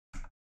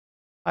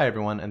Hi,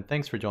 everyone, and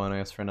thanks for joining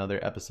us for another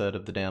episode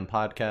of the Damn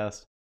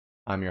Podcast.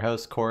 I'm your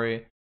host,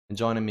 Corey, and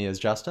joining me is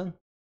Justin,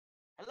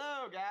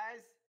 Hello,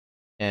 guys.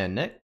 and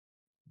Nick,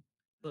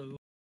 Hello.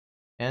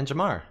 and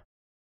Jamar.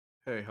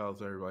 Hey,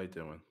 how's everybody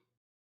doing?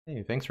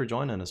 Hey, thanks for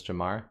joining us,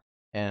 Jamar.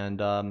 And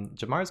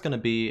Jamar's going to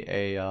be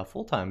a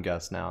full-time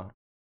guest now.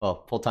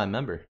 Well, full-time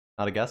member,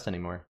 not a guest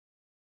anymore.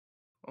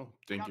 Oh,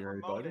 thank Got you,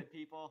 everybody. promoted,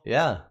 people.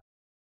 Yeah,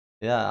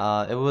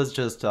 yeah. It was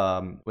just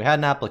we had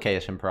an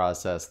application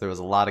process. There was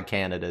a lot of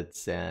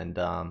candidates, and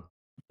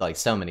like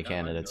so many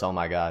candidates. Oh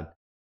my god!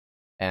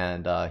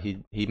 And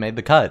he made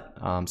the cut.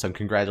 So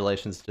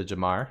congratulations to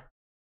Jamar.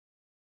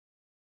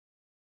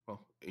 Well,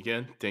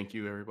 again, thank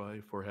you,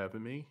 everybody, for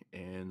having me,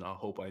 and I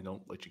hope I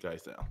don't let you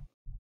guys down.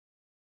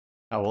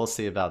 Oh, we'll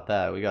see about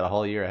that. We got a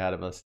whole year ahead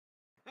of us.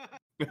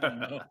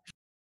 No.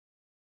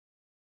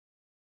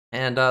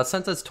 And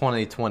since it's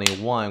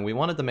 2021, we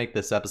wanted to make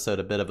this episode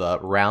a bit of a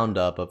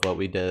roundup of what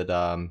we did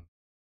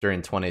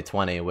during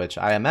 2020, which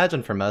I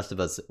imagine for most of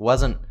us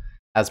wasn't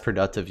as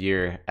productive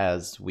year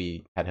as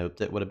we had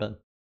hoped it would have been.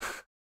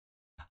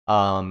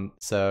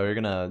 So we're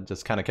gonna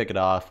just kind of kick it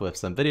off with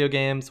some video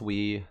games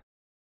we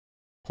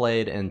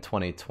played in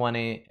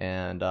 2020,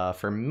 and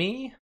for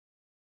me,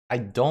 I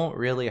don't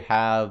really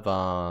have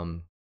a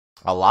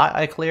lot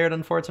I cleared,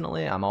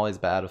 unfortunately. I'm always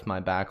bad with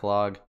my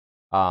backlog.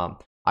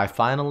 I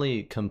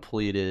finally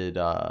completed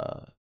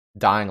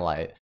Dying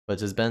Light,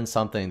 which has been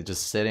something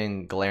just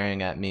sitting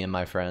glaring at me and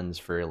my friends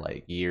for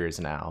like years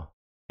now.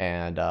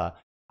 And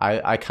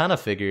I kind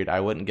of figured I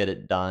wouldn't get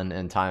it done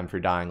in time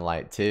for Dying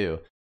Light 2,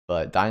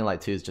 but Dying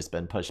Light 2 has just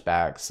been pushed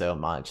back so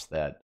much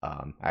that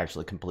I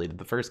actually completed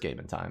the first game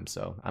in time,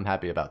 so I'm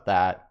happy about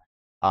that.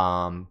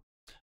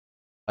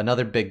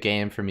 Another big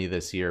game for me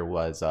this year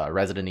was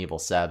Resident Evil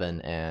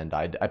 7, and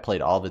I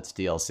played all of its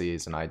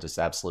DLCs, and I just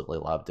absolutely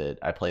loved it.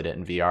 I played it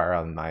in VR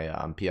on my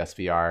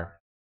PSVR,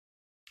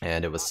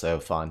 and it was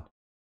so fun.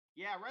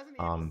 Yeah, Resident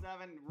Evil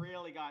 7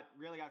 really got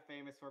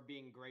famous for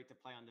being great to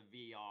play on the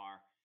VR.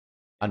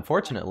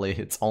 Unfortunately,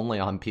 it's only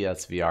on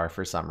PSVR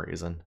for some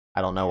reason.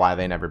 I don't know why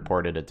they never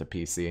ported it to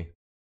PC.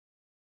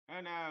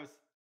 Who knows?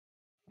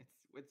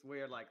 It's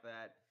weird like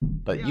that.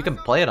 But Yeah, you can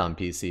play it on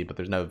PC, but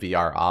there's no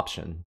VR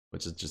option,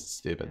 which is just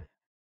stupid.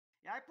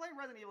 Yeah, I played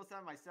Resident Evil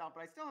 7 myself,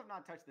 but I still have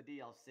not touched the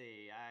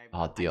DLC.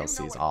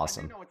 DLC is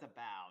awesome. I do know it's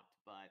about,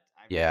 but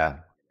yeah,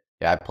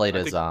 I played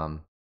as Yeah,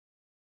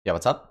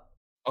 what's up?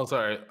 Oh,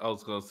 sorry. I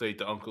was gonna say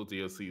the Uncle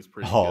DLC is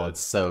pretty Oh, good.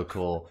 it's so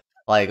cool.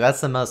 Like,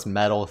 that's the most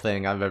metal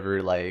thing I've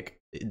ever,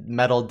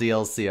 metal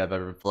DLC I've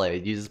ever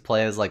played. You just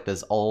play as, like,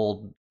 this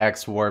old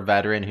ex-war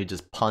veteran who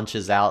just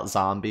punches out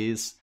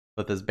zombies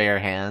with his bare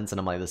hands, and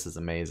I'm like, this is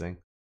amazing.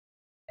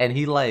 And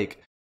he,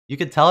 like, you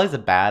could tell he's a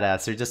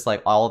badass. There's just,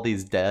 like, all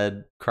these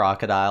dead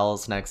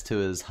crocodiles next to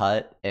his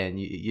hut, and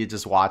you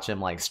just watch him,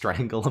 like,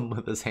 strangle them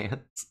with his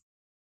hands.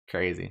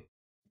 Crazy.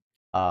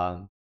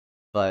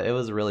 But it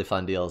was a really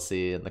fun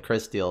DLC, and the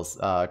Chris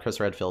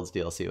Redfield's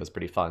DLC was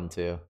pretty fun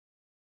too.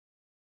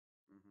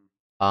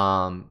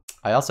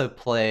 I also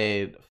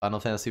played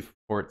Final Fantasy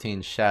XIV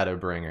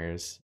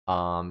Shadowbringers.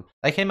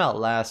 That came out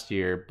last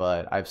year,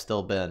 but I've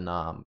still been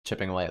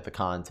chipping away at the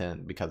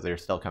content because they're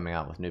still coming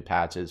out with new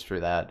patches for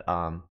that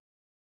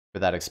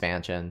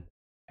expansion,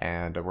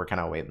 and we're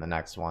kind of waiting the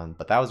next one.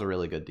 But that was a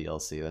really good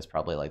DLC. That's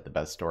probably like the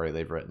best story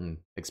they've written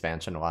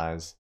expansion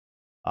wise.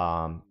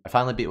 I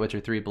finally beat Witcher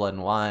 3 Blood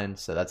and Wine,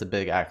 so that's a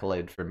big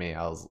accolade for me.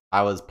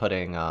 I was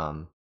putting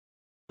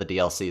the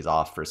DLCs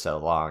off for so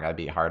long. I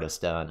beat Heart of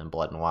Stone and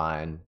Blood and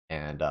Wine,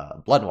 and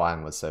Blood and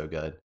Wine was so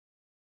good.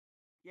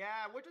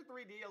 Yeah, Witcher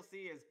 3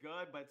 DLC is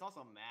good, but it's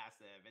also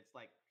massive. It's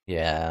like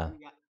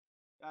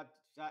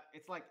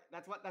it's like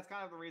that's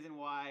kind of the reason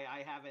why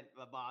I haven't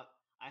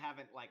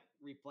like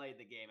replayed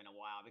the game in a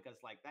while, because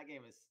like that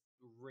game is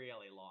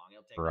really long.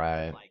 It'll take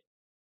Right. like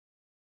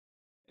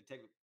it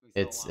take me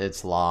so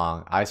It's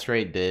long. I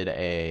straight did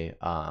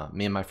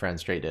me and my friend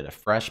straight did a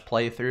fresh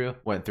playthrough,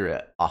 went through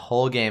it a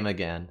whole game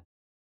again,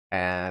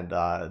 and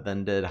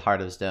then did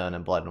Heart of Stone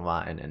and Blood and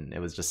Wine, and it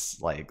was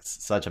just like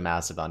such a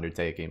massive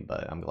undertaking.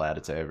 But I'm glad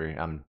it's over.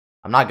 I'm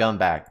not going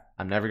back.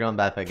 I'm never going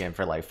back to that game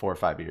for like 4 or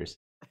 5 years.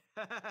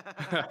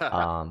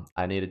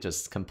 I need to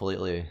just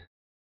completely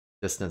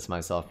distance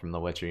myself from the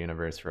Witcher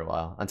universe for a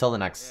while until the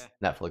next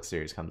Netflix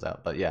series comes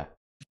out. But yeah.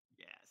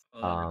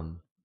 Yes.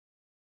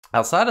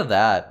 Outside of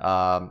that,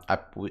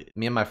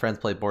 me and my friends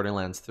played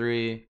Borderlands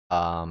 3.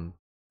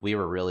 We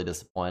were really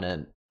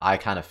disappointed. I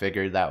kind of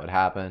figured that would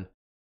happen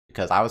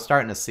because I was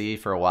starting to see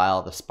for a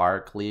while the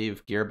spark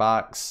leave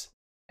Gearbox,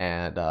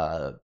 and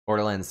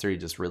Borderlands 3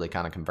 just really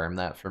kind of confirmed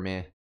that for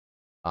me.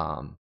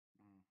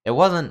 It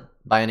wasn't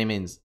by any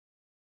means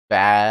a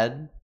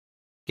bad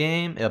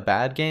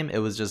game. It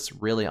was just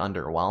really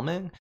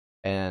underwhelming,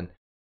 and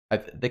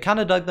they kind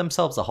of dug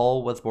themselves a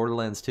hole with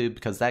Borderlands 2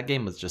 because that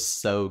game was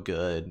just so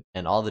good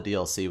and all the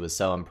DLC was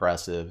so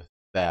impressive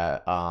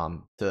that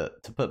to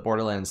put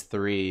Borderlands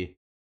 3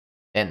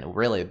 and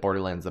really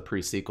Borderlands the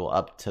pre-sequel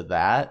up to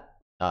that,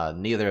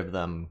 neither of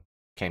them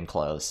came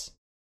close.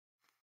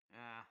 Yeah,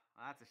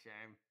 that's a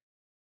shame.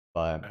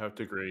 But I have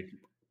to agree.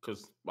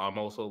 because I'm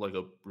also like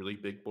a really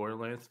big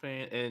Borderlands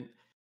fan, and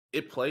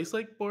it plays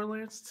like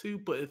Borderlands 2,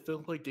 but it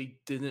felt like they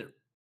didn't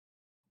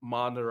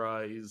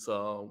monetize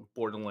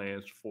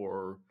Borderlands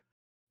for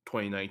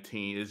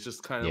 2019. It's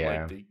just kind of like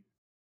Yeah. they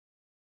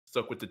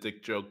stuck with the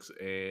dick jokes,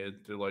 and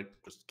they're like,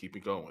 just keep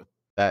it going.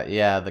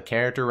 Yeah, the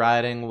character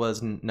writing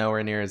was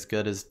nowhere near as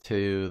good as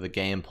 2. The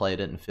gameplay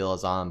didn't feel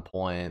as on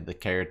point. The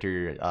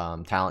character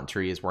talent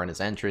trees weren't as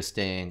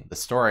interesting. The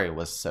story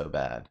was so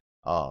bad.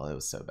 Oh, it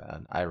was so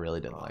bad. I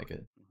really didn't like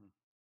it.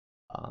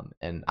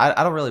 And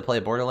I don't really play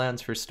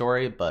Borderlands for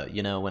story, but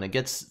you know, when it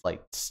gets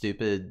like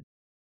stupid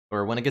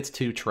or when it gets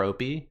too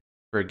tropey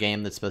for a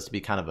game that's supposed to be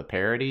kind of a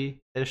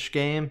parody-ish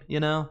game, you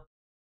know,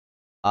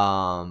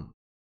 um,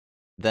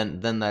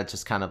 then that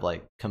just kind of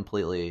like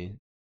completely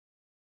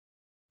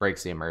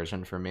breaks the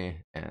immersion for me,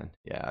 and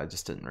yeah, I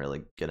just didn't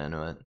really get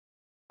into it.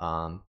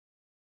 Um,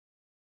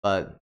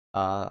 but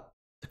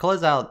to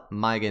close out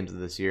my games of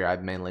this year,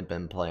 I've mainly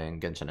been playing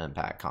Genshin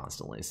Impact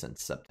constantly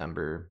since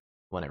September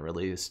when it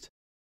released,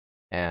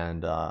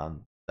 and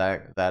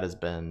that has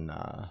been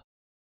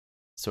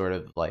sort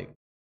of like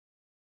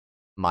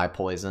my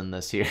poison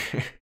this year.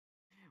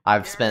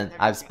 I've spent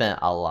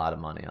a lot of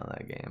money on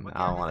that game. What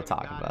I don't characters want to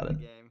have you talk got about in it.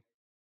 the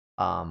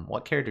game?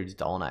 What characters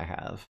don't I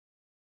have?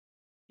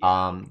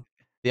 Yeah.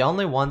 The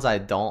only ones I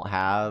don't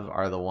have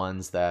are the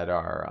ones that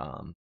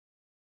are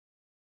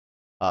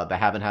that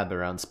haven't had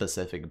their own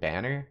specific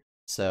banner.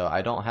 So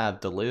I don't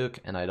have Diluc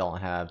and I don't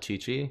have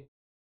Chi-Chi.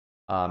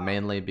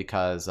 Mainly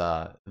because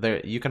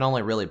you can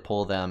only really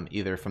pull them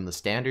either from the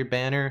standard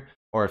banner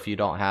or if you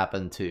don't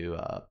happen to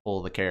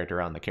pull the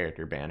character on the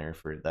character banner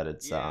for that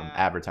it's Yeah.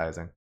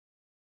 advertising.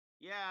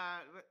 Yeah.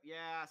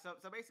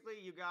 So basically,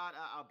 you got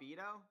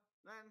Albedo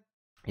then.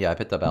 Yeah, I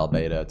picked up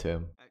Albedo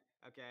too.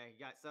 Okay.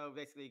 So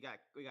basically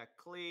we got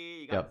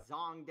Klee, you got Yep.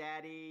 Zong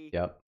Daddy.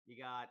 Yep. You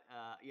got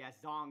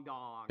Zong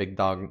Dong. Big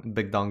Dong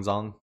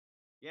Zong.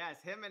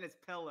 Yes, him and his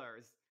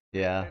pillars.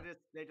 Yeah.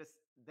 They just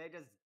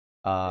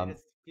Um,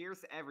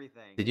 pierce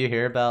everything. did you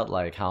hear about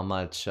like how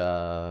much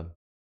the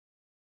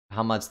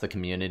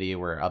community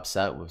were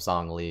upset with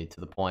Zhongli to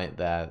the point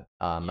that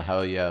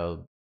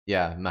MiHoYo,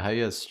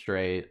 MiHoYo's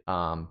straight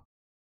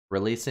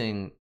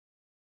releasing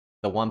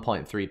the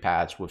 1.3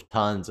 patch with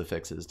tons of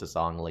fixes to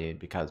Zhongli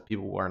because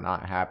people were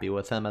not happy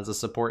with him as a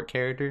support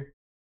character.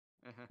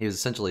 He was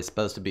essentially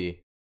supposed to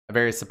be a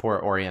very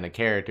support oriented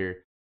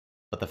character,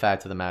 but the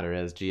fact of the matter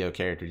is Geo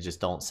characters just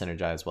don't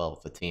synergize well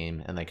with the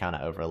team, and they kind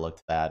of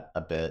overlooked that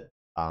a bit.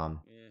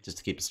 Just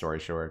to keep the story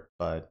short,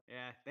 but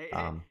they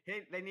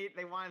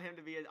wanted him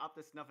to be up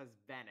to snuff as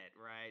Bennett,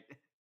 right?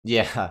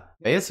 Yeah,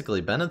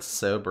 basically Bennett's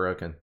so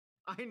broken.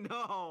 I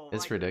know.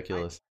 It's like,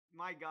 ridiculous.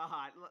 My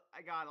God,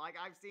 like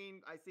I've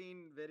seen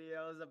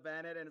videos of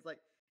Bennett, and it's like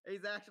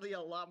he's actually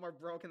a lot more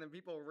broken than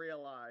people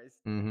realize.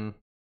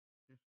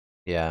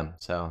 Yeah,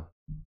 so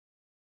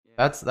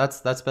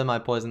that's been my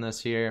poison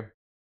this year,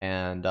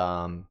 and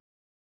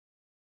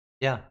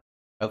yeah,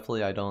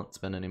 hopefully I don't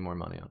spend any more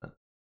money on it.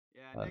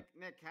 Yeah,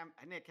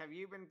 Nick, have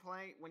you been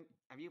playing?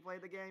 Have you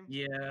played the game?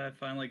 Yeah, I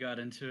finally got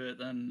into it.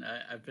 Then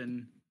I've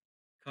been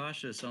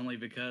cautious only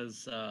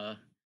because I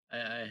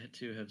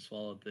too have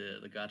swallowed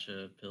the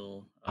gacha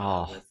pill.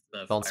 With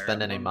the don't Fire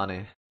spend any Emblem.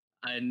 money.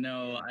 I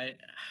know.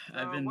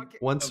 I've been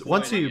once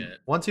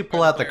you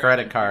pull out the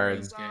credit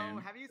card. So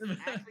have you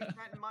actually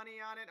spent money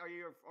on it, or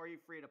are you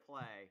free to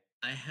play?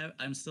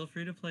 I'm still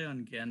free to play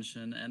on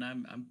Genshin, and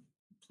I'm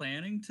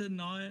planning to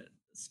not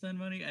spend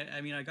money. I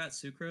mean, I got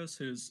Sucrose,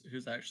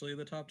 who's actually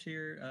the top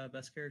tier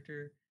best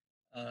character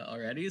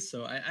already.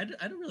 So I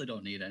really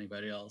don't need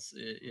anybody else.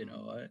 You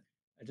know,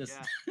 I just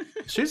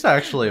she's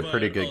actually a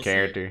pretty good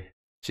character.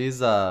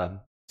 She's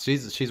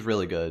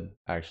really good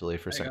actually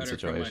for certain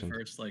situations. For my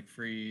first like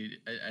free.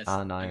 I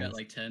got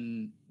like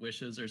 10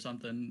 wishes or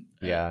something.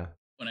 Yeah.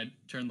 When I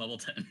turned level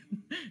 10,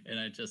 and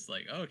I just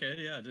like, oh, okay,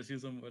 yeah, just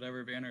use them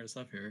whatever banner is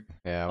up here.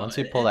 Yeah, once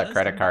you pull that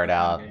credit card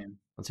out,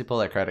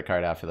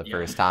 for the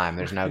first time,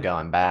 there's no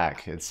going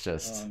back. It's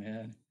just, oh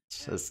man,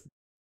 it's just you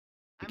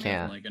I'm can't.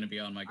 definitely gonna be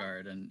on my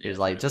guard, and it's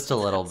like just a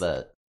little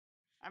bit.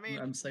 I mean,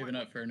 I'm saving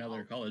up for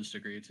another college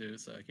degree too,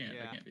 so I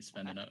can't be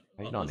spending up.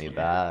 You don't need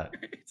that.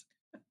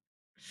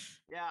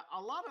 Yeah,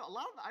 a lot of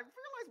I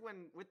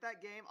realized with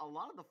that game, a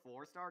lot of the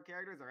 4-star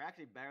characters are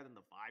actually better than the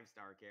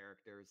 5-star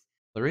characters.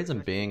 The reason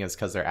being is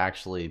because they're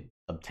actually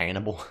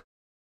obtainable,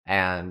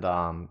 and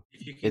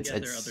if you can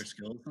get their other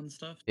skills and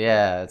stuff.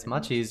 Yeah, it's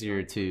much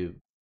easier to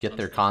get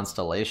their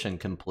constellation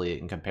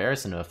complete in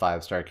comparison to a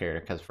 5-star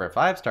character. Because for a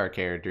 5-star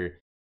character,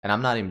 and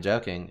I'm not even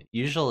joking,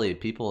 usually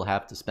people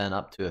have to spend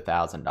up to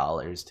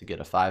 $1,000 to get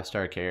a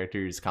 5-star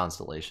character's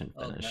constellation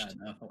finished.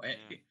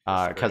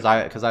 Because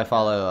I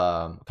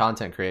follow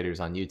content creators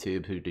on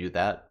YouTube who do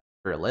that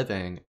for a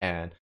living,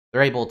 and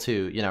they're able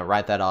to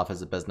write that off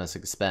as a business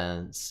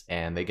expense,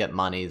 and they get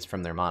monies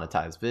from their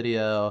monetized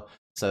video,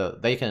 so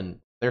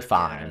they're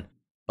fine. Yeah,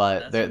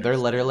 but they're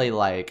literally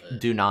like,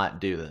 do not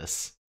do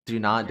this. Do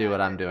not do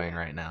what I'm doing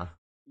right now.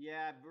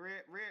 Yeah,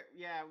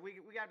 we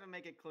got to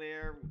make it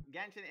clear.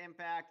 Genshin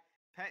Impact,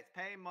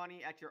 pay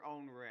money at your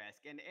own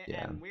risk,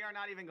 Yeah. and we are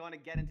not even going to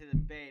get into the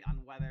debate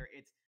on whether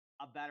it's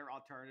a better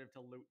alternative to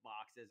loot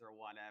boxes or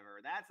whatever.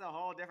 That's a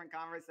whole different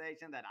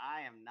conversation that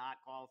I am not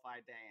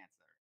qualified to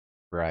answer.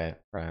 Right,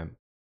 right.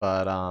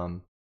 But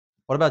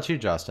what about you,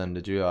 Justin?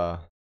 Did you have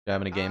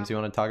any games you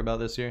Um, want to talk about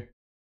this year?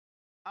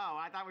 oh,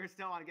 I thought we were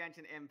still on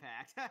Genshin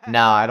Impact.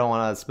 No, I don't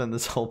want to spend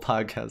this whole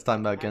podcast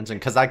talking about Genshin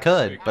because I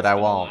could, but I spend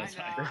a lot won't. of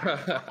I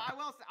time.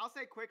 know. I'll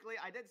say quickly.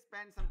 I did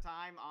spend some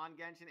time on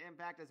Genshin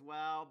Impact as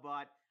well,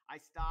 but I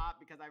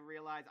stopped because I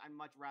realized I'd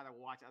much rather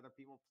watch other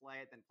people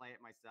play it than play it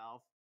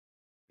myself.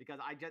 Because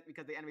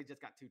the enemies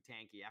just got too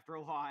tanky after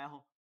a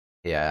while.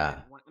 Yeah.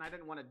 I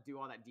didn't want to do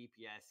all that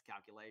DPS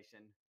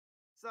calculation.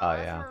 So Oh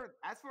yeah.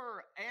 as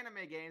for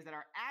anime games that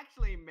are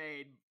actually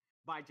made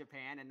by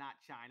Japan and not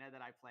China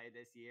that I played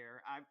this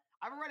year, I've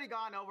already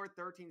gone over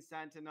 13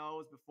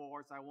 Sentinels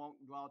before, so I won't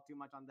dwell too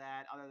much on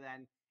that. Other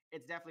than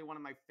it's definitely one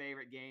of my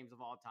favorite games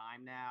of all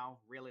time now.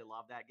 Really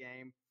love that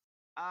game.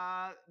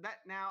 As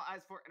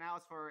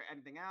for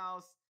anything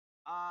else,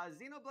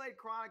 Xenoblade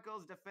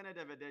Chronicles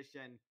Definitive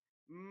Edition.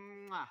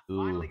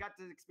 Finally Ooh, got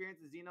to experience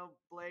the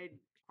Xenoblade I'm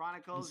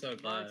Chronicles so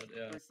glad.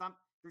 Yeah.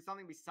 through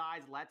something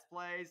besides Let's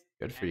Plays.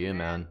 good for And you,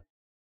 man.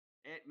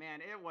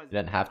 it was. You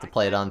didn't have to I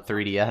play it spent. on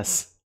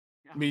 3DS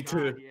Oh Me God,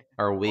 too. yeah.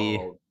 or Wii.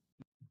 Oh,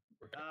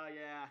 Oh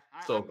yeah.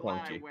 so I'm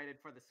glad I clunky. waited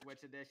for the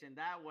Switch edition.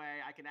 That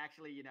way I can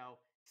actually,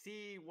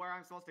 see where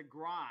I'm supposed to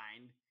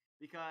grind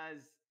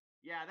because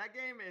that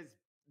game is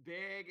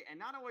big and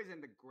not always in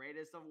the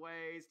greatest of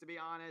ways, to be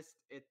honest.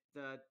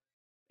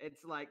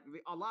 It's like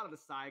a lot of the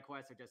side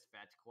quests are just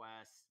fetch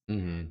quests,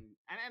 Mm-hmm.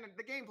 and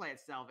the gameplay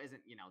itself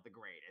isn't the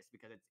greatest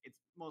because it's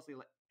mostly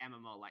like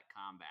MMO like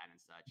combat and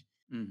such.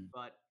 Mhm.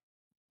 But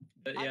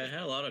But I yeah, it just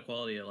had a lot of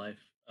quality of life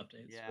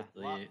updates yeah, with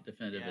the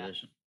definitive yeah.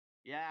 edition.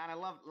 Yeah, and I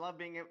love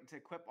being able to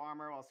equip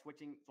armor while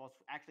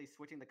actually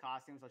switching the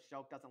costume so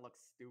Shulk doesn't look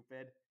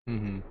stupid.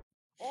 Mm-hmm.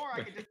 Or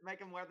I could just make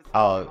him wear the same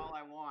Oh, suit all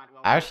I want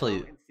while actually,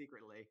 broken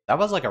secretly. that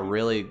was like a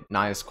really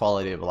nice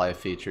quality of life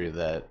feature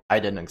that I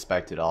didn't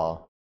expect at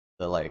all.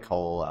 The like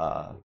whole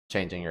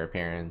changing your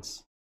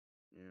appearance.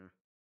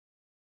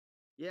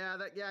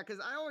 Because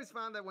I always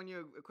found that when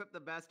you equip the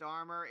best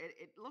armor,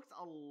 it looks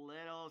a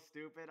little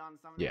stupid on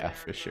some of the Yeah,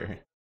 for characters. sure.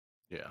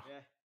 Yeah.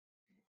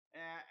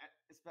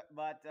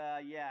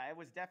 It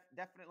was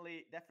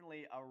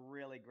definitely a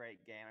really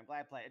great game. I'm glad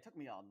I played. It took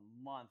me a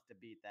month to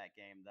beat that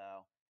game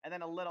though, and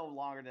then a little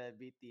longer to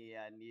beat the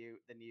new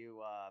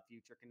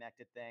future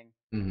connected thing.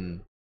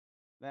 Mm-hmm.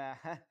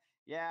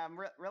 I'm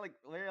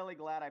really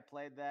glad I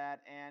played that,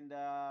 and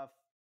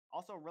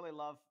also really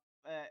love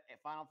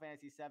Final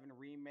Fantasy VII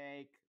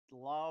Remake.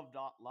 Loved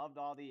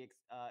all the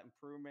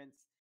improvements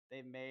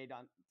they've made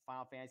on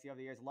Final Fantasy over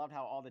the years. Loved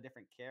how all the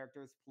different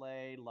characters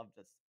played. Loved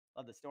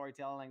the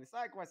storytelling. The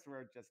side quests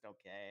were just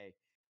okay.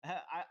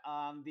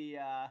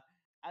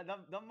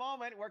 The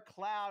moment where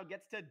Cloud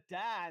gets to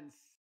dance.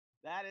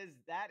 That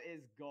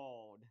is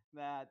gold.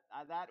 That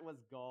was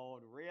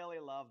gold. Really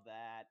love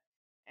that.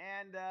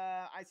 And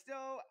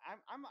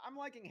I'm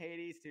liking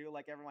Hades too,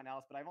 like everyone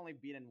else, but I've only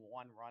beaten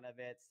one run of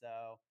it,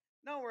 so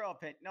no real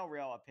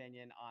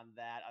opinion on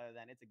that other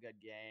than it's a good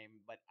game.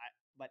 But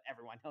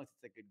everyone knows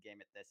it's a good game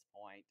at this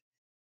point.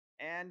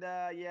 And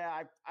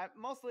I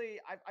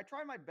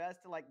tried my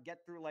best to like get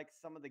through like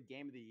some of the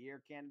Game of the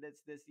Year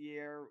candidates this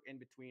year in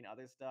between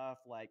other stuff.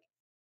 Like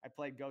I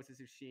played Ghost of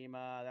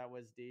Tsushima, that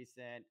was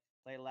decent.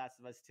 Played Last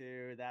of Us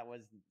 2, that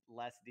was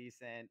less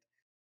decent.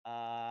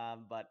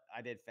 But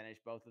I did finish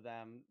both of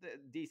them.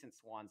 Decent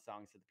swan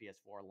songs to the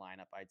PS4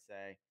 lineup, I'd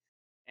say.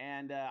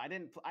 And I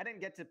didn't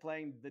get to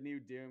playing the new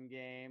Doom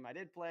game. I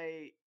did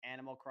play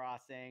Animal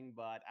Crossing,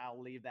 but I'll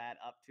leave that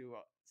up to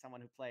someone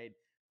who played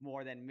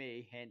more than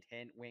me. Hint,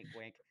 hint, wink,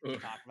 wink. To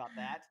talk about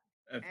that.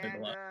 I played a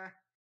And lot.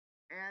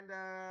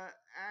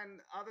 and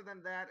other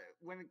than that,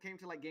 when it came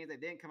to like games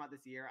that didn't come out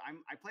this year,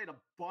 I played a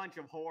bunch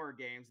of horror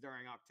games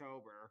during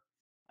October.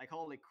 Like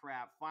holy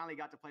crap! Finally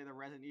got to play the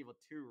Resident Evil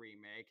 2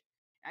 remake.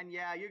 And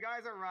yeah, you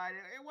guys are right.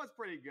 It was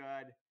pretty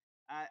good.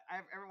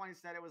 Everyone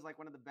said it was like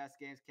one of the best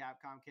games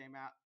Capcom came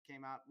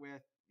out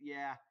with.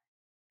 Yeah,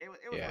 it was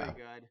Yeah. pretty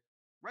good.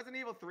 Resident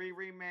Evil 3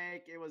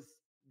 remake, it was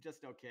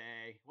just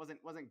okay.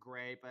 wasn't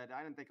great, but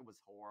I didn't think it was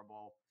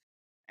horrible.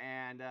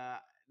 And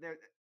there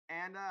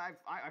and I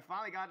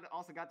finally got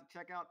to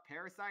check out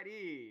Parasite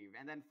Eve,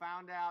 and then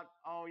found out,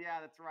 oh yeah,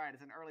 that's right,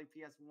 it's an early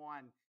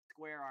PS1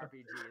 Square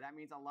RPG. That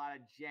means a lot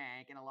of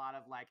jank and a lot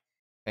of like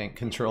Tank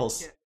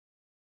controls.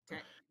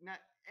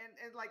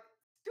 and like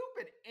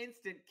stupid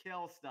instant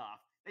kill stuff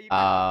that you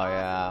Oh couldn't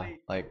yeah, possibly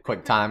like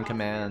quick time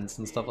commands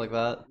and stuff like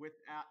that.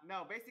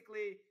 no,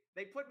 basically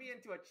they put me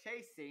into a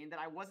chase scene that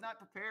I was not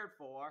prepared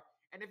for,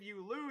 and if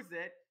you lose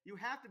it, you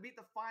have to beat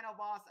the final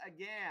boss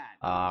again.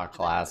 Ah, It doesn't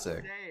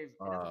classic. save. It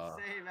doesn't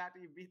save after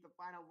you beat the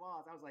final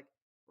boss. I was like,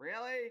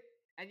 really?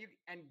 And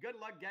good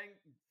luck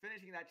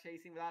finishing that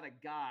chase scene without a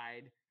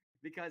guide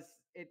because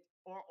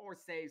or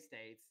save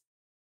states.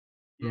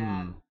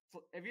 Yeah. Hmm.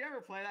 If you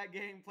ever play that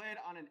game, play it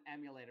on an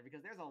emulator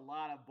because there's a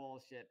lot of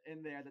bullshit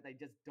in there that they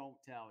just don't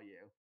tell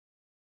you.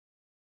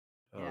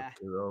 Yeah,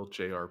 Good old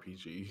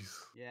JRPGs.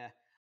 yeah.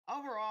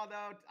 Overall,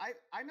 though,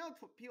 I know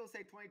people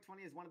say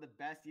 2020 is one of the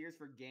best years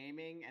for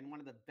gaming and one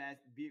of the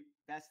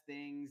best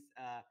things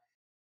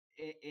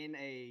in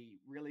a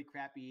really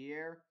crappy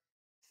year.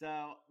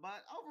 So,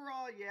 but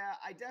overall, yeah,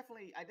 I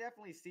definitely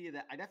see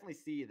that. I definitely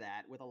see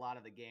that with a lot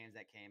of the games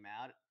that came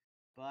out.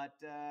 But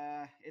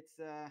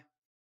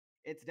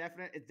it's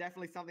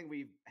definitely something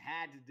we've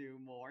had to do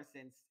more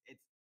since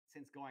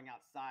going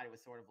outside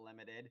was sort of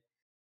limited.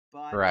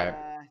 But Right.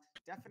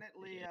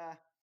 definitely, Yeah.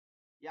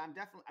 yeah, I'm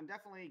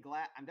definitely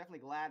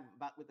glad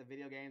about with the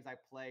video games I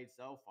played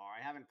so far.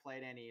 I haven't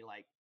played anything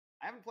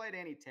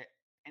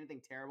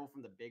terrible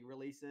from the big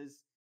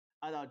releases.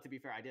 Although to be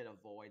fair, I did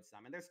avoid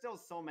some, and there's still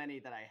so many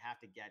that I have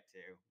to get to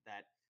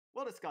that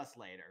we'll discuss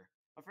later.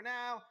 But for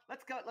now,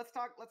 let's go. Let's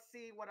talk. Let's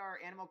see what our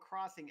Animal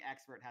Crossing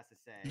expert has to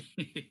say.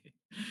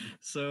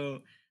 So,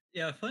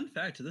 yeah, fun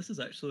fact, this is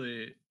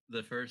actually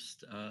the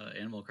first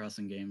Animal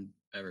Crossing game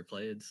I ever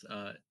played.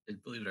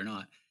 Believe it or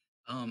not.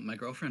 My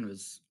girlfriend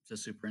was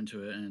just super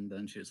into it, and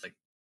then she was like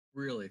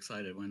really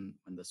excited when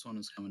this one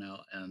was coming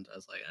out, and I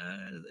was like,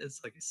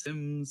 it's like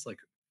Sims, like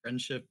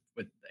friendship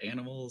with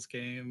animals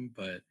game,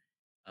 but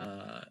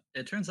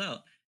it turns out,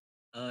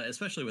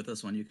 especially with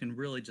this one, you can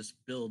really just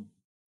build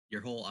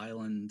your whole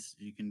island.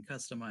 You can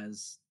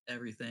customize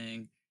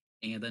everything,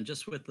 and then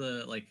just with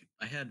the like,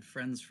 I had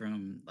friends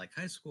from like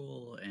high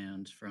school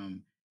and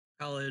from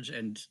college,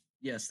 and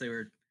yes, they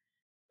were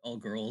all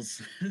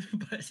girls,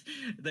 but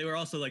they were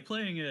also like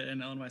playing it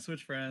and on my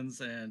Switch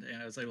friends, and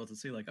I was able to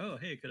see like, oh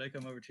hey, could I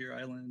come over to your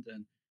island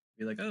and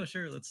be like, oh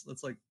sure, let's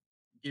like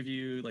give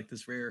you like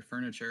this rare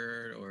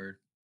furniture or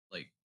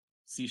like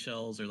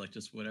seashells or like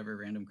just whatever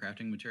random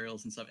crafting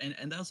materials and stuff.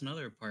 And that's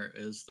another part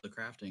is the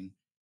crafting.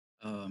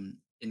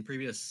 In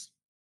previous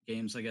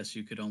games, I guess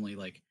you could only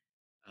like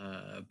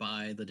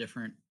buy the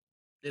different.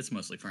 It's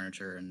mostly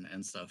furniture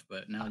and stuff,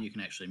 but now you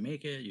can actually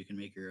make it. You can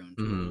make your own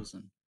Hmm. tools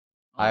and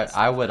all I that I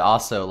stuff. would And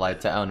also like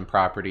yeah, to own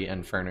property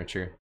and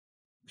furniture.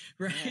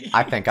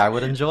 I think right. I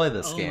would enjoy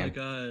this Oh my game.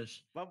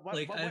 gosh. But what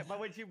Like but I've what, but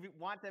would you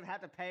want them to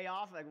have to pay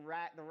off like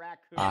the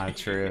raccoon? Ah,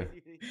 true.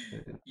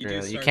 you do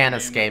Really, you start the can't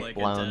game with escape like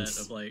a debt of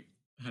loans. like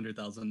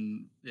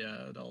 100,000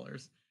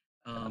 dollars.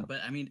 Yeah.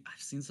 But I mean,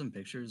 I've seen some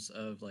pictures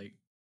of like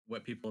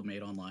what people have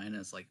made online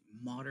as like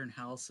modern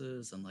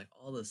houses and like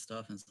all this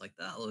stuff, and it's like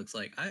that looks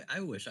like I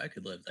wish I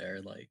could live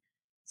there. Like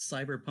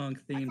cyberpunk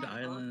I saw themed an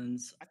Earth.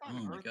 islands. I saw an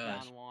Oh my Earthbound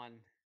gosh. one.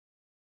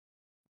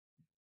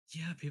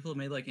 Yeah, people have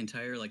made like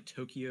entire like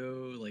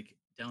Tokyo, like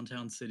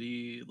downtown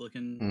city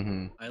looking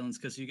Mhm. islands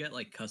because you get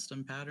like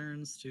custom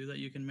patterns too that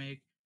you can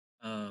make.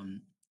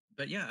 Um,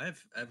 but yeah,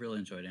 I've really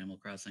enjoyed Animal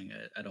Crossing.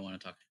 I don't want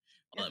to talk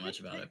all Yeah, that much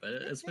about it, but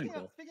it's been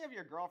cool. speaking of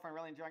your girlfriend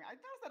really enjoying, I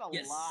noticed that a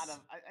lot Yes. of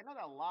I know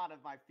that a lot of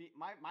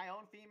my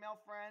own female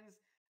friends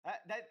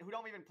that who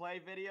don't even play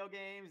video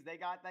games, they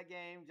got that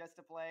game just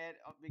to play it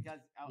because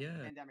Yeah.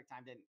 pandemic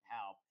time didn't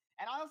help.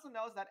 And I also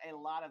noticed that a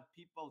lot of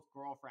people's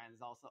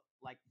girlfriends also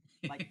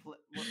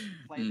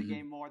play the Hmm.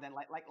 game more than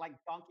like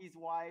Donkey's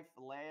wife,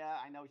 Leia.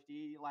 I know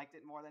she liked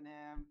it more than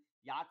him.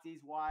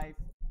 Yahtzee's wife,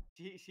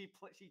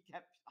 she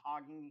kept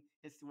hogging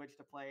his Switch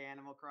to play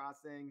Animal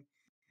Crossing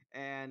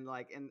and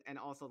and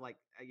also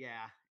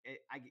yeah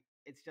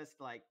it's just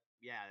like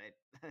yeah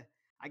it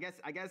I guess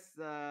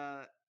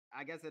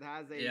it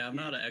has a Yeah, I'm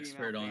not huge an female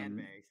expert fan on.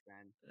 base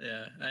then.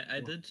 Yeah, I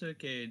did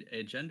took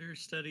a gender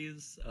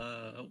studies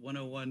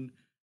 101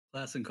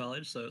 class in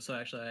college, so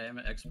actually I am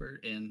an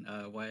expert in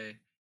why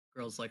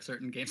girls like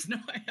certain games. No,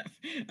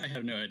 I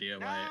have no idea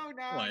No,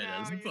 no, why it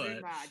no, is, you do but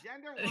not.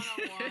 Gender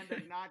 101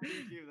 does not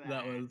teach you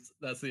that.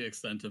 that's the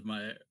extent of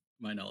my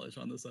knowledge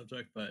on the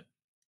subject. But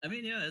I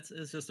mean, yeah, it's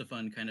just a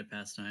fun kind of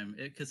pastime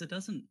because it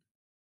doesn't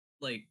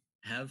like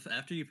have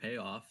after you pay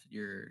off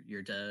your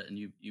debt and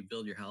you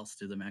build your house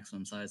to the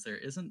maximum size. There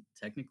isn't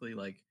technically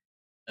like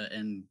an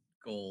end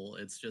goal.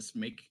 It's just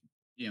make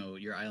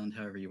your island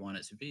however you want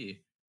it to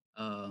be.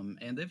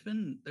 And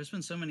there's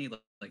been so many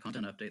like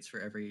content updates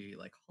for every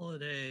like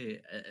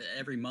holiday.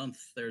 Every month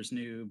there's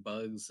new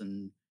bugs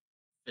and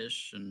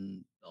fish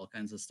and all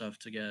kinds of stuff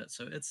to get.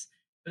 So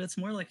it's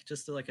more like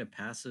just like a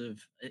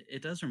passive.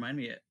 It does remind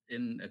me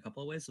in a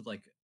couple of ways of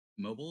like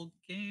mobile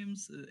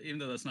games, even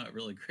though that's not a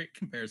really great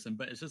comparison.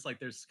 But it's just like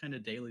there's kind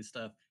of daily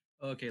stuff.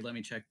 Okay, let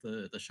me check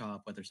the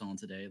shop what they're selling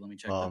today. Let me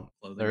check the Well,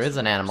 clothing there is an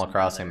store. There's Animal something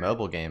Crossing there.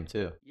 mobile game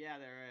too. Yeah,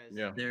 there is.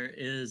 Yeah. There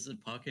is a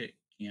pocket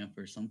camp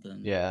or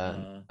something.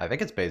 Yeah, I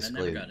think it's I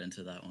never basically got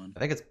into that one. I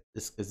think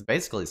it's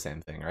basically the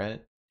same thing,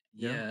 right?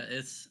 Yeah.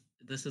 Yeah,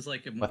 this is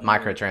like a With more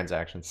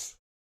microtransactions.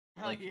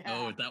 Oh like, yeah.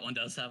 oh, that one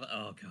does have.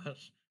 Oh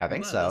gosh, I I'm think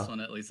glad this so. one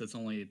at least it's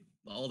only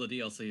all the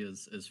DLC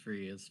is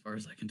free as far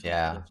as I can tell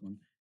for Yeah. this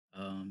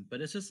one.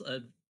 But it's just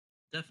a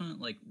definite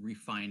like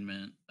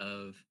refinement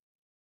of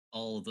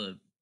all the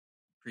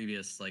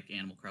previous like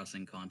Animal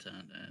Crossing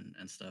content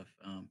and stuff.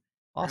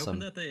 We're hoping Awesome.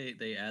 that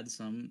they add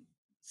some.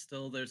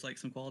 Still, there's like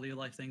some quality of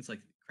life things like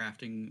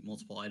crafting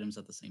multiple items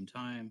at the same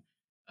time.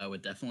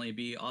 Would definitely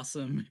be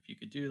awesome if you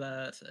could do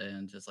that,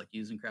 and just like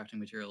using crafting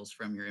materials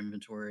from your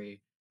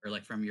inventory or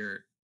like from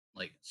your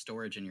like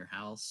storage in your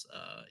house.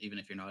 Even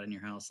if you're not in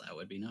your house, that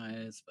would be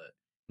nice. But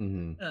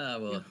Hmm.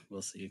 Yeah.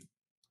 we'll see.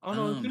 I don't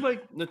know. It seems Um,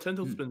 like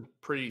Nintendo's mm, been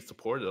pretty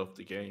supportive of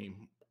the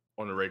game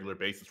on a regular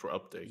basis for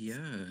updates.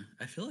 yeah,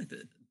 I feel like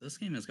this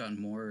game has gotten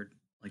more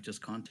like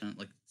just content,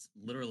 like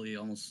literally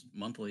almost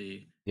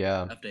monthly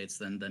Yeah. updates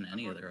than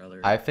any of Unfor- their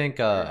other. I think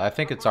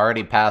it's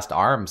already past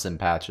ARMS in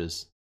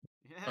patches.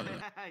 Oh,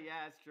 yeah.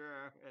 Yeah, it's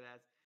true. It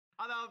is.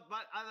 Although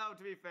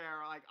to be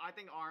fair, like I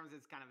think Arms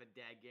is kind of a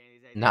dead game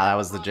these days. Nah, that Animal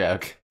was the Crossing,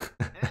 joke.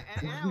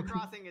 and Animal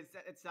Crossing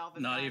itself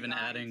is Not kind of even dying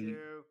adding,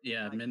 too.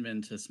 yeah, Like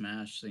Min to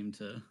Smash seemed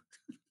to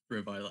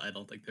revitalize. I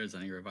don't think there's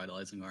any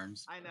revitalizing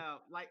arms. I know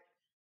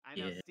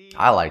Yeah. Steve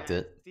I liked and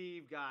it.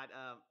 Steve got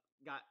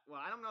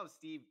well. I don't know if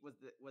Steve was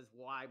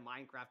why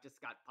Minecraft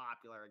just got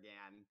popular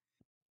again,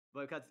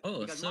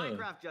 Oh, because so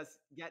Minecraft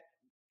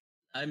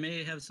I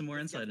may have some more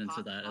just gets insight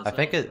into that I as popular.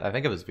 think well. I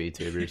think it was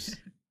VTubers.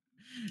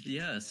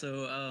 Yeah, Yeah.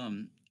 so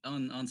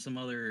on some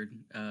other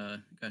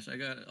gosh, I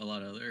got a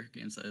lot of other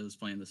games that I was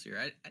playing this year.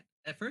 I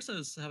at first I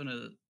was having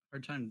a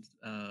hard time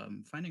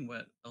finding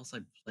what else I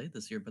played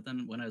this year, but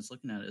then when I was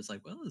looking at it, it's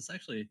like, well, it's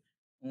actually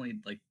only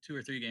like 2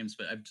 or 3 games,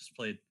 but I've just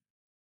played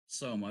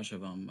so much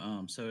of them.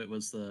 So it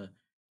was the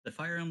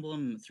Fire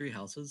Emblem Three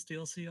Houses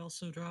DLC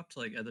also dropped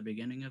like at the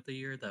beginning of the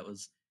year. That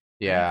was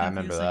kind of Yeah, I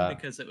remember confusing that.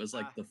 because it was Uh,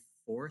 like the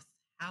fourth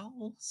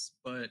house,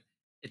 but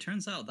it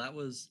turns out that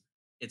was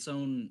its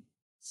own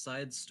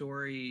side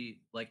story,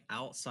 like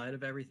outside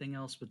of everything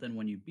else. But then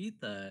when you beat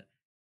that,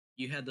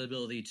 you had the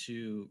ability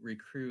to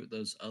recruit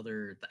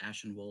the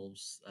Ashen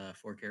Wolves,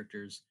 4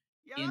 characters,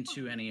 yeah, that was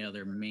into any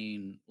other weird.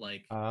 main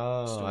like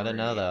Oh, I didn't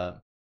know story.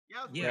 that.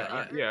 Yeah, it was Yeah, weird.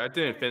 yeah. Yeah, I It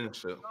didn't really was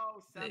finish it.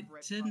 so It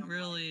separate didn't from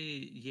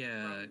really,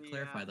 yeah,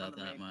 clarify from that the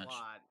that main much.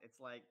 plot.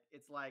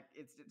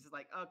 It's just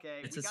like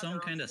okay, It's we its got own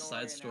their own kind of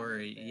side story and now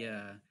there's story, this.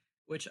 yeah,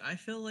 which I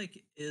feel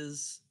like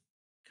is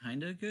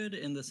kind of good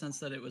in the sense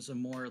that it was a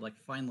more like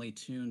finely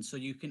tuned, so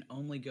you can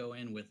only go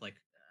in with like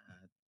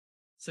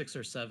 6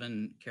 or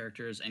 7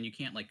 characters, and you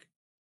can't like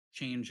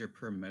change or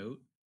promote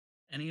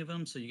any of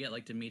them. So you get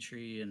like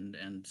Dimitri and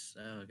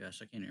oh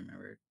gosh, I can't even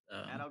remember.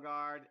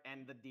 Edelgard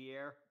and the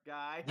deer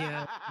guy,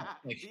 Yeah,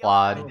 like the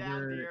upside Claude.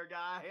 down Silver, deer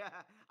guy.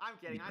 I'm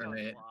kidding. I know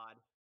it's right? Claude.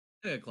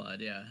 Yeah,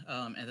 Claude, yeah.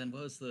 And then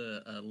what was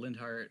the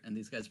Lindhart and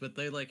these guys? But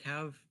they like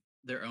have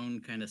their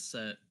own kind of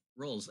set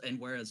roles. And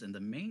whereas in the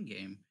main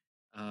game,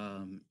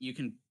 you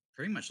can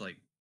pretty much like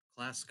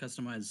class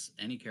customize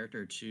any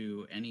character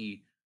to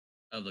any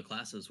of the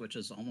classes, which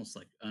is almost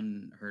like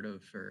unheard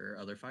of for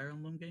other Fire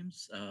Emblem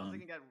games. Also, you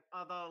can get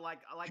although like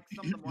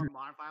some of the more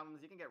modern Fire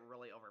Emblems, you can get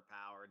really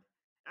overpowered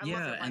unless you're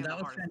Yeah, playing and on the that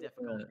was hardest kind of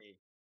difficulty.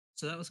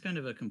 so that was kind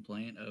of a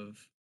complaint of.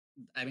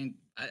 I mean,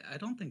 I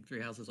don't think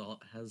Three Houses all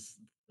has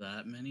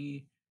that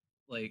many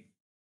like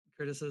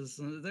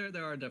criticisms.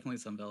 There are definitely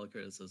some valid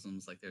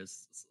criticisms. Like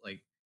there's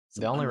like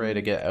The some only way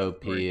to get unrealistic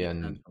story OP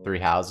and potential. Three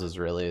Houses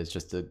really is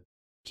just to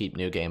keep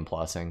new game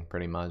plussing,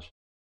 pretty much,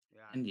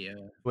 Yeah. And yeah,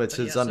 which but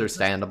is yeah. So this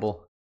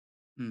understandable.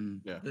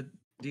 Yeah. the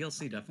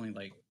DLC definitely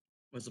like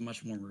was a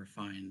much more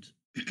refined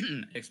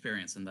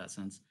experience in that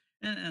sense,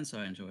 and so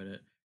I enjoyed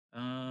it.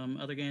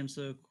 Other games,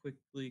 so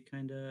quickly,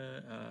 kind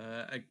of.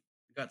 I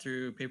got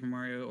through Paper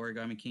Mario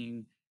Origami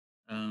King.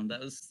 That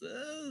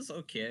was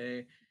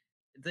okay.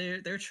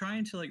 They're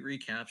trying to like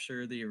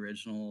recapture the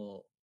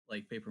original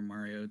like Paper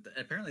Mario.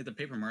 Apparently, the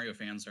Paper Mario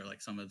fans are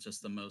like some of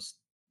just the most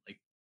like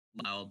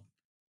loud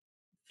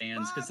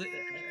fans because they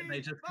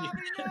Bobby, just Bobby,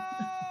 no!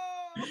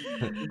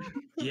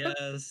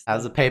 yes,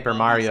 As a the Paper Bobby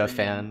Mario scene.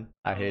 fan,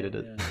 I Oh hated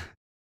it. yeah,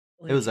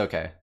 It was like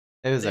okay.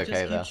 It was they just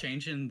okay keep though.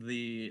 changing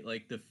the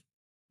like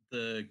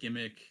the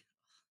gimmick.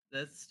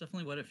 That's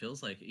definitely what it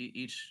feels like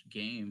each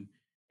game.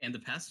 And the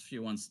past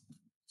few ones,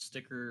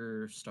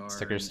 Sticker Star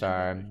Sticker and the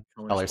Star,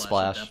 Color Color Splash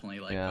have Splash. definitely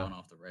like Yeah. gone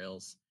off the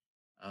rails.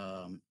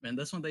 And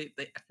this one they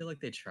I feel like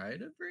they try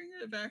to bring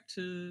it back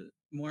to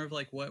more of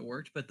like what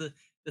worked, but the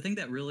thing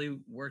that really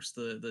works,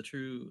 the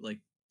true like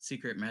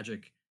secret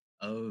magic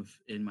of,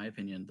 in my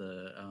opinion,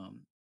 the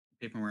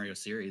Paper Mario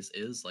series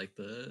is like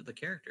the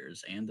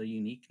characters and the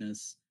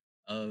uniqueness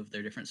of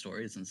their different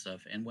stories and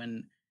stuff. And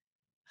when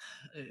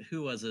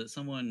who was it?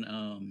 Someone,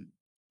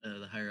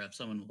 the higher up,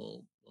 someone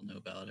will know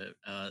about it.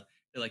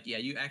 They're like, yeah,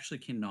 you actually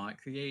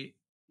cannot create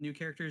new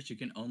characters. You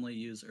can only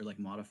use or like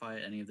modify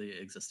any of the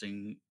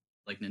existing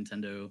like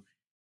Nintendo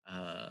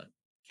uh,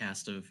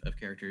 cast of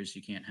characters.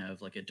 You can't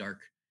have like a dark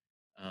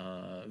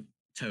uh,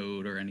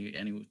 Toad or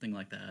anything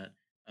like that.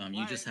 You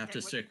Why? just have Okay,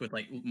 to stick with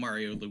like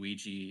Mario,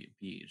 Luigi,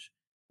 Peach.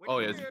 which Oh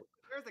yeah, Um,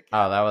 there's a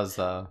Oh,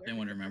 caveat.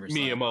 anyone remembers that?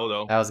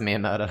 Miyamoto. that was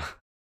Miyamoto.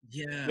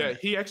 Yeah, Yeah,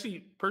 he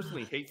actually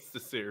personally hates the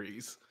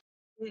series.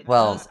 it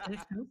Well, does. It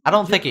feels I like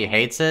don't think he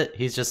hates it.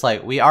 He's just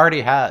like we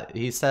already had.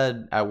 He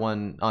said at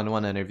one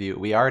interview,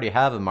 we already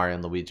have a Mario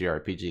and Luigi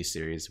RPG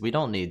series. We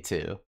don't need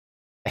to.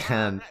 Well,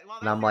 And that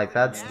I'm series like, is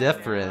that's yeah. dead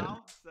different.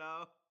 now.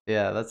 So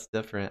Yeah, that's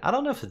different. I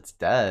don't know if it's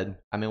dead.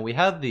 I mean, we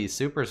had the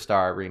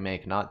Superstar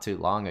remake not too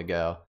long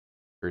ago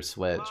for well,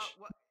 Switch.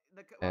 what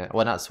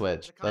Well, not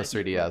Switch, the the company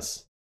Technically,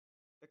 3DS.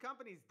 the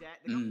company's dead.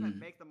 The company that mm,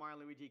 makes the Mario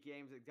and Luigi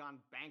games has gone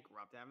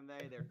bankrupt, haven't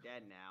they? They're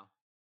dead now.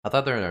 I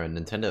thought they were a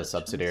Nintendo Legends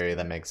subsidiary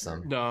that of makes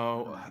them.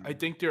 No, I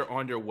think they're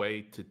on their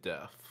way to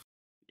death.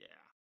 Yeah.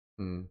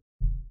 Hmm.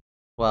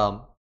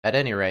 Well, at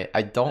any rate,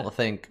 I don't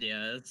think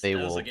Yeah, they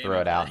that was a will game throw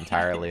I it out played.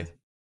 entirely.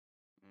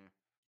 Mm.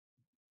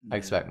 I Yeah.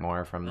 expect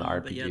more from the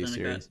But yeah, RPG then I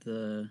series. got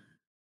the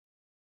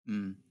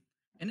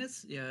and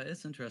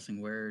it's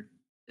interesting where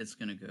it's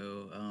gonna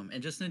go.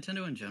 And just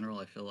Nintendo in general,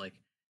 I feel like,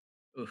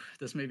 oof,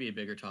 this may be a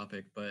bigger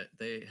topic, but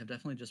they have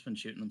definitely just been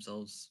shooting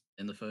themselves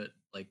in the foot,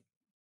 like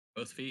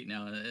both feet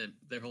now.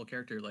 Their whole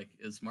character like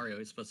is Mario.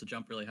 He's supposed to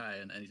jump really high,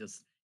 and he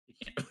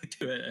can't really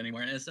do it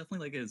anymore. And it's definitely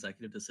like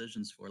executive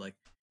decisions for like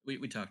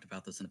we talked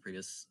about this in the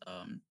previous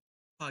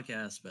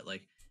podcast, but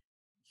like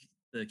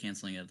the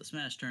canceling of the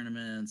Smash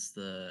tournaments,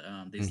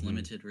 these Hmm.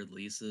 limited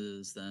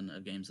releases then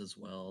of games as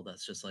well.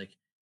 That's just like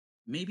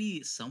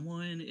maybe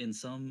someone in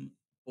some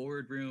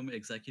boardroom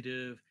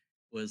executive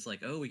was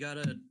like, "Oh, we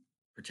gotta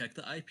protect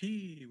the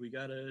IP. We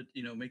gotta,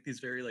 make these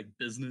very like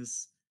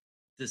business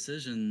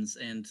decisions."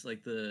 And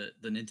like the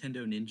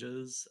Nintendo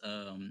ninjas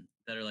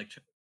that are like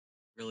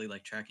really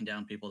like tracking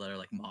down people that are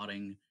like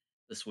modding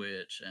the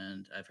Switch.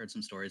 And I've heard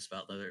some stories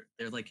about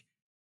they're like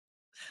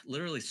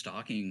literally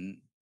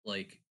stalking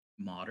like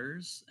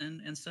modders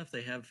and stuff.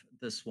 They have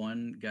this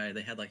one guy,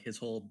 they had like his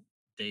whole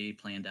day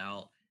planned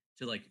out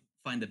to like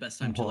find the best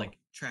time to Whoa. like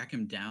track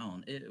him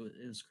down. It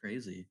was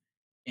crazy.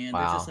 And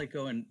they're just Wow. like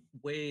going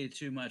way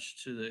too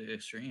much to the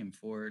extreme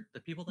for the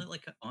people that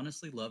like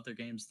honestly love their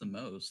games the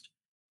most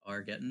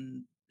are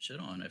getting shit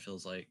on, it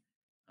feels like.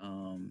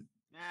 Um,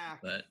 Yeah.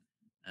 but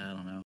I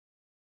don't know.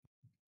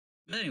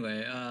 But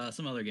anyway,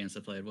 some other games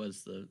I played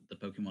was the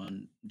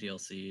Pokemon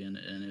DLC, and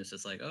it's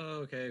just like,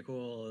 oh, okay,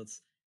 cool.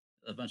 It's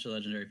a bunch of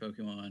legendary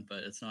Pokemon,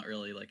 but it's not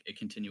really like a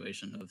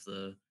continuation of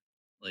the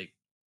like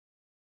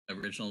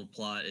original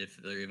plot, if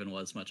there even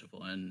was much of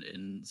one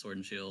in Sword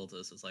and Shield.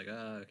 It's just like,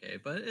 okay,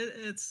 but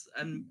it's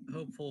I'm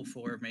hopeful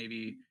for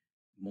maybe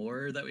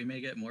more that we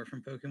may get more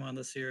from Pokemon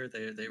this year.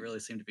 They really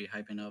seem to be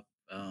hyping up.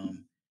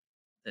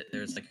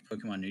 There's like a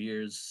Pokemon New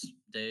Year's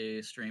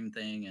Day stream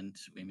thing, and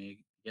we may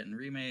be getting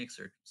remakes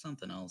or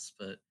something else,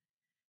 but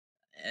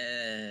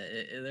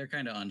they're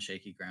kind of on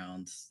shaky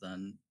grounds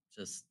than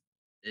just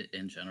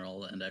in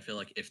general. And I feel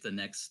like if the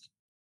next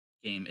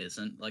game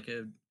isn't like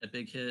a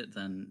big hit,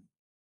 then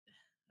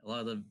a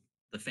lot of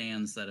the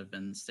fans that have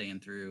been staying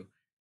through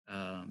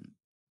um,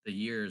 the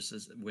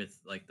years with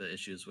like the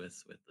issues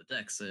with the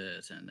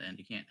Dexit and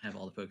you can't have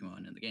all the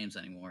Pokemon in the games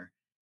anymore.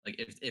 Like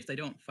if they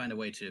don't find a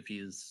way to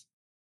appease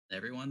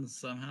everyone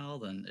somehow,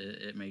 then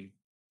it may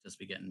just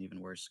be getting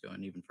even worse,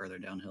 going even further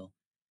downhill.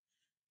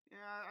 Yeah,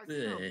 I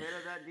seen a Ugh. bit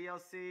of that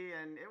DLC,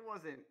 and it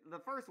wasn't. The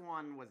first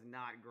one was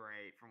not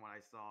great from what I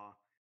saw.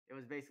 It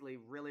was basically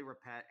really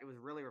It was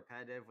really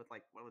repetitive with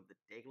like what was the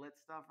Diglett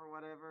stuff or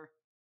whatever.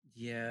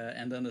 Yeah,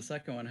 and then the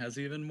second one has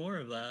even more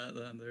of that.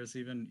 Then there's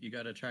even you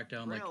got to track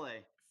down like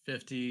Really?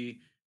 50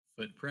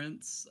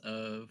 footprints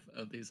of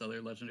these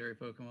other legendary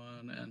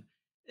Pokemon, and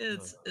Ugh.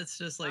 it's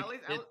just Well,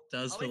 like it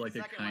does at feel least like the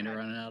they're second one kind of had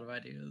running out of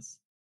ideas.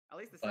 at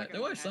least the But second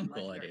there one were had some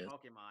cool legendary ideas.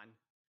 Pokemon.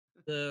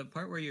 The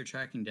part where you're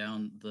tracking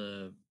down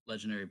the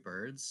legendary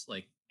birds,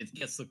 like it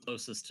gets the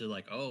closest to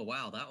like, oh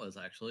wow, that was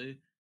actually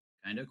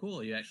kind of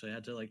cool. You actually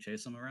had to like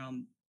chase them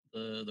around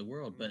the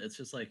world, but Mm. it's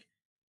just like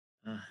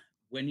uh,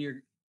 when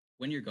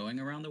you're going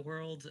around the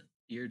world,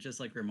 you're just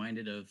like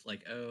reminded of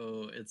like,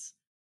 oh, it's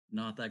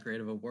not that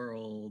great of a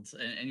world,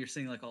 and you're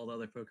seeing like all the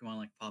other Pokemon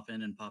like pop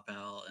in and pop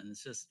out, and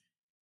it's just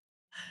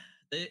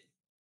they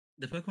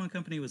the Pokemon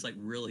Company was like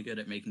really good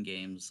at making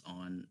games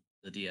on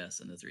the DS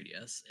and the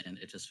 3DS, and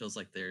it just feels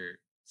like their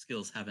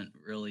skills haven't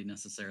really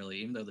necessarily,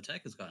 even though the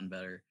tech has gotten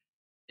better,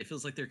 it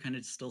feels like they're kind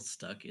of still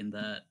stuck in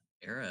that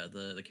era.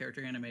 The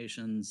character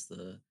animations,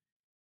 the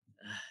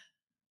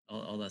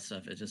all that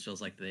stuff. It just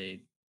feels like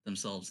they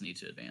themselves need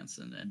to advance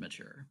and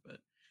mature. But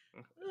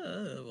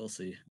we'll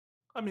see.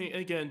 I mean,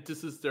 again,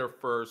 this is their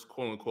first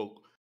quote unquote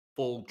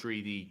full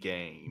 3D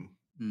game.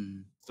 Hmm.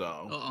 So,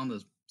 On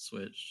the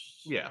Switch,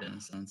 yeah. in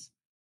a sense,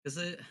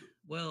 because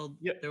well,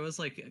 Yeah. there was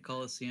like a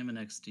Coliseum and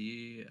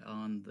XD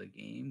on the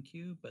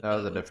GameCube, but That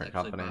was that a was different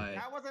actually company. by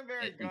That wasn't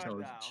very good though.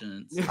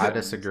 Intelligent I Systems.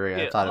 disagree.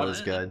 I Yeah, thought it Oh,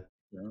 was good.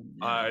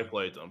 yeah. I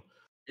played them.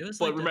 It was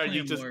But like remember, definitely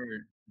you a just. more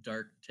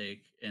dark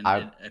take, and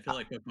I I feel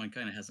like Pokemon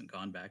kind of hasn't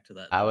gone back to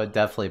that I would level.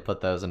 definitely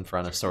put those in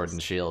front of Sword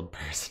and Shield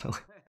personally.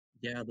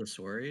 Yeah, the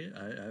story,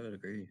 I would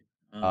agree.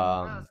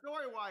 Um,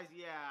 Story wise,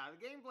 yeah,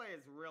 the gameplay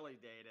is really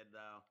dated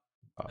though.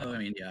 Oh, I uh,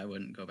 mean, yeah, I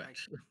wouldn't go back Like,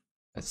 to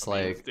it's I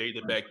mean, it was like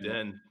dated Orange back Gold.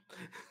 then.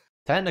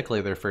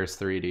 technically their first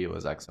 3D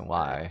was X and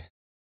Y,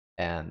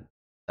 and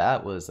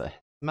that was a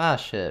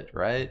smash hit,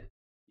 right?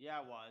 yeah,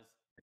 it was.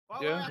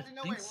 Well, Yeah. I actually,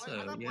 no, think wait. What? I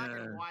so, thought Black and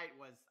yeah. White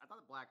was. I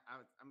thought Black.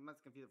 I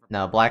must confuse it for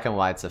No, Black and Black and White.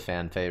 White's a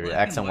fan favorite. Black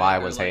X and and Y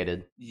white are was like,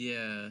 hated.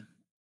 yeah,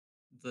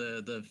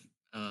 the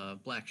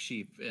black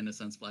sheep in a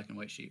sense, black and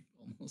white sheep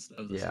almost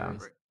of the Yeah.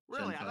 series. Gen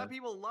Really, I thought 5.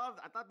 people loved.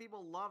 I thought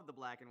people loved the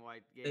Black and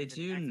White They games,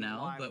 and do X and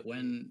now, Y but would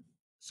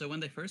be. when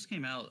they first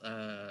came out,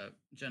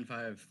 Gen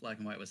 5 Black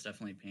and White was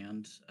definitely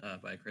panned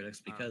by critics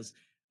Uh, because,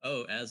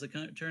 oh, as it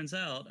turns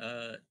out,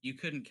 you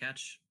couldn't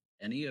catch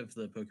any of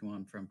the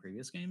Pokemon from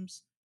previous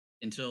games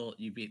until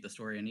you beat the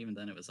story, and even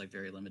then it was like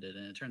very limited.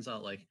 And it turns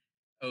out like,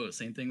 oh,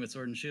 same thing with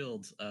Sword and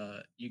Shield.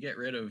 You get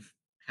rid of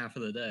half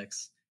of the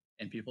decks,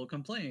 and people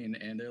complain,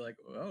 and they're like,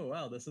 "Oh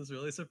wow, this is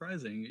really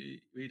surprising.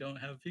 We don't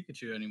have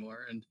Pikachu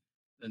anymore," and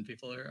then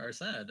people are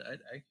sad.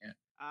 I can't.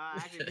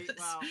 Actually, Because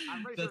well,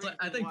 I'm pretty sure that's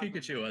I Pikachu think was in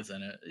Pikachu there. was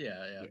in it.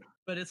 Yeah, yeah. Yeah.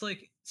 But it's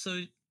like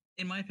so.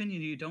 In my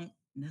opinion, you don't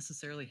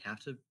necessarily have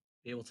to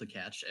be able to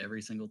catch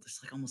every single. There's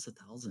like almost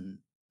 1,000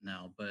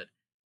 now, but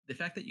the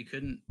fact that you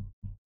couldn't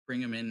bring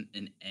them in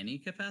any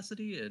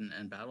capacity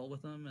and battle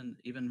with them, and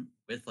even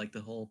with like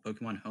the whole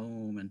Pokemon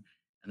Home and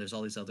there's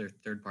all these other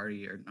third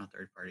party or not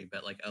third party,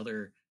 but like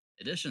other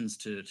additions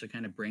to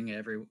kind of bring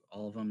every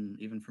all of them,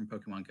 even from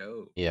Pokemon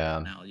Go. Yeah.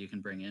 Now you can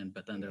bring in,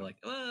 but then they're Yeah. like,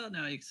 well,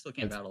 no, you still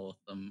can't It's battle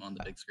with them on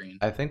the big screen.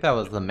 I think that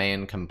was the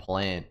main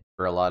complaint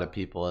for a lot of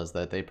people is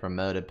that they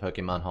promoted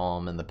Pokemon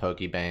Home and the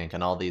Pokebank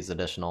and all these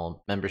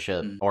additional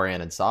membership Mm.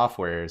 oriented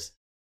softwares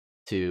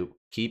to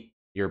keep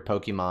your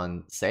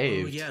Pokemon Oh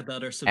saved. yeah,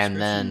 that are And subscription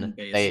then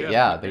based. they So Yeah. you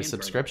yeah, keep they're paying for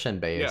them. subscription Yeah.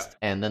 based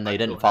and then I they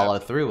still didn't have follow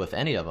them. through with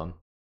any of them.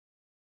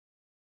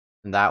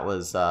 And that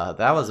was Uh,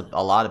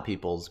 a lot of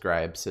people's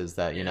gripes is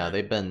that, yeah.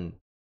 they've been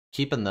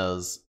keeping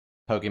those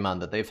Pokemon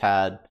that they've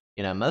had,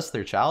 most of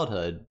their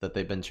childhood that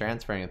they've been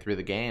transferring through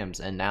the games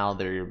and now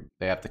they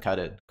have to cut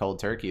it cold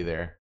turkey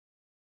there.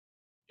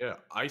 Yeah,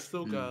 I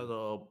still got Mm.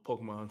 a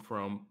Pokemon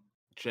from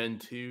Gen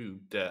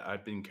 2 that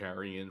I've been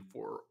carrying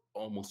for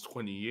almost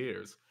 20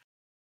 years.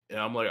 And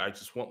I'm like, I Oh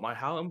just wow. want my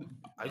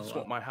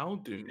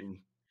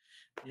Houndoom.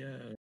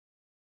 Yeah.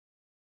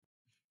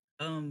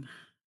 Um,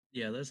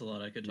 yeah, there's a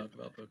lot I could Yeah. talk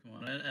about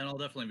Pokemon, and I'll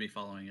definitely be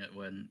following it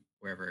when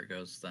wherever it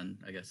goes. Then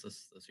I guess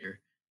this year,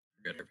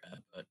 for good or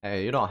bad. But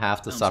Hey, you don't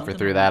have to suffer something I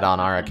through wanted that to on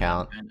touch our on,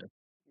 account. kind of.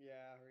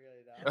 Yeah,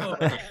 really Oh,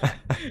 that.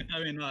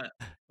 I mean, not.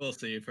 We'll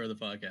see for the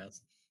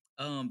podcast.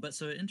 But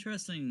so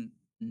interesting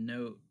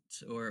note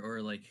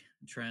or like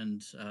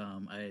trend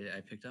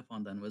I picked up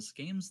on then was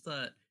games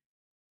that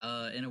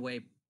in a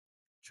way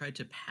tried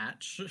to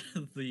patch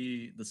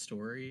the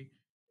story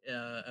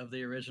of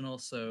the original.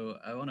 So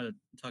I want to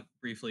talk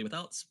briefly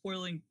without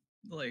spoiling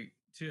like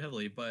too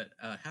heavily, but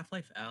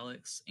Half-Life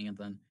Alex and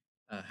then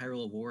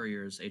Hyrule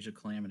Warriors: Age of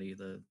Calamity,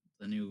 the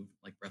new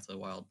like Breath of the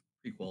Wild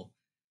prequel.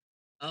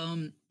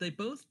 They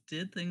both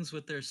did things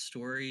with their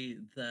story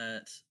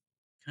that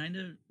kind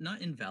of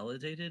not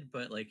invalidated,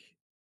 but like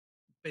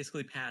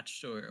basically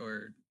patched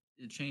or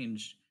it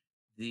changed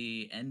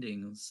the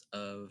endings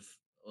of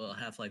well,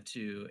 Half-Life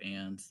 2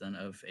 and then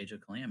of Age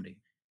of Calamity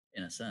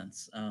in a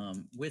sense,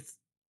 with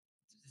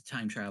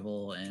time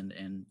travel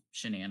and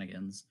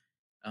shenanigans.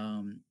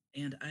 And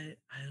I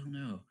don't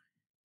know.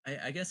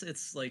 I guess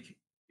it's like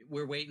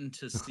we're waiting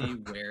to see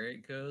where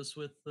it goes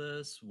with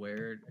this,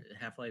 where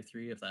Half-Life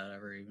 3, if that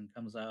ever even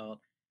comes out,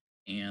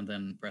 and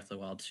then Breath of the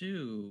Wild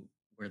 2,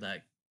 where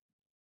that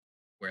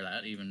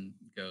even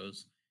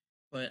goes.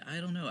 But I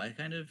don't know. I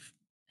kind of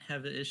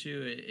have an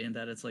issue in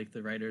that it's like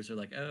the writers are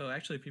like, oh,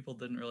 actually, people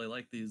didn't really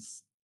like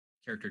these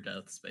character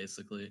deaths.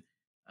 Basically,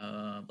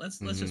 let's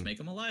just Mhm. make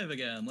them alive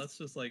again. Let's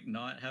just like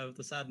not have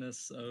the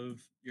sadness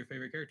of your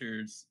favorite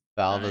characters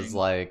dying. Valve is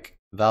like,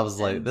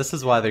 And this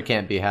is why there yeah,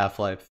 can't be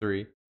Half-Life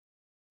 3.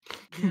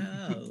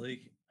 yeah,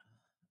 like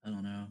I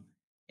don't know.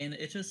 And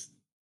it just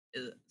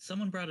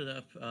someone brought it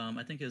up.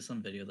 I think it was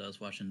some video that I was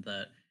watching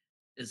that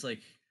is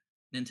like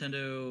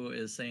Nintendo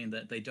is saying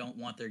that they don't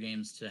want their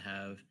games to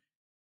have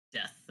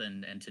death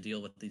and to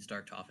deal with these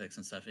dark topics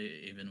and stuff.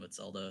 Even with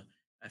Zelda,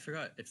 I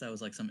forgot if that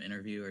was like some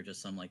interview or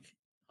just some like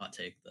hot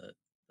take that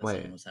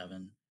someone Wait. was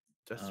having.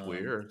 That's Um,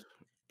 weird.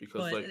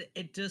 Because but like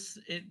it just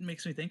it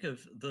makes me think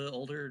of the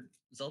older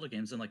Zelda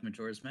games and like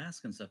Majora's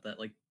Mask and stuff that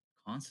like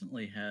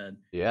constantly had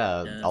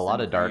Yeah, a death lot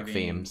and of dark grieving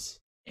themes.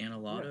 and a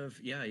lot yeah. of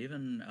yeah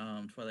even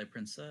Twilight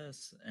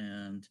Princess,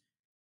 and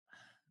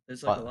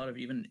there's like a But lot of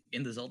even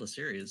in the Zelda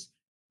series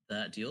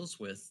that deals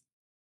with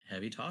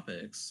heavy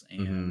topics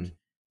and mhm.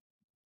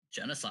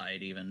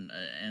 genocide even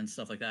and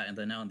stuff like that. And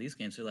then now in these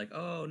games they're like,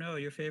 oh no,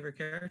 your favorite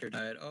character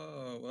died.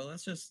 Oh well,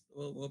 let's just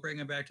we'll bring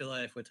him back to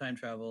life with time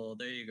travel.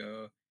 There you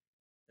go,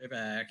 they're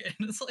back.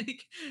 And it's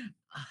like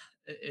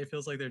it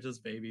feels like they're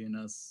just babying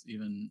us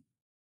even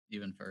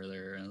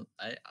further, and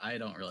I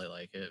don't really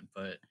like it.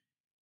 But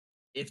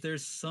if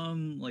there's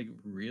some like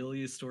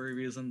really story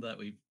reason that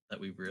we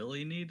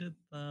really needed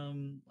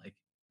like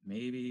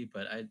maybe,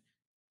 but I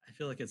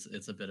feel like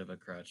it's a bit of a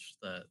crutch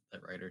that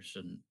writers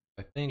shouldn't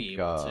I be think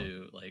able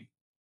to like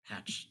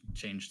patch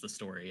change the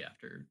story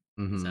after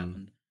these mhm.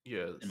 happened,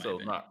 Yeah, in my so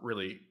opinion. not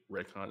really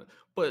retcon it.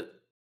 But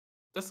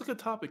that's a good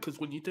topic because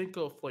when you think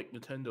of like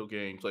Nintendo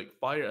games, like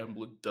Fire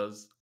Emblem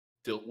does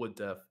deal with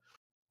death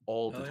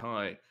all the Oh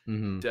time.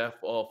 Mhm. Death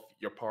of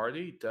your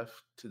party, death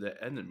to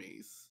the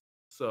enemies.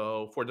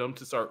 So for them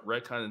to start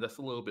retconning, that's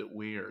a little bit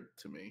weird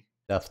to me.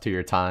 Death to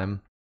your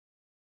time.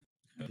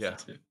 yeah. Yeah.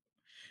 Too.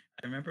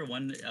 I remember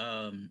one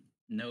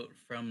note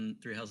from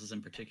Three Houses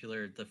in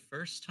particular. The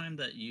first time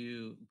that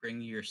you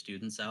bring your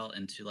students out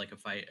into like a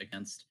fight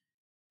against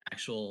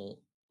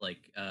actual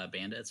like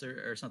bandits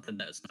or something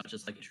that's not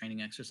just like a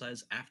training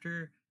exercise,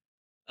 after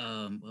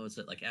what was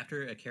it like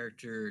after a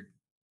character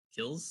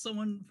kills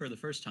someone for the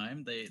first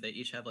time, they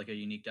each have like a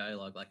unique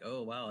dialogue, like,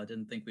 "Oh wow, I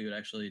didn't think we would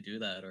actually do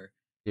that," or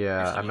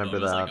Yeah, I some of remember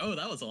them is like, that. "Oh,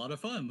 that was a lot of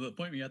fun, but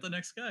point me at the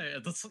next guy."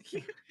 And that's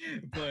like,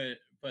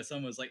 but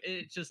some was like,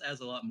 it just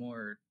adds a lot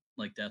more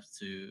like depth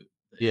to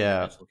the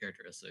Yeah, individual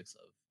characteristics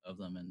of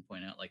them, and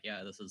point out like,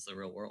 yeah, this is the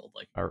real world.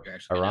 Like you're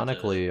actually gonna have to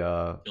ironically,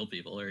 kill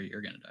people or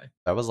you're gonna die.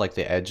 that was like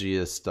the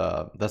edgiest.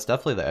 That's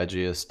definitely the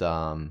edgiest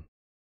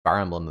Fire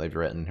Emblem they've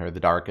written, or the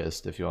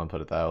darkest, if you want to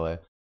put it that way.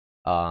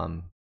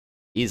 Um,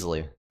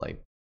 Easily,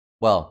 like,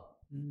 well,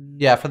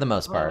 yeah, Mm, for the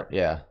most Uh, part,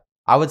 yeah.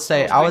 I would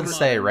say, well, I I think would the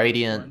say modern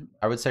Radiant. one,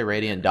 I would say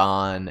Radiant yeah.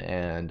 Dawn,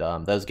 and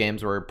those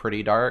games were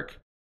pretty dark.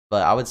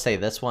 But I would say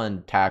this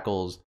one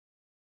tackles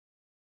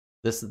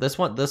this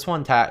one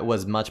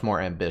was much more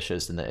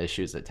ambitious in the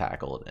issues it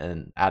tackled,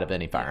 and out of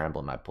any Yeah, Fire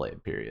Emblem I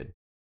played, period.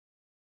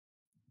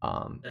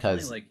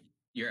 definitely. Because Like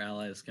your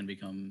allies can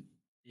become,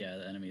 yeah,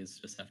 the enemies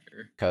just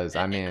after.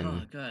 I Oh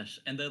mean, gosh,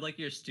 and they're like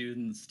your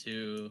students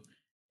too,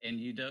 and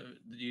you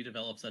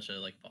develop such a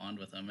like bond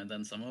with them, and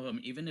then some of them,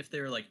 even if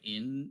they're like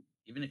even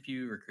if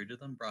you recruited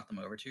them, brought them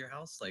over to your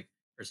house, like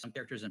for some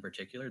characters in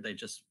particular, they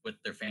just with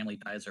their family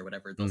ties or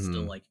whatever, they'll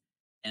still mhm, like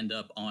end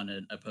up on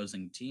an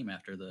opposing team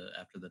after the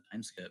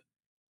time skip.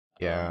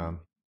 yeah, Um,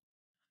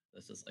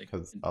 this is like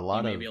because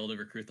you may be able to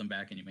recruit them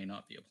back, and you may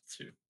not be able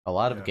to. a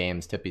lot of yeah.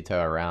 games tippy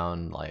toe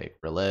around like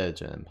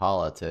religion,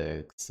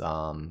 politics,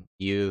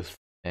 youth,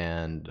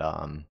 and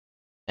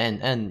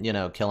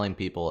killing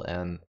people.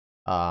 And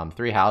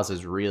Three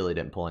Houses really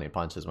didn't pull any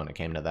punches when it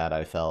came to that.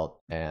 I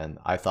felt, and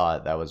I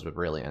thought that was a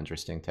really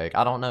interesting take.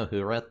 I don't know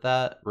who written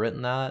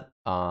that.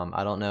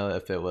 I don't know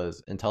if it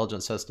was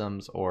Intelligent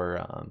Systems or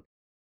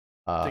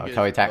I think it is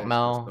Koei intelligent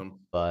Tecmo, system.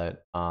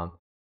 but I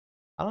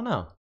don't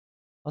know.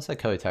 I'll say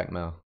Koei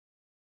Tecmo.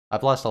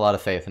 I've lost a lot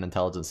of faith in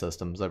intelligent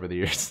systems over the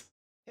years.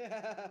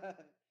 Yeah.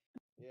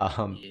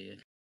 um, Yeah.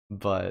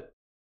 but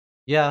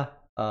yeah,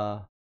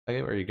 I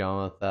get where you're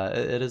going with that.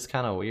 It is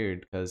kind of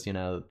weird because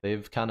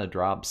they've kind of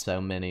dropped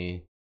so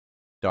many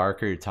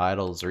darker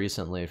titles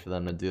recently for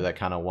them to do that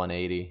kind of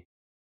 180.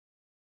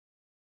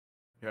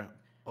 Yeah.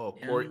 Oh,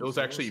 Corey, it Yeah, was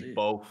so we'll actually see.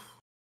 both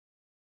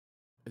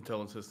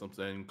Intelligent Systems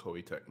and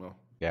Koei Tecmo.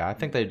 Yeah, I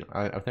think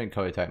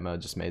Koei Tecmo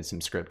just made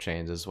some script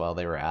changes while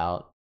they were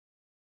out,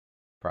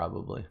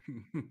 probably.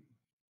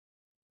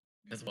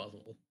 It's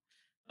possible.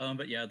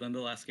 But yeah, then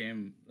the last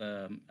game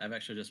I've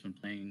actually just been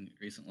playing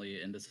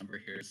recently in December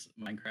here is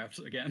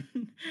Minecraft again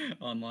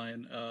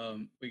online.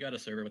 We got a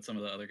server with some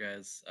of the other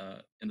guys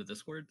in the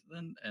Discord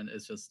then, and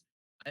it's just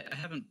I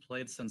haven't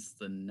played since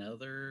the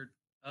Nether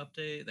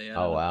update. They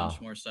Oh added a bunch wow.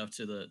 more stuff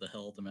to the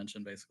Hell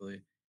dimension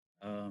basically,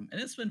 and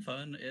it's been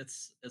fun.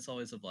 It's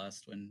always a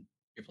blast when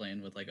you're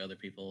playing with like other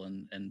people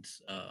and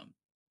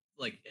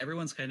like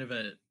everyone's kind of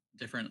at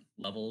different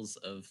levels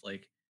of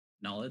like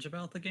knowledge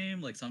about the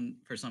game. Like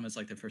for some it's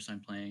like their first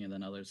time playing, and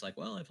then others like,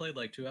 well, I played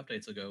like 2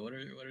 updates ago. What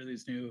are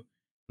these new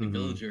like Mhm.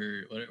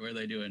 villager? What are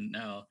they doing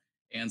now?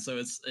 And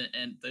so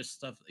and there's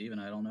stuff even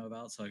I don't know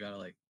about, so I gotta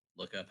like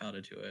look up how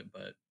to do it.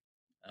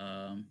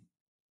 Um,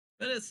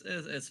 but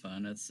it's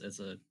fun. It's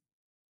a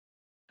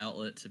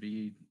outlet to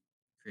be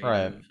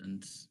Right. creative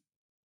and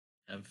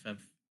have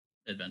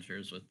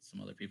adventures with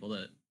some other people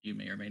that you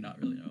may or may not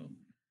really know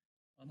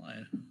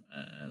online.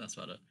 That's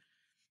about it.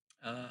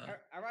 Uh,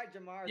 All right,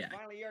 Jamar, it's yeah,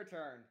 finally your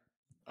turn.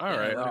 All yeah.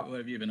 right. What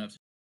have you been up to?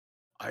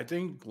 I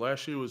think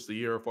last year was the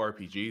year of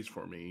RPGs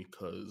for me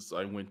because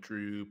I went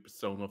through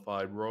Persona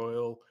 5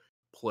 Royal,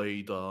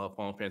 played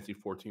Final Fantasy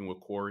 14 with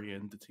Corey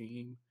and the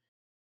team,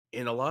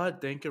 and a lot of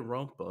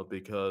Danganronpa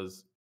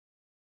because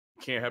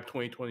you can't have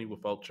 2020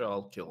 without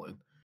child killing.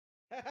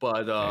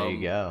 But There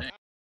you go.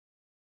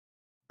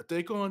 I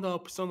think on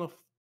Persona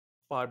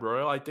 5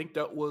 Royal, I think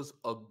that was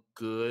a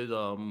good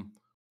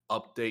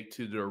update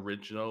to the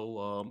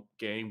original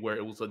game where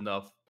it was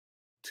enough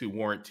to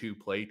warrant 2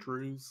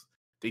 playthroughs.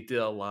 They did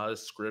a lot of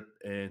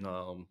script and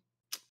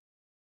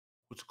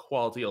which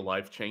quality of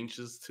life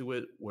changes to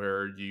it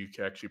where you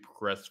can actually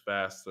progress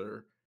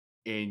faster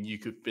and you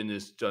could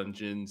finish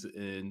dungeons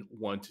in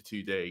 1 to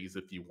 2 days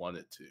if you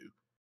wanted to.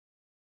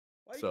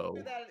 Well, you could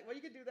do So, that. Well,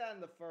 you could do that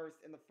in the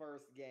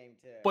first game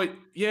too. but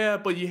yeah,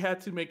 but you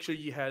had to make sure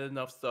you had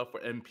enough stuff for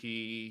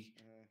MP,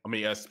 Uh, I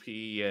mean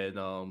SP, and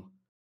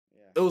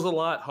yeah. it was a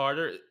lot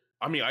harder.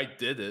 I mean, I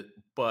did it,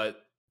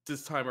 but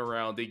this time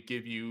around they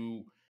give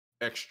you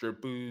extra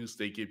boosts.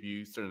 They give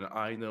you certain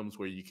items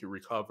where you can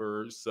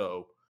recover,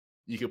 so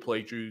you can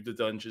play through the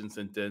dungeons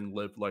and then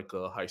live like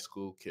a high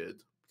school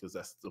kid because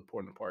that's the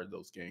important part of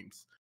those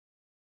games.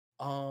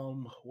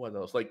 What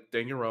else? Like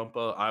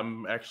Danganronpa,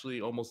 I'm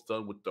actually almost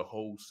done with the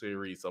whole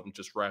series. I'm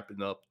just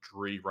wrapping up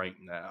 3 right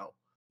now.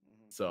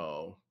 Mhm.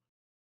 So,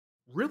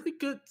 really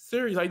good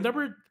series. I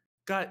never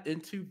got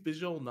into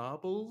visual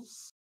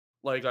novels.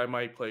 Like I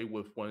might play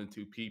with 1 or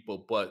 2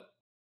 people, but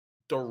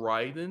the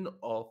writing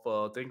of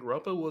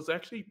Danganronpa was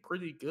actually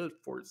pretty good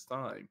for its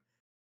time.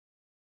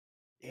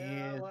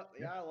 And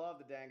yeah, I love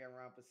the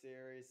Danganronpa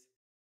series.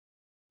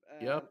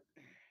 yep.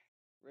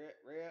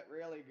 And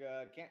really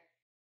good. Can't.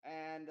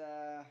 And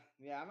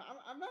yeah,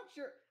 I'm not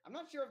sure. I'm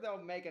not sure if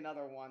they'll make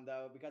another one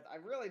though, because I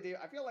really do.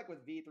 I feel like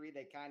with V3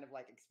 they kind of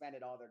like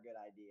expended all their good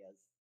ideas.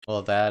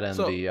 Well, that and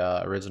So the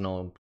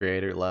original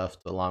creator left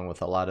along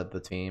with a lot of the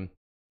team.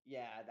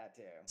 Yeah, that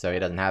too. So he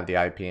That doesn't too. have the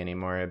IP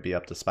anymore. It'd be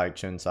up to Spike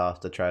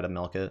Chunsoft to try to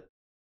milk it.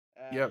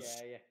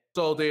 yes, Yeah.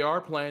 so they are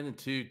planning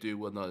to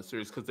do another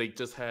series because they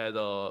just had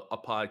a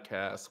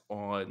podcast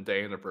on the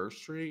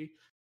anniversary.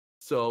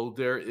 So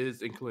there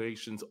is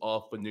inclinations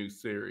of a new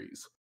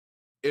series.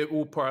 It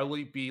will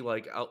probably be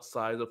like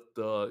outside of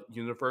the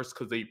universe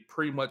because they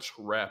pretty much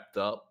wrapped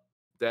up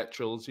that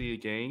trilogy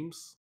of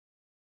games.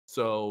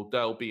 So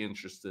that'll be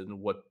interesting in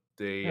what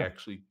they Yeah.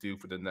 actually do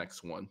for the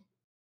next one.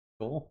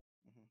 Cool.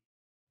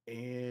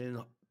 And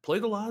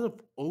played a lot of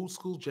old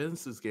school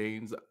Genesis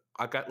games.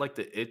 I got like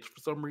the itch for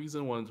some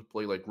reason, wanted to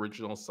play like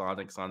original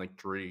Sonic, Sonic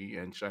 3,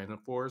 and China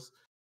Force.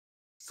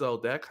 So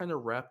that kind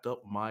of wrapped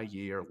up my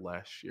year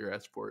last year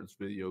as far as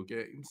video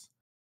games.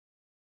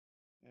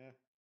 Yeah.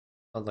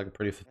 Sounds like a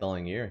pretty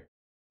fulfilling year.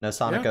 No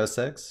Sonic Yeah.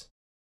 06?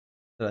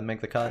 Did that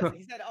make the Yes, cut?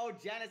 he said, "Oh,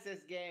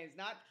 Genesis games,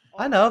 not."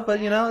 I Oh, know, but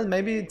you know, Saturn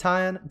maybe games.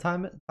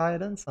 tie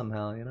it in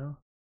somehow, you know?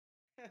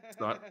 It's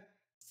not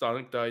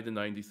Sonic died in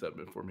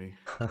 97 for me.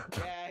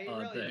 Yeah, he Oh,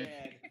 really dang.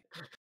 did.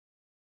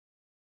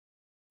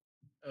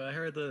 I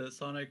heard the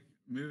Sonic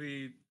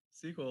movie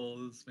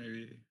sequels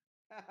maybe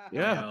coming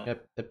Yeah. out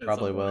It at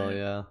probably some will, point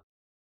yeah.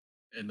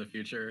 in the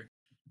future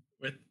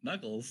with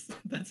Knuckles.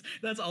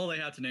 That's all they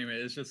have to name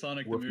it. It's just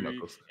Sonic the With movie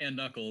Knuckles. and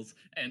Knuckles,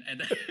 and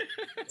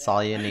That's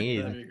all you Yeah.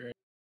 need. that'd be great.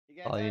 You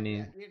can All you attach,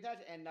 need. you can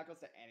attach and Knuckles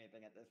to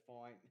anything at this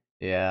point.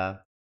 Yeah.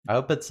 I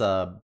hope it's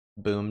a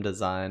Boom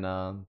design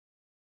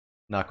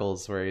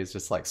Knuckles where he's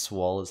just like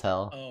swole as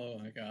hell. Oh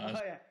my Oh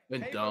gosh, yeah,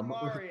 And Paper dumb.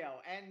 Mario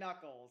and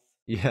Knuckles.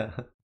 Yeah.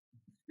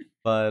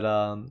 But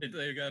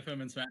they gotta put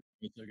him in Smash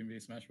Bros. So it can be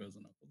Smash Bros.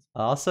 And Knuckles.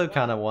 I also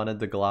kind of Well, wanted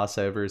to gloss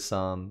over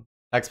some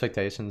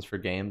expectations for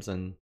games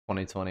in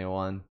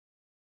 2021. okay,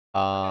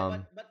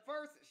 Um but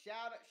first,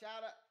 shout out,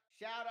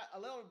 a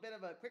little bit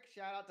of a quick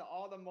shout out to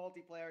all the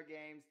multiplayer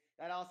games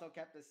that also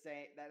kept us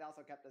sane. That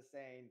also kept us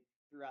sane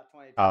throughout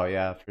oh 2021.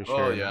 yeah, for Oh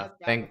sure. yeah. Us,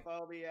 Thank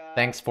Phasmophobia,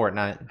 thanks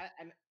Fortnite.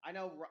 and I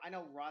know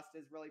Rust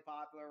is really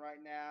popular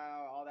right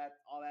now. All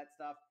that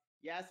stuff.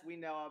 Yes, we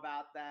know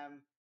about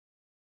them.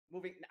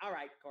 Moving. All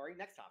right, Corey.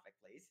 Next topic,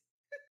 please.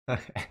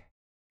 Okay.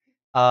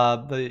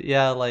 But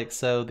yeah, like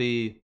so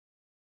the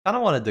kind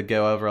of wanted to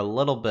go over a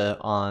little bit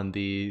on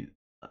the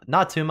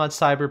not too much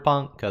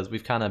Cyberpunk because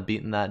we've kind of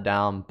beaten that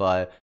down,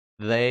 but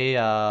they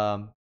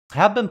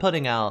have been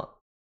putting out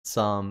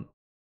some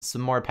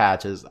more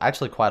patches.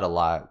 Actually, quite a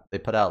lot. They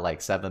put out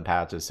like 7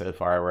 patches so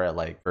far. We're at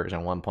like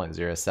version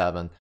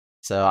 1.07.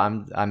 So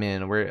I'm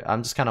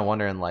just kind of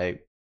wondering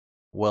like,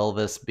 will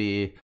this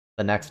be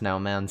the next No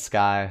Man's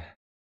Sky?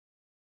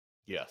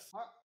 Yes.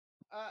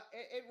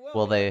 It will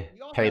Will because they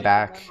you also pay have to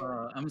back?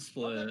 remember. I'm You also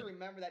split. have to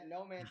remember that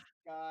No Man's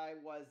Sky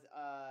was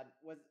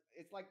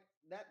it's like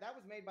that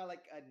was made by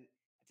like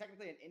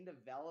technically an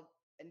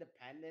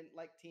independent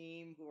like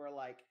team who are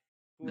like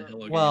The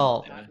Hello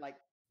Well, Games, yeah. like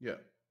Yeah.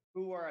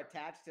 who are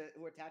attached to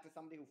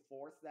somebody who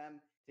forced them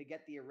to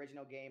get the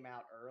original game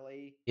out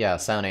early. Yeah,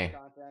 with bonus Sony.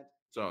 content.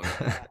 So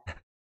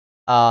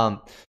Yeah.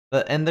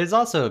 And there's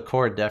also a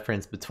core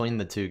difference between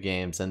the two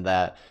games in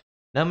that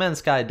No Man's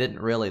Sky didn't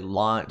really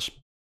launch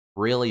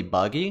really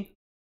buggy,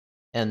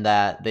 and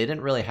that they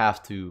didn't really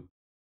have to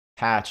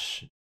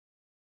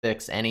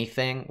fix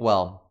anything.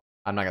 Well,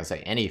 I'm not gonna say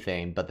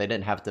anything, but they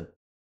didn't have to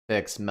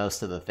fix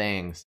most of the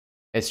things.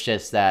 It's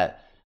just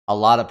that a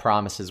lot of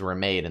promises were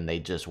made and they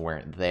just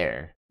weren't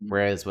there.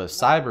 Whereas with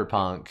No.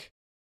 Cyberpunk,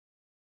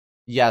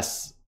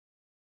 yes,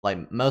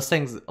 like most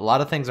things, a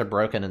lot of things are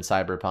broken in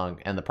Cyberpunk,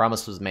 and the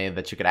promise was made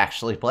that you could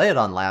actually play it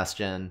on last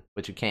gen,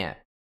 which you can't.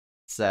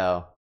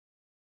 So,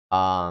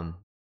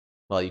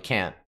 well, you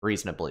can't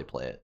reasonably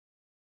play it.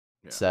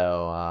 Yeah.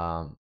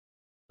 So,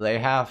 they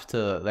have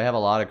a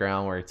lot of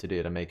groundwork to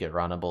do to make it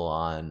runnable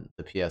on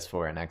the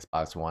PS4 and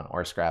Xbox One,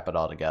 or scrap it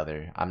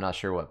altogether. I'm not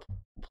sure what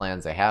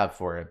plans they have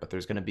for it, but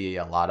there's going to be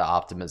a lot of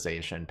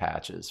optimization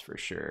patches for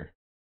sure.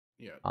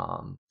 yeah.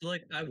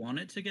 Like I want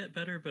it to get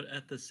better, but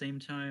at the same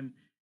time,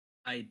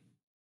 I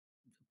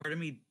part of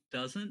me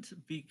doesn't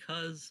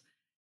because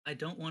I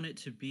don't want it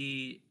to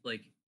be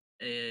like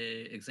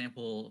a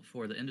example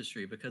for the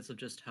industry because of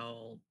just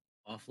how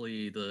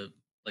awfully the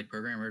like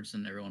programmers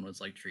and everyone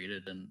was like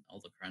treated and all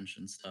the crunch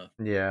and stuff.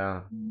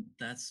 Yeah.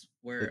 That's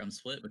where I'm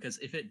split because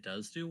if it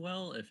does do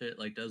well, if it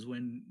like does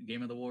win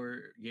Game of the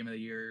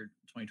Year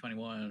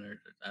 2021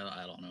 or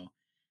I don't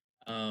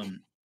know,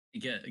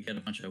 you get a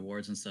bunch of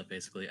awards and stuff.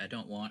 Basically, I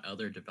don't want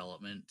other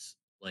development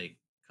like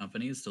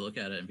companies to look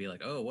at it and be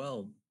like, oh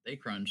well, they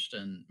crunched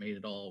and made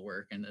it all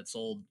work and it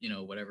sold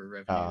whatever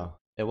revenue.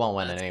 It won't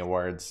win That's any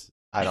awards.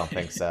 I don't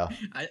think so.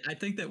 I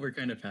think that we're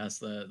kind of past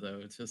that though.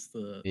 It's just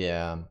the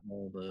Yeah.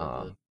 all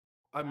the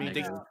I mean,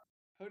 they know.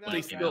 Who they knows?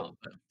 came still out,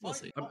 but we'll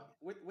see.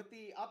 With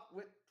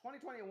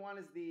 2021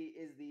 is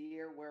the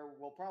year where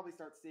we'll probably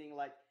start seeing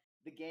like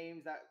the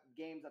games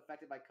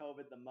affected by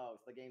COVID the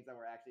most, the games that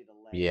were actually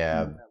delayed.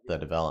 Yeah, So the there'll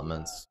be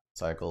developments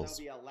so there'll cycles.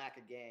 be a lack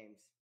of games.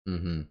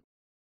 Mm-hmm.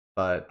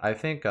 But I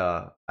think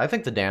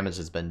the damage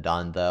has been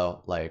done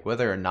though. Like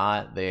whether or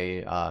not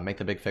they make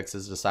the big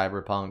fixes to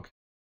Cyberpunk,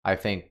 I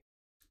think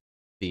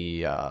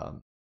the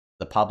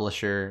the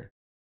publisher,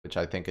 which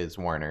I think is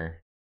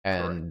Warner,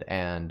 Correct.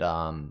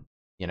 and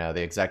you know,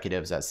 the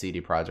executives at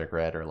CD Projekt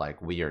Red are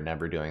like, we are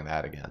never doing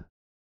that again,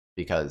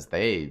 because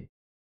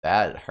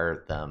that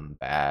hurt them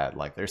bad.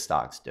 Like their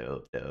stocks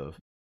dove,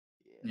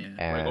 Yeah. Yeah. Like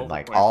and over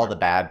like all the 25%.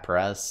 bad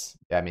press.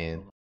 I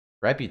mean,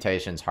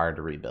 reputation's hard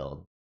to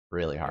rebuild,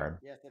 really Yeah. hard.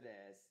 Yes, it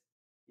is.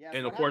 Yes,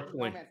 And what happened with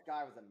No unfortunately, Man's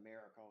Sky was a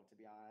miracle, to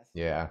be honest.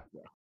 Yeah,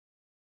 yeah.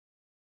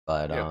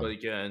 but Yeah, but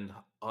again,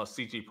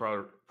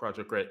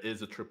 Project Red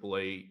is a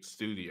AAA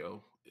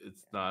studio.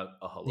 It's not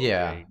a Hello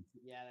yeah, Game.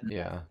 Yeah, that's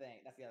yeah, the thing.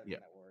 That's the other Yeah,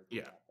 thing that worries me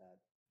yeah. about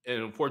that.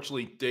 And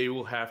unfortunately, they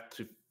will have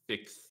to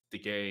fix the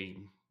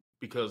game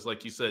because,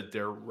 like you said,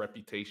 their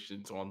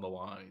reputation's on the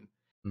line.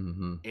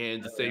 mm-hmm.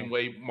 And the Oh, same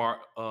way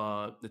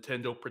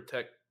Nintendo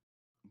protect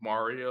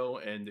Mario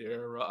and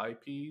their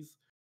IPs,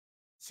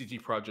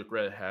 CG Project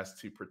Red has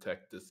to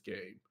protect this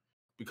game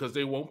because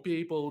they won't be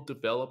able to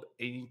develop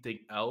anything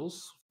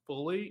else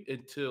fully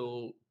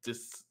until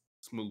this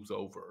moves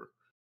over.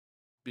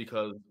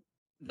 Because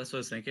that's what I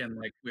was thinking.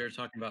 Like we were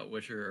talking about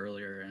Witcher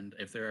earlier, and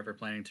if they're ever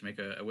planning to make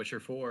a Witcher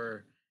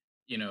 4,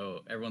 you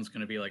know, everyone's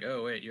gonna be like,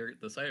 "Oh, wait, you're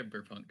the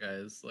Cyberpunk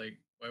guys. Like,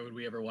 why would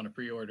we ever want to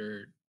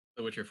pre-order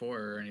The Witcher 4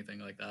 or anything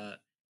like that?"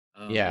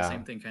 The Yeah.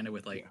 same thing kind of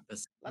with like yeah,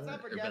 Let's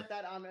not forget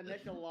that on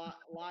initial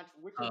launch,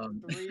 Witcher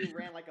um, 3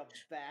 ran like a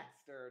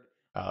bastard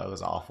Oh, it on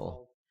was awful.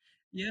 consoles.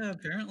 yeah.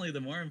 Apparently,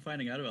 the more I'm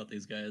finding out about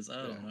these guys, I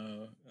yeah. don't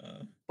know.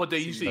 But they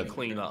CD usually But Projekt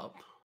clean Red. up.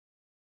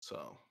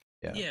 So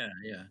yeah, Yeah,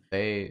 yeah.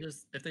 they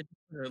Just if they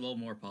put a little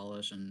more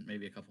polish and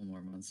maybe a couple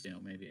more months, you know,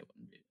 maybe it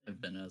wouldn't have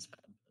been as bad.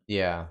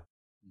 yeah.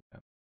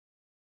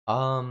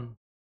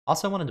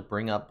 Also wanted to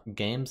bring up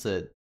games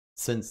that,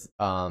 since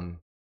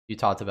you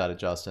talked about it,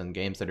 Justin,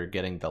 games that are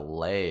getting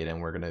delayed,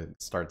 and we're gonna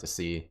start to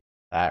see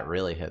that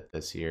really hit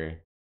this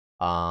year.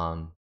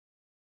 Um,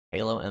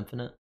 Halo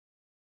Infinite,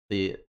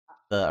 the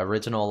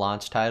original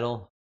launch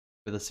title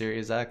for the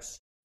Series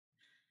X.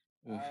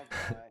 Oof. Oh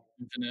boy.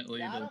 Infinitely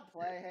Yeah, I the don't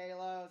play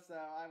Halo, so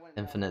I wouldn't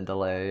know Infinite much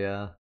delay,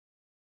 about it. yeah.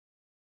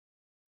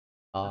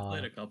 I've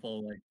played Uh, a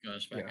couple, like,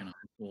 gosh, back yeah, in high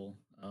school.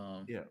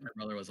 yeah. My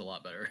brother was a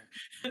lot better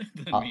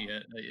than I'll, me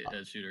at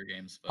shooter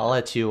games, I'll but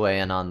let you weigh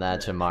in on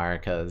that, yeah. Jamar,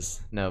 because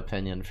no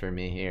opinion for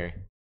me here.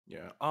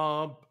 Yeah.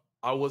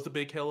 I was a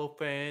big Halo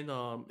fan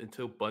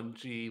until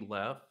Bungie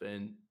left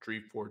and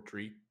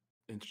 343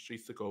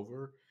 Industries took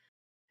over.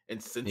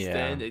 And since Yeah,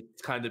 then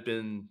it's kind of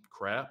been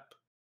crap.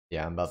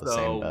 yeah, I'm about the same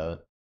So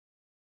boat.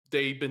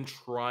 they've been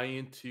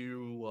trying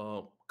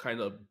to kind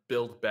of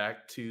build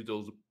back to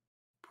those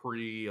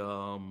pre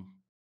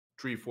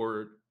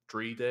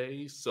 343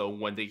 days. So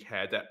when they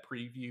had that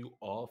preview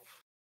off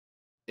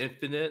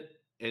Infinite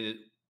and it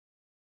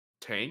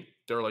tanked,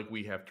 they're like,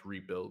 we have to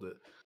rebuild it.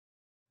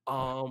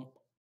 Um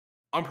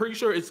I'm pretty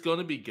sure it's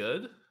gonna be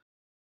good,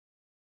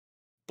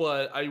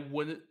 but I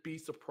wouldn't be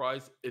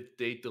surprised if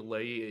they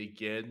delay it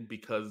again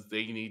because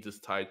they need this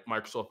title.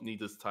 Microsoft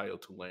needs this title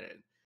to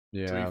land.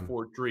 Yeah,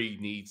 343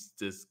 needs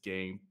this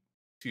game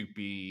to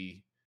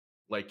be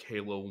like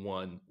Halo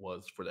 1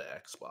 was for the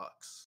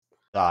Xbox.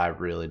 I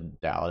really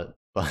doubt it,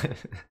 but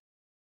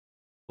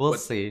we'll But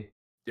see.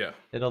 yeah,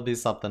 It'll be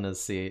something to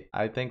see.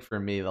 I think for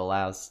me, the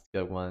last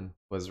good one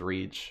was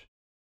Reach,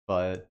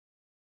 but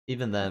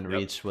even then, yep.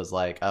 Reach was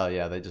like, oh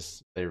yeah, it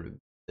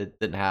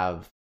didn't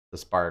have the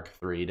spark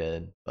 3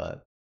 did,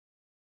 but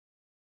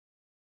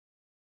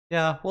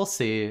yeah, we'll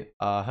see.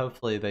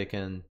 Hopefully they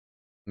can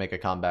make a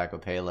comeback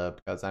with Halo,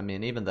 because I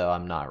mean, even though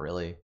I'm not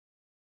really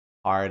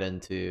hard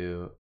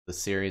into the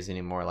series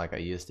anymore like I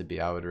used to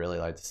be, I would really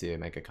like to see it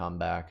make a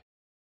comeback.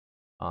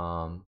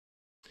 Um,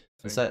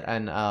 and Same so, here.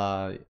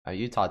 and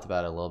you talked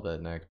about it a little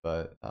bit, Nick,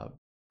 but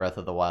Breath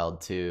of the Wild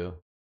 2,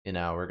 you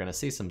know, we're gonna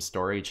see some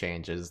story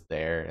changes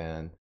there,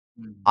 and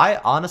Mm.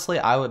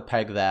 I would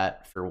peg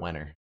that for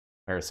winter.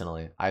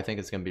 Personally, I think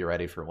it's gonna be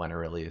ready for winter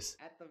release.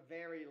 At the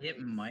very It least.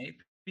 might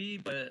be,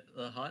 but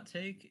the hot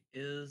take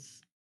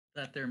is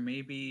that there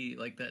may be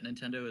like that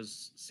Nintendo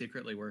is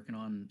secretly working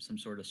on some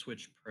sort of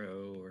Switch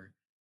Pro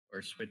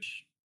or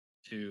Switch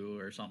 2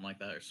 or something like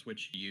that, or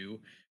Switch U.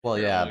 Well,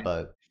 They're yeah, always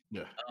but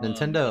Yeah. and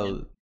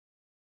Nintendo,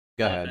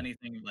 go so if ahead.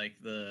 anything, like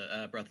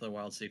the Breath of the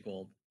Wild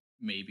sequel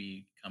may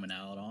be coming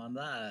out on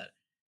that.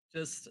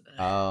 Just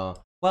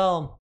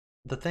Well,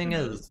 the who thing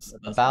knows is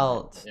at this point?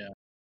 about But yeah.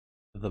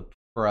 the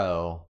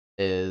Pro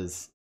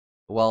is,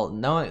 well,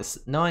 knowing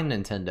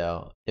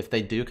Nintendo, if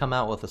they do come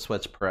out with a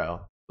Switch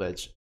Pro,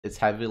 which it's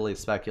heavily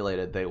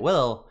speculated they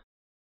will,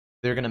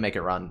 they're gonna make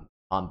it run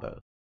on both,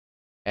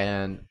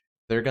 and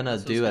they're gonna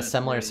That's what I was do a gonna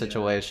similar say, yeah.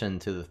 situation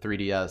to the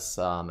 3DS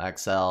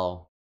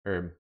XL,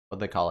 or what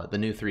they call it, the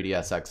new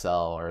 3DS XL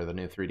or the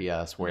new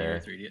 3DS, The new where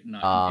 3D,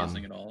 not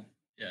confusing um at all.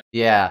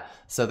 Yeah,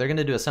 so they're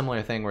gonna do a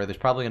similar thing where there's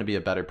probably gonna be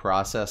a better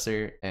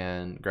processor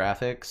and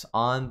graphics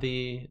on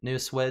the new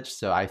Switch.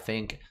 So I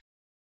think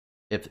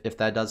if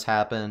that does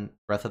happen,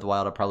 Breath of the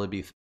Wild will probably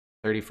be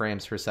 30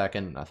 frames per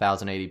second,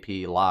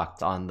 1080p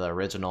locked on the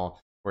original,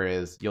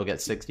 whereas you'll get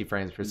 60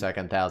 frames per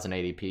second,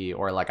 1080p,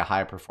 or like a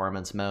high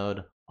performance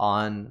mode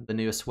on the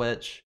new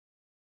Switch,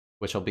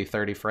 which will be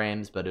 30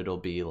 frames, but it'll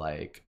be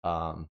like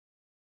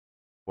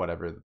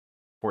whatever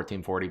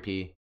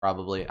 1440p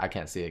probably. I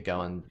can't see it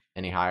going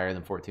any higher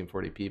than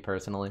 1440p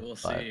personally. We'll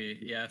but see.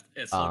 Yeah,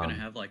 it's still gonna um,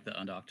 have like the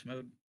undocked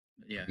mode.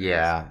 Yeah, who knows?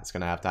 yeah, it's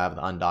gonna have to have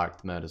the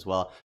undocked mode as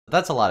well. But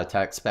that's a lot of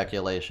tech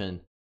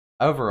speculation.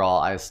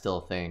 Overall, I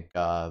still think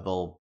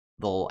they'll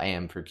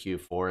aim for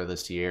Q4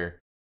 this year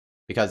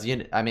because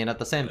I mean, at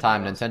the same But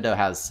time, Yeah. Nintendo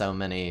has so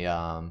many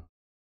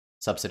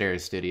subsidiary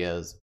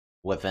studios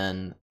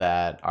within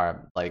that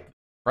are like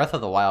Breath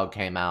of the Wild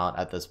came out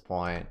at this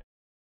point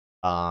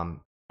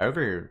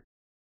over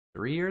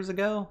 3 years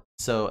ago.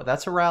 So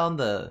that's around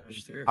the.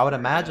 There's 3 or I would 4, yeah.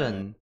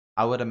 imagine.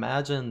 I would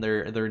imagine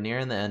they're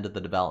nearing the end of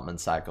the development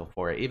cycle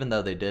for it. Even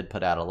though they did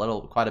put out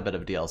quite a bit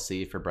of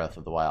DLC for Breath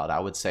of the Wild, I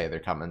would say they're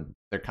coming.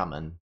 They're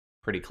coming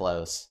pretty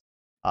close.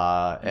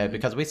 Mhm.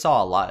 Because we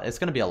saw a lot. It's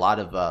going to be a lot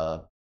of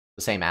the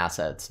same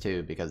assets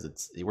too,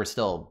 because we're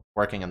still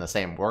working in the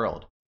same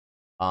world.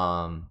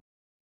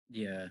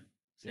 Yeah,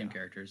 same Yeah.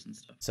 characters and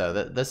stuff. So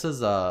this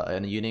is a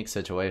unique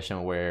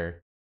situation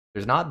where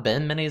there's not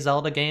been many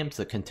Zelda games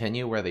that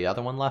continue where the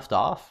other one left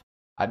off.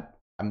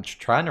 I'm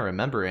trying to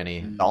remember any.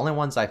 The only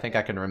ones I think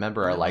I can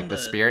remember are Only like one the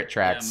that Spirit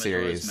Tracks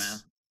Majora's series.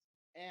 Mask.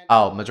 And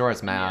Oh,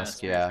 Majora's And yeah, Mask,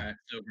 Spirit yeah. Tracks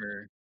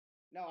over.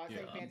 No, I was saying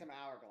Yeah. Phantom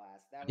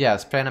Hourglass. That was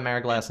Yes, the Phantom one.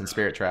 Hourglass and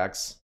Spirit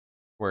Tracks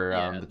were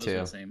Yeah, the those are the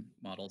two. same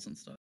models and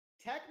stuff.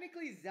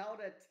 Technically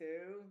Zelda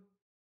 2,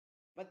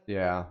 but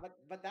Yeah.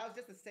 but that was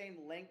just the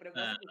same Link, but it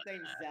wasn't the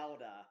same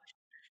Zelda.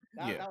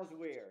 Yeah. That was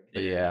weird.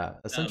 But yeah,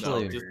 that was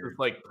essentially, No, this weird. is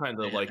like kind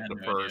They of like had the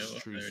no idea first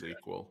what true they were doing.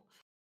 sequel.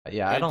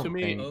 yeah, I And to don't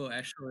me, think. Oh,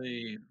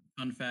 actually,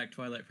 fun fact: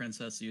 Twilight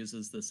Princess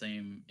uses the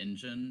same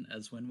engine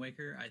as Wind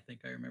Waker. I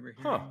think I remember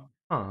Huh.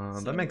 hearing.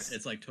 That So makes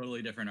it's like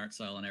totally different art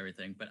style and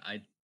everything, but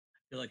I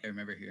feel like I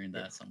remember hearing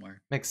that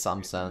somewhere. some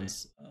Pretty funny.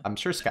 sense. I'm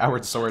sure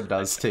Skyward Fun Sword fact.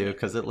 does too,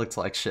 because it looks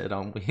like shit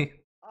on Wii.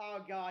 Oh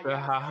god,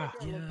 yeah. Skyward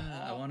Sword looks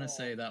Yeah, I want to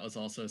say awful. that was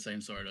also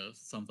same sort of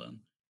something.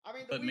 I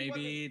mean, the But Wii wasn't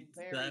maybe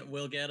very. that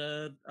we'll get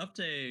a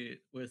update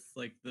with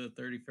like the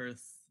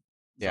 31st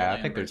Yeah, Zelda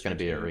I think there's anniversary gonna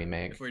be a too.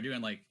 remake. If we're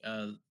doing like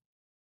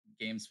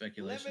game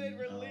speculation, Limited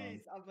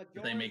release of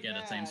if they make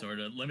Majora's it a same Mask. sort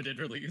of limited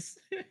release.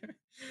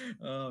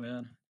 Oh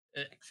man.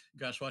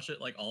 Gosh, watch it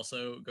like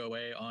also go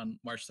away on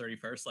March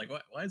 31st. Like,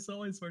 why is it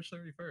always March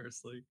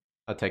 31st? Like,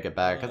 I'll take it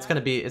back. It's gonna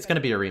That's be a because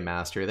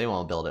remaster. They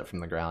won't build it from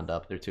the ground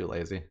up. They're too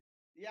lazy.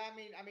 yeah, I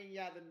mean,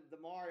 yeah. The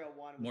Mario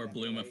one was more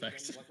bloom emulation,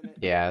 effects. wasn't it?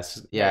 Yeah,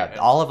 Yeah.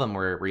 all of them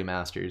were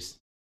remasters.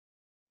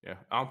 Yeah,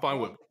 I'm fine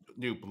with Well-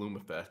 new bloom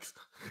effects.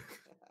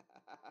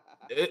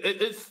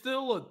 It's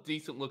still a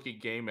decent looking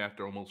game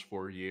after almost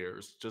 4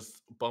 years.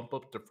 Just bump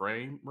up the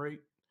frame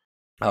rate.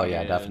 Oh yeah,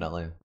 and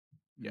definitely.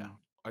 Yeah, Mm.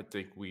 I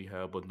think we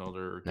have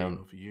another No- game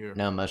of the year.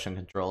 No motion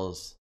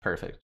controls.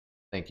 Perfect.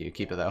 Thank you.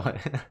 Keep it that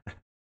way.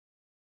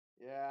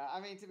 Yeah, I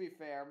mean, to be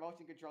fair,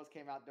 motion controls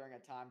came out during a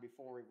time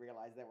before we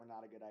realized they were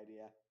not a good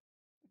idea.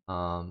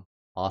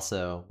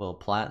 Also, will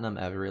Platinum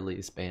ever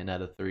release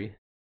Bayonetta 3?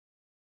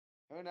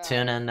 Who knows?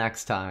 Tune in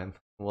next time.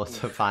 We'll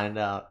to find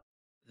out.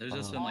 There's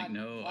just been like On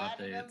no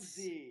Platinum updates.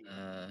 Z.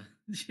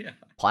 Yeah.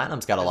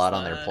 Platinum's got a There's lot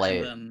on their that,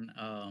 plate. And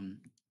then,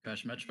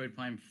 gosh, Metroid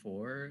Prime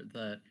 4,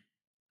 that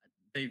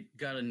they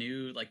got a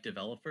new like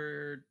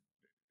developer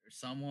or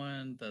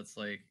someone that's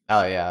like.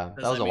 Oh yeah,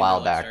 does that was a mean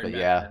while they're, like, back, starting but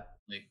back yeah, at,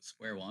 like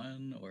square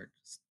one, or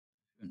just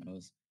who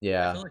knows? I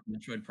yeah. feel like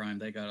Metroid Prime,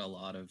 they got a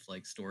lot of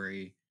like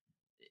story.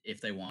 If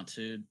they want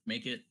to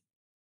make it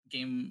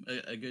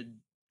a good.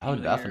 Oh, Game of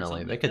the year or definitely.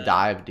 something They like could that.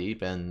 dive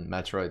deep in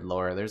Metroid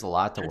lore. There's a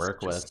lot to There's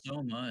work with. just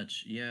so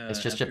much, yeah. It's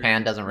just after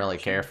Japan doesn't really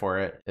care Connection. for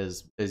it.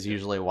 Is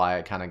usually why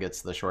it kind of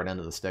gets the short end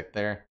of the stick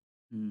there.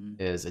 Mm.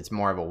 Is it's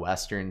more of a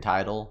Western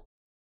title.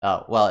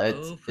 Well,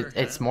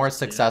 it's more perhaps,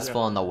 yeah.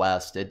 successful in the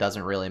West. It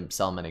doesn't really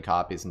sell many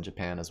copies in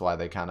Japan, is why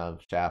they kind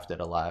of shaft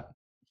it a lot.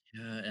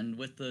 Yeah, and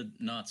with the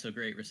not so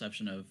great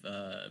reception of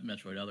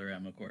Metroid Other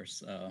M, of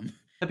course,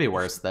 Could be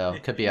worse though.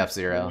 Could be they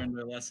F-Zero. learned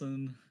their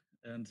lesson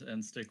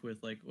and stick with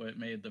like what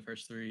made the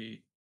first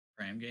 3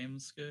 Prime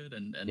games good,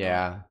 and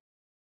Yeah,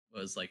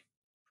 was like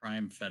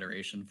Prime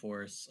Federation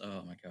Force.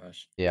 Oh my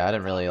gosh. yeah. I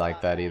didn't really Talk like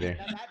about that either.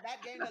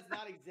 That game does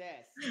not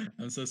exist.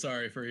 I'm so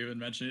sorry for even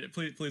mentioning it.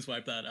 Please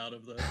wipe that out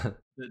of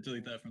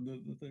delete that from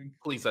the thing.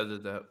 Please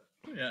edit that.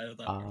 Yeah, edit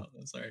that part out.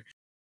 I'm sorry.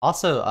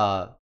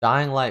 Also,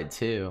 Dying Light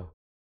 2.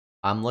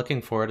 I'm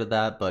looking forward to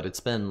that, but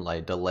it's been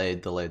like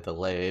delayed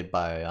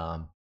by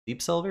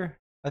Deep Silver,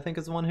 I think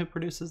is the one who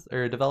produces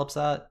or develops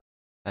that.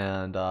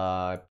 And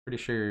I'm pretty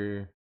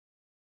sure,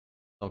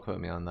 don't quote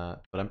me on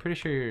that, but I'm pretty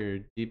sure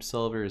Deep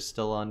Silver is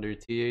still under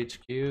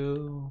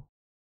THQ.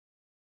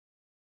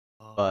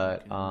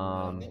 But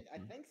I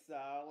think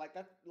so. Like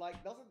that.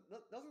 Like those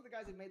are the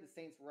guys who made the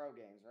Saints Row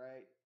games,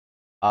 right?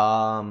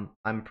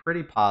 I'm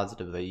pretty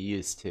positive they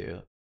used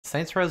to.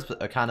 Saints Row is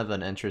a kind of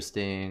an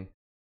interesting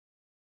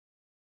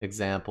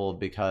example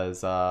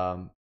because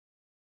I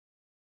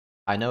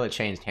know it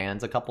changed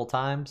hands a couple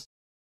times.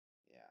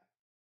 Yeah.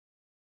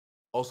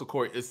 Also,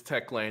 Corey, it's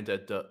Techland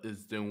that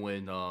is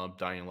doing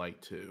Dying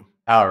Light 2.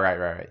 Oh,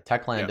 right.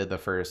 Techland Yeah. did the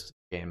first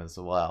game as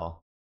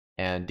well,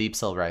 and Deep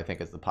Silver I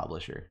think is the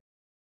publisher.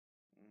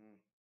 Mhm.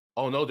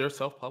 Oh no, they're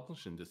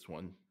self-publishing this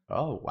one.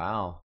 Oh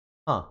wow,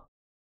 huh?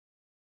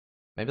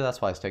 Maybe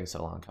that's why it's taking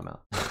so long to come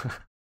out.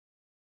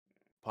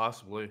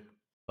 Possibly.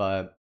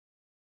 But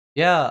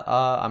yeah,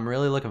 I'm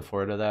really looking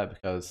forward to that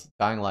because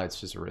Dying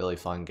Light's just a really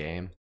fun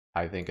game.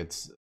 I think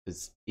it's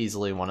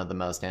easily one of the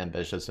most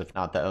ambitious, if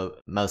not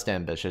the most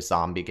ambitious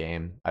zombie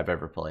game I've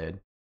ever played.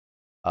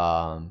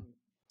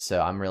 So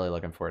I'm really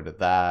looking forward to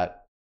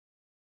that.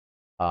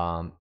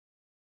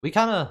 We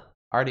kind of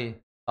already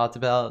talked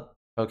about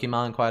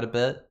Pokemon quite a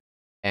bit,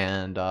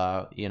 and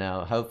you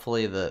know,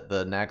 hopefully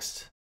the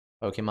next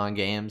Pokemon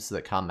games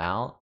that come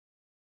out,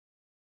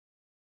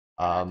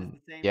 Are not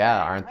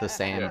just the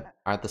same yeah, thing.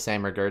 aren't the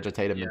same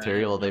regurgitated Yeah, I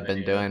material have no they've been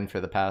idea. doing for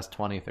the past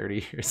 20,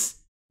 30 years.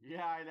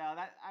 Yeah, I know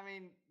that. I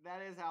mean,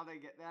 that is how they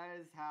get. That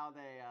is how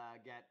they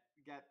get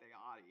the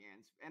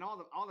audience and all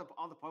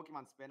the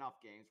Pokemon spin-off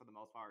games for the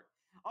most part.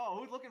 Oh,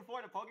 who's looking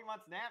forward to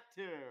Pokemon Snap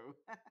too?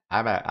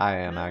 I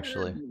am Yeah,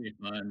 actually it'd be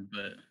fun,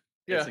 but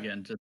Yeah. it's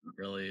again just not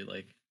really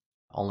like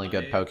only my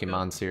good cup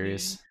Pokemon of tea.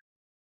 series.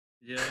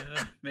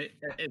 Yeah,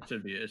 it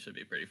should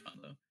be pretty fun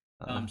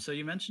though. So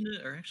you mentioned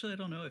it, or actually, I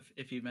don't know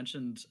if you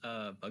mentioned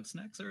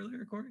Bugsnax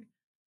earlier, Corey.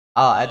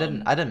 Oh, I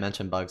Um, didn't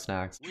mention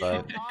Bugsnax, We but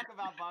don't talk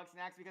about Bug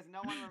Snacks because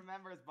no one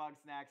remembers Bug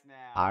Snacks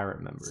now. I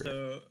remember it.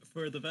 So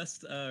for the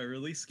best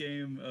release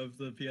game of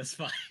the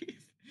PS5,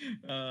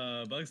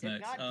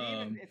 Bugsnax.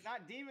 It's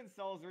not Demon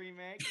Souls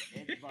remake.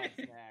 It's Bug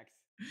Snacks.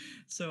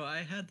 So I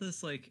had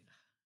this like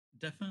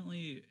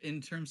definitely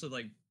in terms of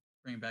like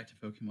bringing back to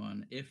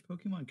Pokemon. If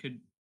Pokemon could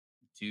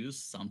do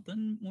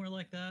something more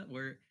like that,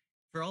 where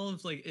for all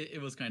of like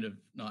it was kind of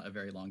not a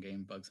very long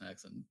game,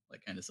 Bugsnax, and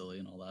like kind of silly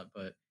and all that,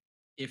 but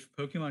if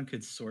Pokemon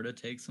could sort of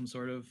take some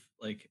sort of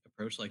like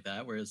approach like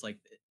that, whereas like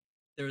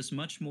there was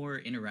much more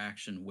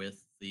interaction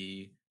with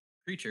the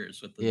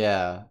creatures, with the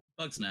Yeah,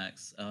 Bugsnax,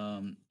 it's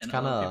and a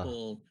kind lot of of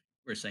people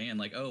were saying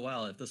like, "Oh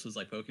wow, if this was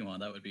like Pokemon,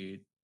 that would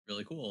be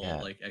really cool."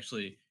 yeah. Like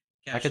actually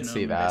I could catching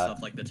see them based that.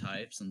 off like the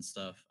types and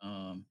stuff.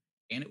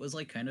 And it was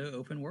like kind of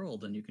open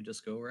world, and you could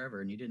just go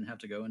wherever, and you didn't have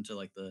to go into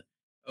like the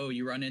oh,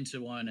 you run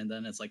into one, and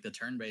then it's like the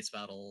turn-based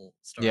battle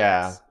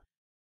Yeah, starts.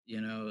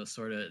 You know,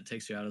 sort of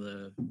takes you out of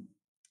the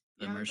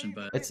Yeah, immersion.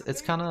 But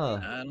it's kind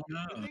of I don't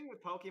the know. thing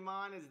with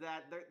Pokemon is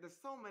that there's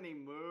so many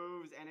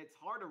moves and it's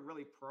hard to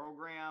really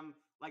program.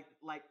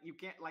 You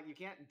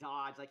can't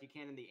dodge like you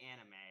can in the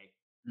anime.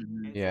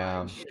 Mhm. It's like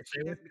yeah. If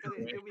they would because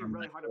get away it would be from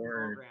really the hard to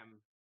core, program.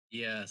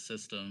 yeah,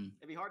 system,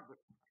 It'd be hard.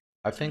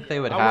 I think they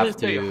Yeah. would I have wouldn't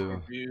say damned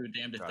if to. they do,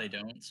 damned if okay. they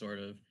don't, sort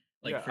of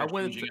like Yeah, for I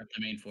wouldn't changing say, up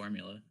the main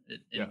formula, in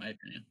yeah. my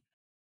opinion.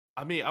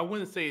 I mean, I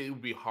wouldn't say it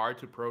would be hard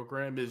to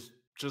program. It's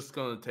just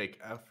gonna take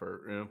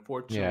effort. And Yeah,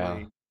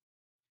 unfortunately,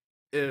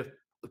 if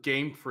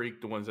Game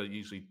Freak, the ones that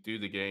usually do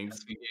the games,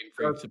 Asking Game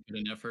Freak does to put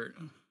in effort.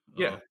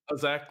 yeah, Oh,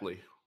 exactly.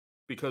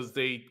 Because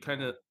they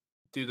kind Yeah. of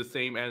do the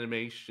same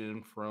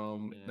animation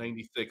from Yeah.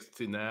 '96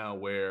 to now,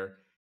 where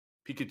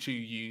Pikachu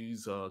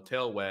use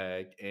tail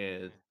wag,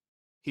 and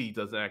he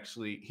doesn't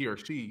actually, he or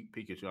she,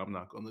 Pikachu, I'm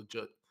not going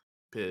to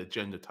put a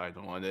gender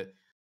title on it,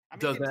 I mean, you can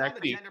doesn't tell the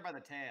actually, gender by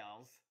the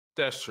tails.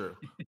 that's true.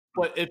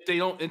 But if they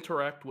don't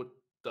interact with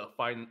the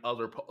fighting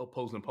other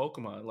opposing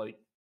Pokemon, like,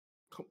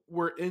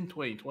 we're in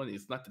 2020,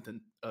 it's not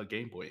the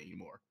Game Boy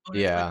anymore. oh, it's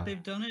like yeah.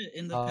 they've done it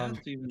in the Um,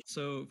 past even.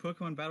 So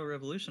Pokemon Battle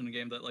Revolution, a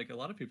game that like a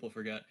lot of people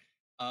forget.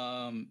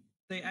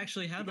 They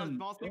actually had Because them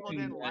most people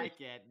going didn't at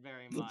like it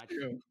very that's much.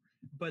 true.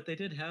 But they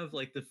did have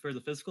like the for the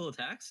physical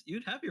attacks,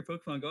 you'd have your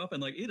Pokemon go up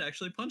and like you'd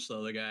actually punch the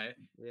other guy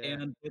Yeah.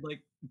 and they'd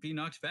like be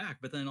knocked back.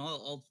 But then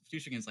all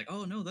future games like,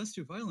 oh no, that's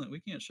too violent. We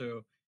can't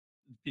show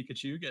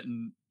Pikachu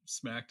getting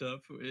smacked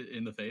up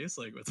in the face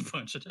like with a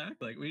punch attack.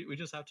 Like we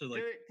just have to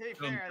like To be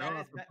show him fair, throw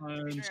off the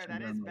punch and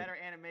that is then like better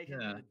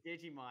animation yeah. than the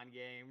Digimon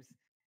games.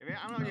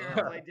 I don't know if you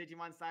ever played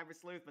Digimon Cyber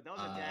Sleuth, but those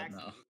attacks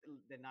No.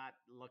 did not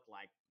look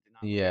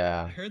I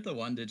yeah. heard the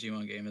one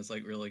Digimon game is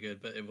like really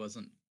good, but it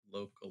wasn't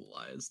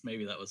localized.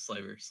 Maybe that was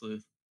Cyber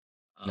Sleuth.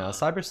 No, Uh,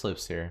 Cyber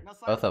Sleuth's here. No, Cyber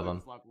Both of Sleuth them.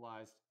 is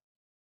localized.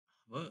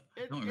 what?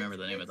 I don't remember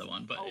the name of the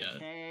one, but yeah.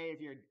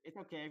 It's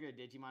okay if you're a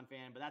Digimon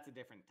fan, but that's a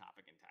different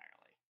topic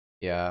entirely.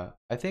 Yeah,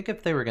 I think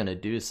if they were gonna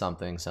do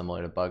something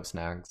similar to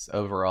Bugsnax,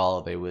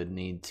 overall they would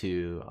need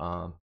to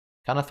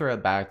kind of throw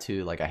it back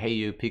to like a Hey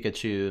You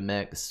Pikachu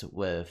mix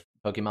with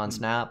Pokemon Mm.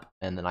 Snap,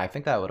 and then I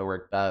think that would have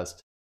worked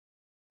best.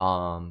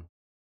 Um,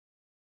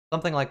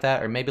 Something like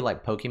that, or maybe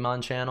like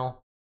Pokemon Channel.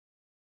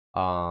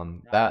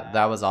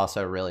 That was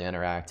also really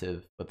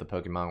interactive with the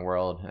Pokemon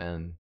world,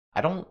 and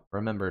I don't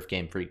remember if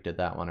Game Freak did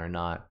that one or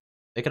not.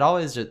 They could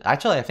always just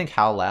actually, I think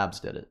HAL Labs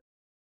did it.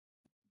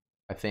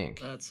 I think.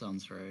 That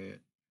sounds right.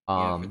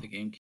 Yeah, for Um, the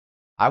GameCube.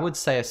 I would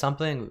say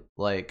something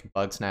like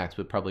Bug Snacks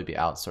would probably be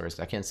outsourced.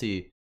 I can't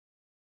see,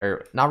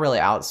 or not really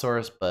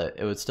outsourced, but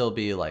it would still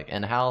be like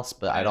in-house,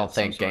 but I Yeah, don't some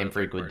think sort Game of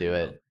Freak third would party do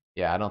help. it.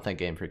 Yeah, I don't think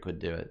Game Freak would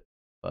do it,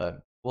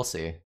 but we'll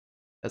see.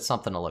 That's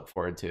something to look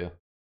forward to.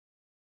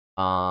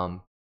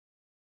 Um,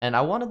 and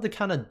I wanted to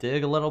kind of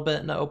dig a little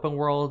bit into open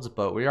worlds,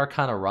 but we are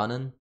kind of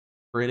running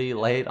pretty Yeah,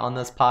 late we on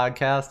this are.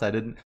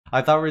 podcast.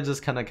 I thought we were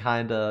just gonna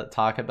kind of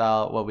talk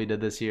about what we did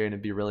this year and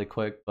it'd be really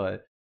quick,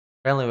 but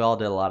apparently we all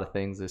did a lot of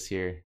things this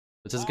year,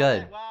 which is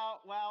good.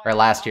 Or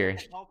last year.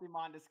 The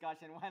Pokemon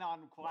discussion went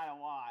on quite a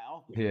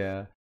while.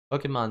 Yeah,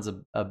 Pokemon's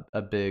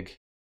a big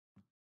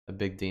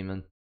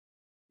demon.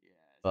 Yes,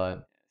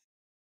 But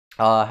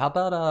yes. how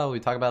about we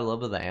talk about a little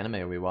bit of the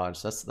anime we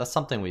watched? That's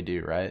something we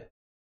do, right?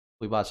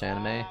 We watch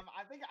anime. I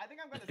think I'm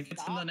I gonna think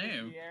it's in the stop this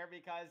name. year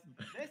because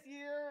this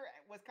year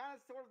was kind of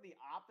sort of the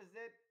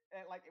opposite.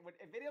 Like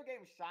if video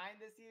games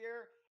shine this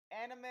year,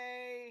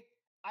 anime.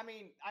 I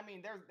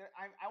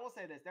will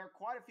say this: there are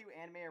quite a few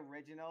anime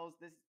originals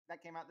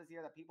that came out this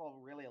year that people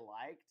really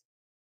liked.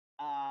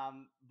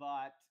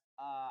 But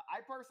I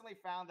personally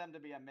found them to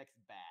be a mixed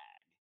bag.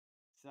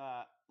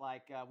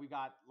 So we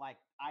got like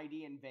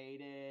ID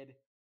Invaded.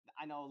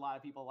 I know a lot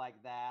of people like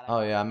that.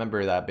 Oh yeah, I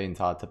remember that being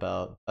talked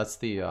about. That's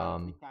the I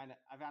found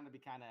it to be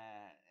kind of.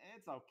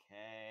 It's it's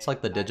okay.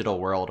 like the digital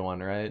world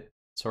one, right?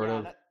 Sort Yeah,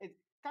 of. it's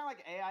kind of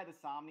like AI the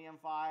Somnium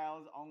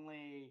Files.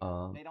 Only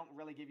Um, they don't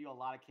really give you a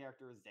lot of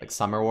characterization. like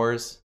Summer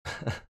Wars.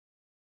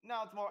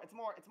 No, it's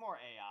more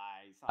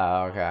AI.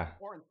 Oh, okay.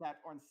 Or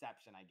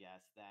Inception, I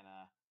guess. Than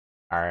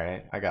All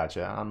right, I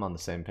gotcha. I'm on the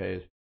same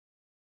page.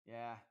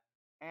 Yeah,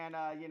 and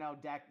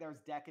there's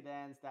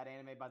Decadence, that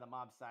anime by the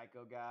Mob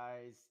Psycho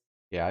guys.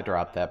 Yeah, I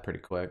dropped that pretty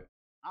quick.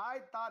 I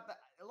thought that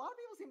a lot of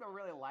people seem to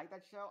really like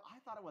that show. I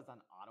thought it was on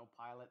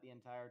autopilot the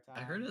entire time.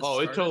 I heard it Oh,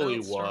 it started totally out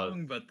was.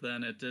 strong, but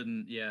then it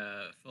didn't.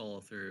 Yeah,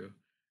 follow through.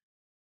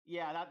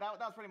 Yeah, that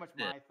was pretty much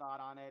Yeah. my thought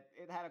on it.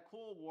 It had a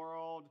cool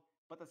world,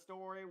 but the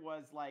story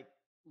was like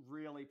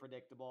really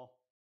predictable.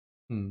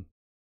 Hmm.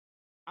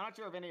 I'm not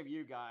sure if any of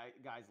you guys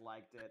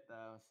liked it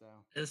though. So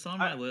It's on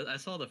my list. I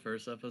saw the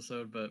first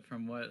episode, but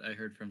from what I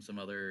heard from some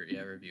other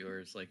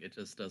reviewers, like it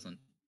just doesn't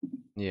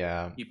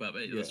Yeah. keep up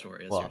Yeah. the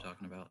story as Well, you're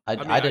talking about. I I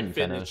mean, didn't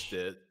finished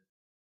finish. it.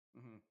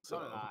 so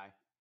did I.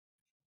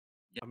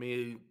 I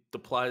mean, the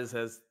plot is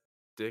as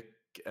thick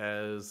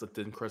as a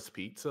thin crust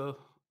pizza.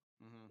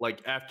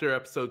 Like after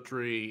episode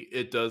 3,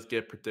 it does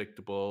get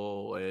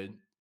predictable, and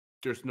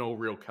there's no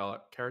real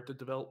character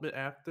development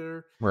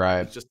after.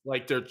 Right. It's just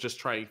like they're just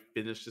trying to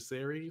finish the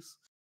series.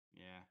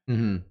 Yeah.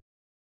 Mm-hmm.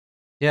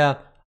 Yeah,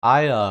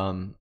 I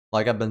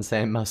like I've been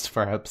saying most of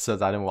our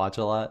episodes, I didn't watch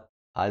a lot.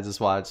 I just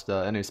watched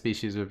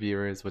Interspecies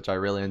Reviewers, which I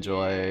really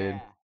enjoyed.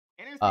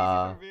 Yeah.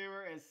 Uh, Interspecies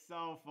Reviewer is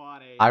so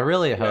funny. I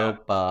really Yeah.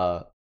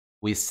 hope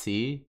we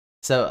see.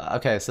 So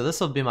okay, so this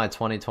will be my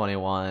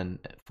 2021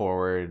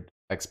 forward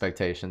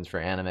expectations for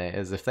anime.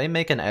 Is if they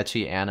make an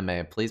ecchi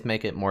anime, please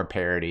make it more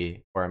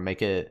parody or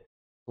make it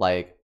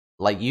like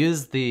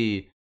use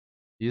the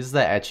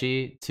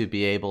ecchi to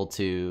be able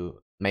to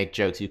make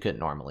jokes you couldn't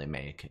normally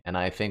make. And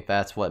I think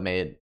that's what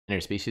made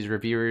Interspecies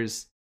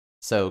Reviewers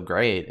so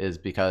great, is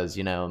because,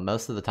 you know,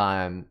 most of the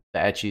time the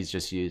ecchi is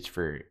just used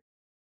for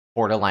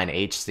borderline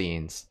H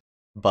scenes,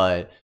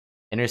 but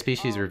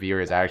Interspecies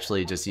Reviewers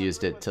actually just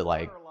used it to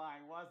like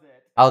Borderline, was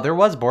it? oh, there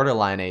was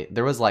borderline 8.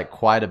 There was like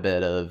quite a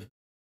bit of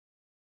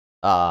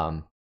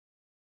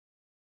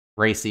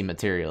racy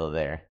material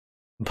there.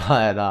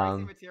 But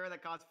Racy material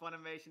that caused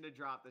Funimation to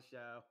drop the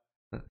show.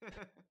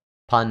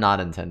 pun not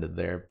intended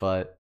there,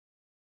 but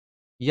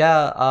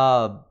yeah,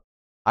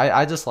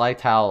 I just liked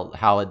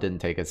how it didn't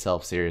take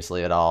itself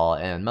seriously at all,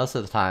 and most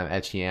of the time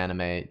ecchi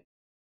anime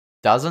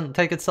doesn't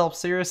take itself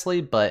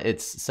seriously, but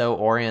it's so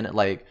oriented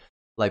like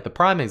the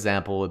prime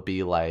example would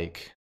be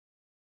like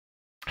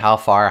how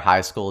far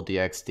High School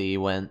DxD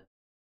went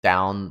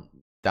downhill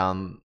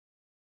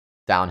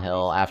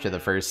after the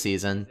first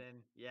season.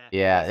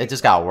 Yeah, it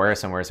just got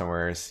worse and worse and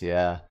worse.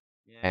 Yeah.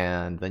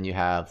 And then you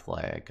have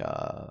like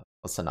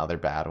what's another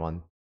bad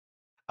one?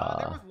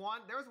 There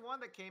was one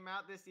that came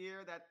out this year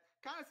that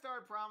kind of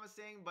started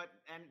promising, but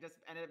just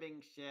ended up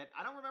being shit.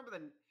 I don't remember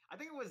I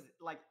think it was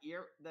like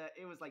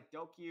it was like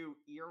Dokyu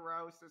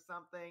Eros or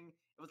something.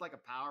 It was like a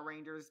Power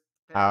Rangers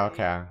parody. Oh,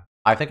 okay.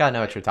 I think I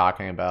know what you're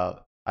talking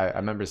about. I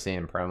remember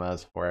seeing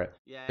promos for it.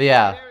 Yeah. But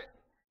yeah.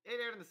 It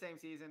aired in the same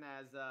season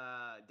as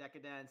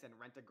Decadence and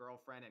Rent a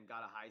Girlfriend and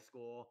Got a High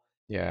School.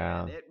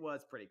 Yeah. And it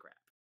was pretty crap.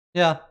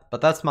 Yeah,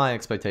 but that's my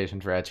expectation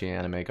for ecchi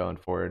anime going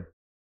forward.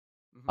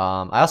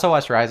 I also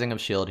watched Rising of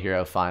Shield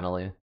Hero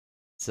finally,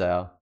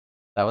 so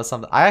that was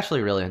something I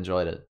actually really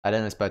enjoyed it. I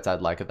didn't expect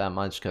I'd like it that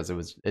much because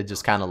it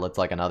just kind of looked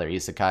like another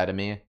isekai to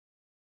me.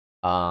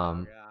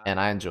 And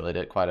I enjoyed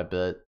it quite a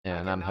bit,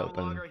 and I'm hoping.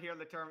 No longer hear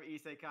the term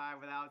isekai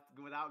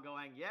without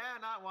going, yeah,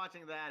 not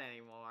watching that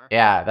anymore.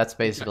 Yeah, that's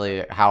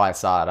basically how I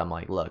saw it. I'm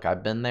like, look,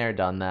 I've been there,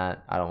 done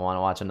that. I don't want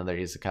to watch another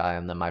isekai,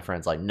 and then my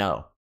friend's like,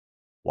 no,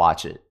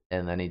 watch it,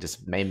 and then he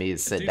just made me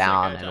sit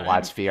down and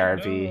watch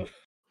VRV. No.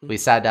 We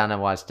sat down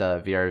and watched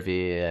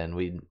VRV, and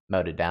we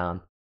mowed it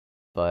down.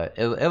 But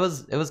it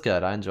was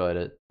good. I enjoyed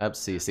it. Up to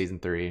see Yeah. season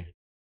 3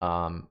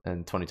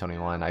 in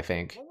 2021, Yeah. I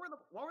think.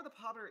 What were the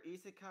popular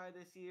isekai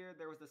this year?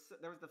 There was the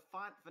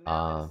finale to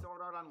Um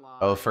Sword Art Oh,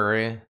 Online.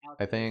 Furry,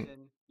 I think.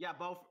 Allocation. Yeah,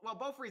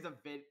 Bofuri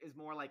is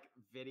more like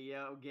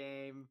video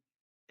game.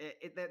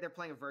 They're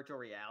playing a virtual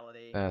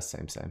reality.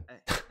 Same.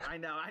 I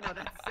know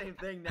that's the same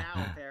thing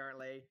now.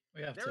 Apparently,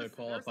 We have there to was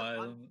qualify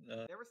them.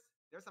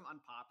 there's some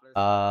unpopular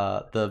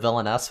stuff. The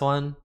Villainess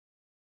one.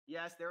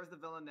 Yes, there was the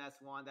Villainess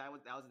one. That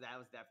was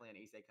definitely an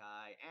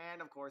isekai,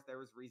 and of course there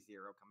was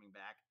ReZero coming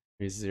back.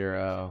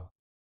 ReZero.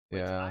 Which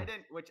Yeah.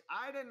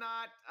 I did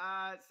not.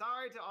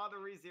 Sorry to all the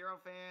ReZero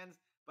fans,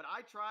 but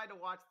I tried to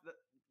watch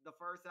the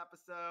first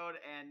episode,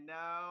 and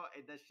no,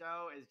 the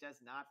show is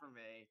just not for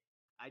me.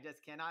 I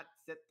just cannot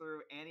sit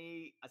through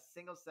a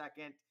single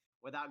second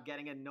without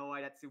getting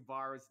annoyed at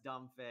Subaru's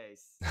dumb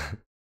face.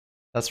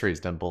 That's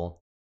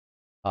reasonable.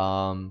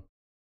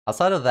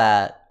 Outside of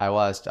that,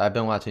 I've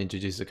been watching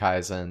Jujutsu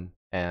Kaisen,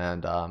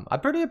 and I'm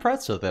pretty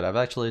impressed with it. I've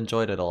actually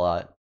enjoyed it a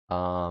lot.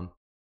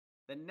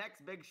 The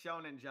next big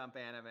Shonen Jump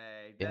anime.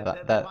 Yeah,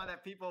 The one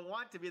that people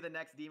want to be the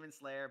next Demon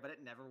Slayer, but it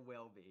never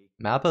will be.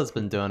 Mappa's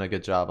been doing a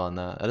good job on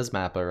that. It is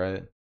Mappa,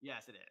 right?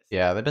 Yes, it is.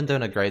 Yeah, they've been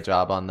doing a great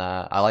job on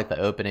that. I like the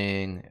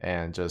opening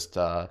and just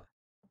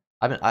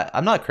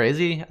I'm not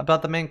crazy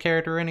about the main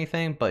character or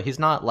anything, but he's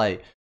not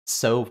like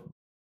so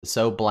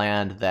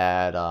bland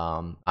that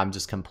I'm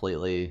just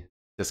completely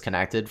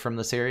disconnected from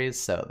the series.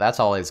 So that's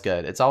always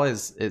good.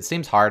 It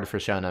seems hard for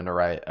Shonen to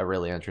write a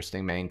really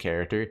interesting main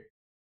character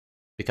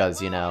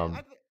because Well,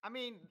 I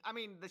mean,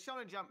 the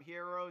Shonen Jump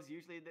heroes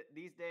usually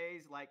these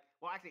days,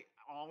 actually,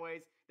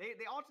 always they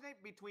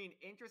alternate between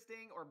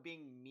interesting or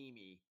being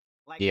memey.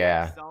 Like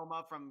yeah,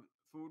 Soma from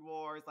Food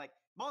Wars. Like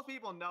most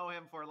people know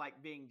him for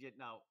like being,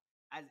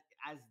 as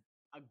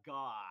a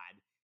god,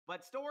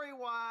 but story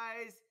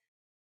wise,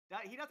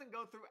 he doesn't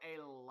go through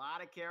a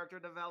lot of character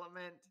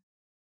development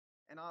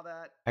and all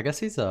that. I guess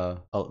he's the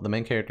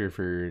main character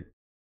for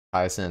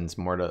Kaisen's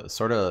more to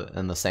sort of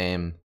in the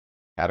same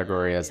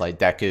category as Yeah. like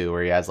Deku,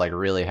 where he has like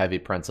really heavy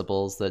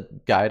principles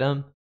that guide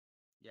him.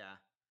 Yeah,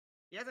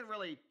 he hasn't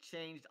really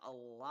changed a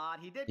lot.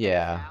 He did get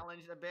Yeah.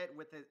 challenged a bit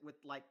with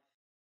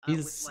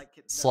He's the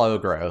slow story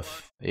arc.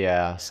 growth. Yeah,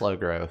 Yeah. slow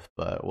growth,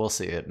 but we'll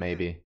see it Yeah.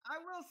 maybe. I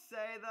will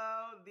say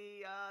though,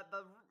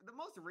 the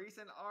most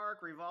recent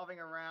arc revolving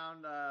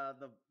around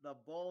the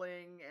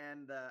bullying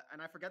and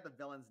I forget the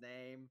villain's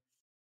name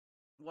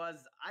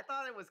I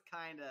thought it was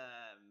kind of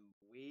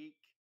weak.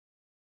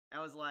 I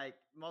was like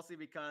mostly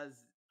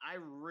because I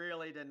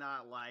really did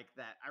not like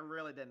that. I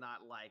really did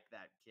not like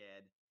that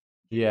kid.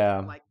 Yeah.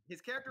 Like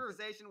his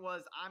characterization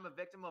was I'm a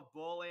victim of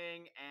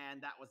bullying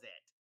and that was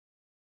it.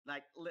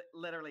 Like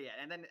literally it.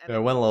 And It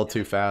went a little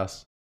too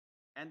fast.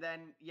 And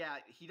then yeah,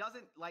 he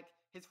doesn't like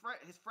his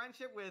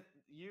friendship with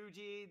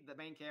Yuji, the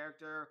main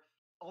character,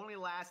 only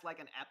lasts like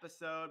an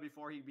episode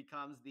before he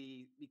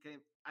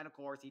and of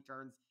course he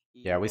turns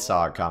evil. Yeah, we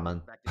saw it without coming.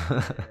 respecting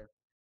each other.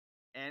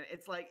 And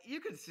it's like you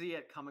could see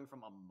it coming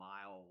from a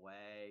mile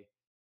away.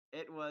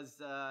 It was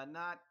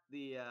not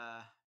the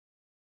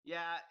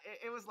yeah,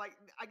 it was like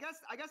I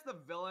guess the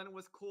villain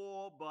was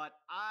cool, but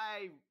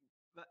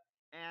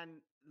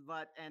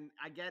and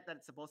I get that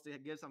it's supposed to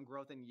give some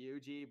growth in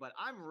Yuji, but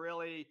I'm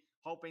really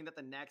hoping that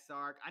the next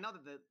arc, I know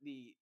that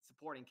the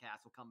supporting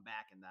cast will come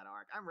back in that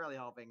arc. I'm really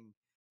hoping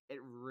it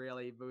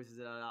really boosts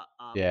it up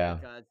Yeah.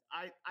 because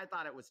I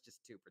thought it was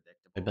just too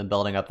predictable. They've been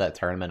building up that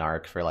tournament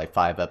arc for like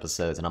 5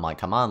 episodes, and I'm like,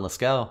 come on, let's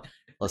go.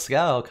 Let's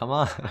go, come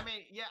on. I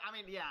mean,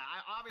 yeah.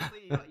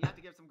 Obviously, you have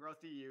to give some growth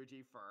to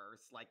Yuji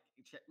first, like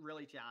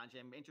really challenge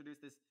him, introduce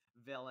this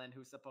villain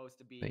who's supposed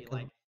to be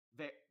like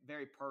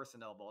very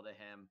personable to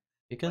him.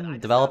 He But I can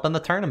just develop have- in the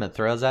tournament,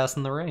 throw his ass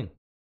in the ring.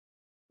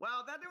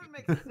 Well, that would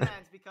make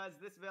sense because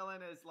this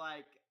villain is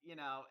like,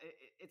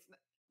 it's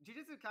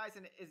Jujutsu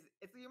Kaisen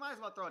you might as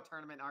well throw a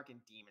tournament arc in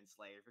Demon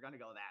Slayer if you're going to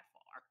go that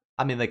far.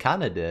 I mean, they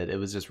kind of did. It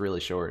was just really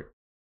short.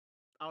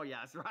 Oh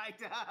yes, right.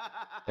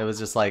 It was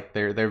just like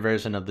their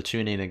version of the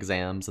tuning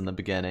exams in the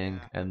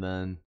beginning, Yeah. and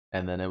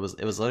then it was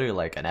literally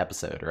like an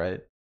episode, right?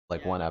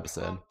 Like Yeah. one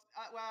episode.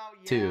 Well,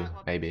 yeah, Two,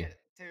 maybe.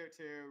 Two,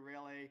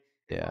 really.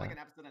 It's Yeah. more like an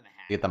episode and a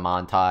half. You get the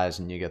montage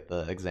and you get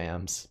the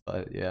exams,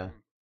 but yeah.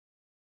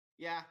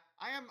 Yeah,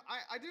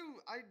 I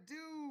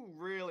do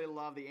really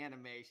love the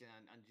animation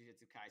on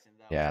Jujutsu Kaisen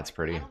though. Yeah, it's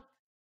pretty.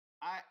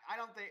 I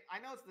don't think I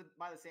know it's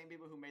by the same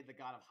people who made the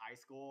God of High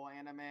School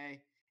anime,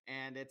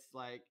 and it's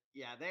like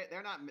yeah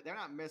they're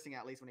not missing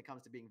at least when it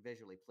comes to being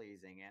visually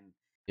pleasing. And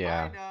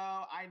Yeah.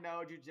 I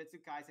know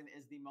Jujutsu Kaisen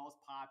is the most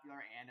popular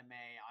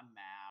anime on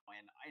MAO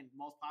and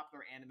most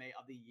popular anime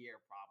of the year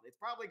probably. It's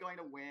probably going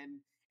to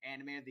win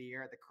anime of the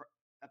year at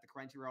the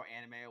Crunchyroll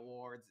Anime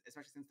Awards,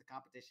 especially since the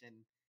competition.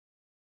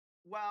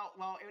 Well,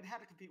 it would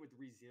have to compete with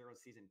ReZero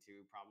season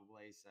 2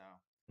 probably. So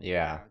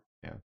Yeah.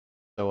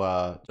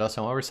 So,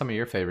 Justin, what were some of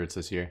your favorites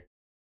this year?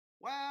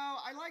 well,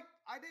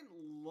 I didn't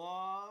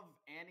love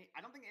any.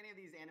 I don't think any of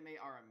these anime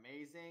are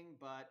amazing,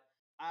 but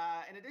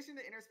In addition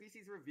to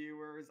interspecies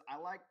reviewers, I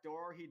like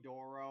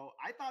Dorohedoro.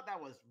 I thought that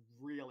was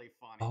really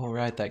funny. Oh, doing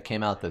right, that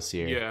came out Dorohedoro. this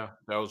year. Yeah,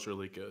 that was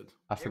really good.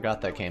 I It was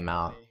forgot that really came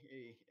out. funny.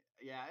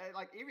 Yeah,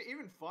 like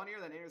even funnier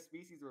than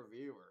interspecies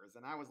reviewers.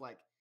 And I was like,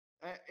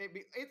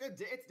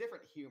 it's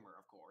different humor,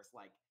 of course.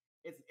 Like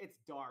it's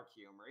dark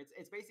humor.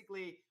 It's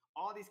basically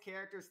all these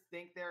characters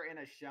think they're in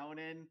a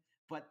shonen,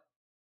 but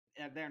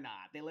they're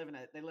not. They live in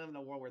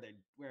a world where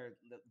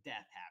the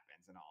death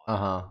happens and all Uh that.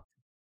 huh.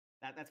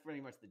 That's pretty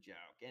much the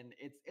joke, and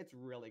it's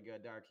really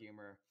good dark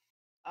humor.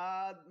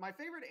 My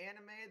favorite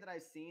anime that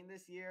I've seen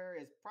this year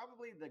is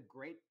probably The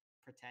Great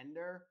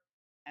Pretender,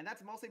 and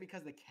that's mostly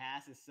because the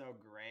cast is so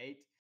great.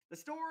 The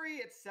story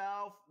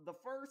itself, the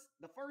first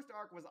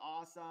arc was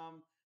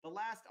awesome. The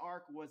last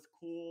arc was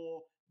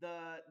cool.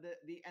 The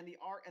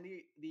arc and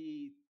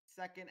the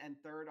second and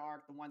third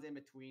arc, the ones in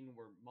between,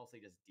 were mostly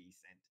just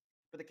decent.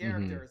 But the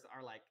Mm-hmm. characters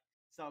are like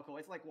so cool.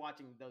 It's like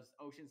watching those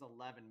Ocean's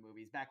 11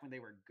 movies back when they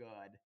were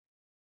good.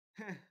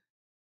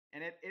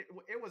 And it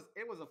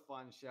was a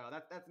fun show.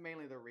 That's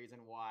mainly the reason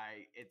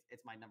why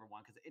it's my number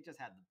one, because it just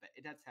had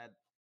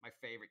my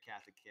favorite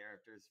cast of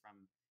characters from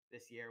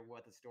this year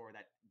with a story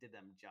that did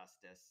them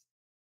justice.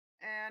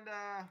 And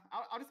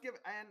I'll just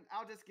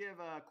give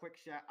a quick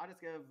shout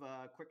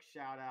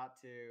out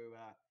to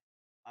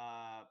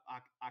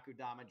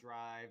Akudama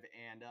Drive,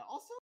 and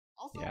also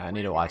Yeah, I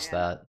need to brand new watch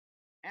that.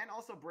 and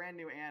also brand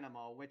new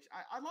Animal, which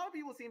a lot of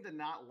people seem to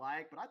not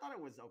like, but I thought it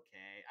was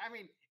okay. I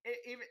mean,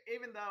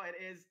 even though it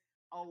is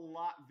a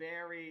lot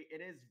very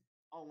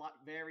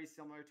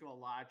similar to a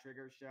lot of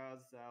Trigger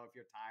shows. So if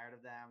you're tired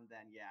of them,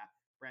 then yeah,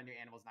 brand new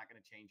Animal is not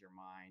going to change your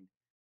mind.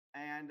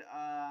 And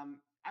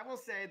I will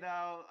say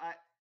though,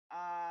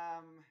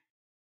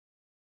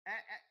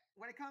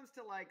 when it comes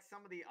to like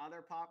some of the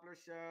other popular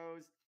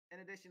shows, in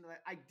addition to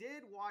that, I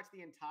did watch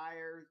the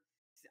entire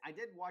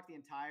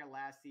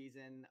last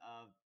season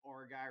of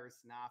Origairu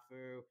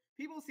Snafu.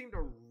 People seem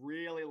to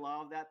really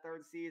love that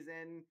third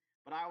season,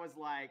 but I was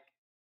like,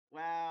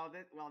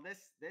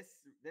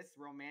 this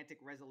romantic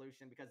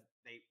resolution, because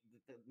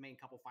the main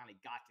couple finally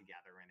got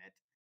together in it,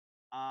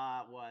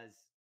 was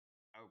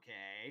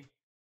okay.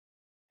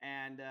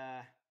 And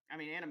I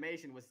mean,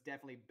 animation was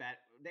definitely better.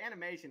 The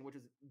animation, which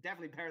was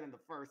definitely better than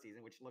the first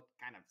season, which looked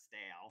kind of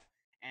stale,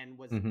 and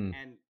was Mm-hmm.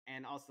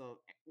 and also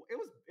it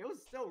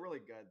was still really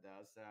good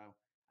though. So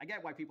I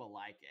get why people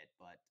like it,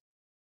 but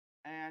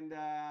and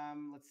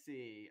let's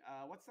see,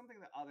 what's something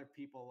that other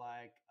people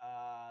like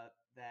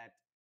that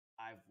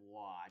I've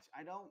watched.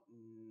 I don't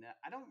know.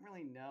 I don't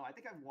really know. I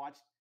think I've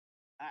watched.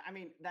 I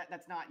mean,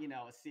 that's not,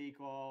 a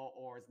sequel,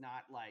 or is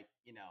not like,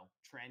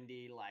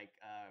 trendy like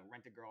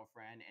Rent a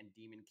Girlfriend and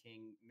Demon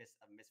King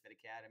Misfit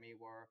Academy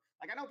were.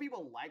 Like, I know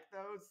people like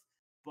those,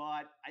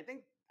 but I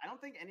don't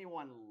think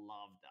anyone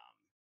loved them.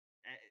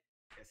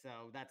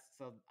 So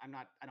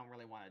I don't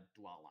really want to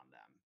dwell on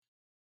them.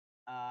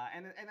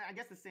 And I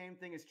guess the same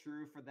thing is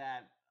true for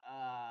that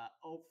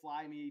 "Oh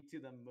Fly Me to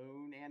the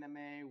Moon"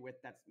 anime,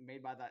 that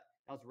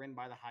was written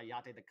by the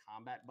Hayate the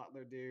Combat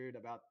Butler dude,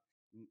 about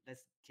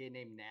this kid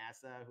named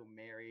NASA who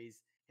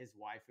marries his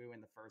waifu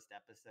in the first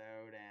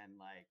episode, and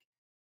like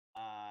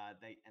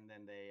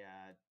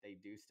they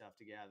do stuff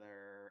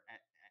together,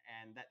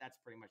 and that's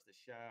pretty much the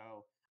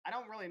show. I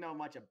don't really know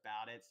much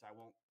about it, so I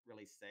won't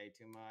really say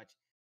too much.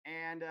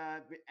 And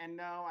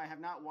no, I have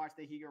not watched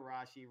the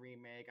Higurashi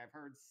remake. I've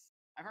heard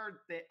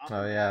up Oh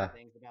and down yeah,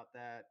 things about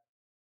that.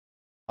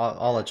 I'll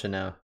Yeah, let you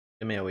know.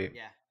 Give me a week.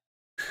 yeah,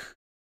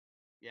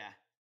 yeah.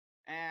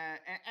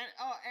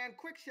 And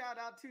quick shout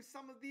out to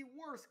some of the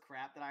worst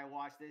crap that I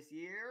watched this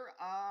year.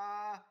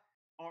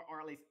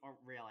 Or at least, or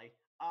really,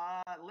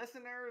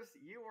 listeners,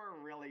 you were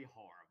really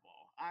horrible.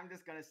 I'm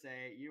just gonna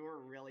say you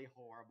were really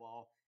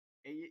horrible.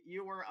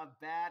 You were a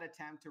bad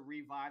attempt to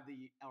revive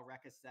the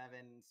Eureka 7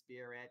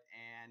 spirit,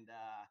 and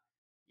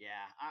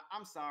yeah,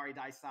 I'm sorry,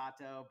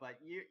 Daisato, but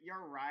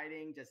your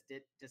writing just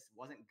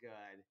wasn't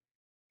good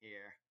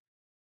here.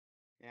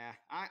 Yeah,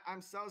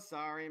 I'm so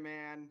sorry,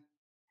 man.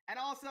 And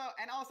also,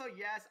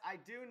 yes, I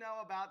do know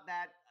about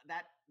that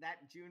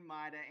June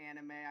Maida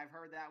anime. I've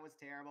heard that was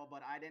terrible,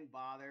 but I didn't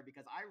bother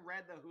because I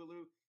read the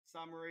Hulu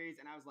summaries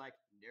and I was like,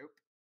 nope.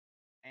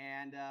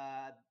 And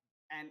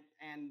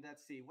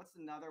let's see, what's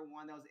another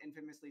one that was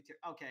infamously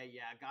okay,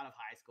 yeah, God of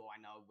High School. I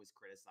know was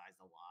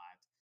criticized a lot.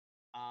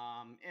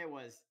 It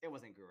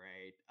wasn't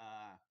great.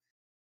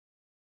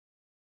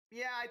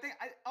 Yeah, I think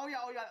oh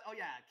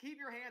yeah. Keep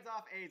your hands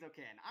off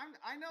Azokin.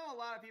 I know a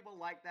lot of people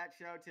like that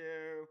show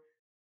too.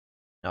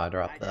 No, I I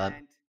dropped that.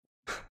 didn't.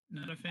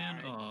 Not a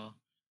fan. Sorry, Oh,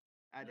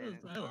 I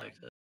didn't. I Sorry.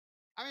 liked it.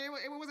 I mean,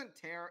 it wasn't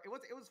terrible.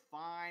 It was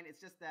fine. It's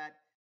just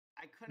that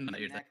I couldn't Not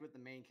your thing. connect with the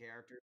main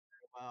character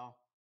very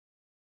well.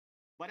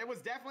 But it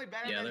was definitely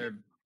better Yeah, than they're his.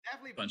 a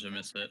Definitely, bunch of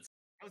misfits.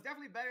 it was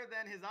definitely better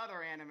than his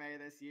other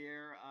anime this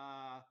year.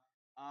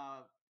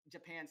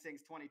 Japan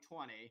Sings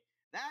 2020.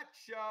 That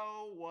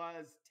show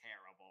was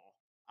terrible.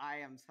 I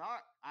am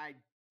sorry. I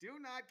do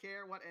not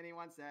care what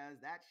anyone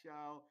says. That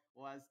show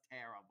was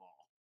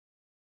terrible.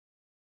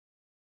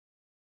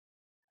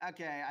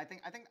 Okay, I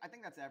think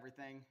that's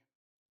everything.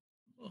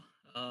 Cool.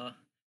 I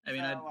So,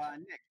 mean, I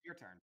Nick, your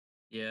turn.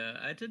 yeah,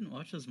 I didn't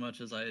watch as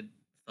much as I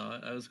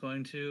thought I was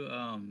going to.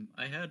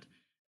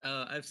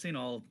 I've seen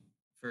all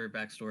for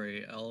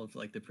backstory, all of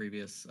like the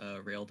previous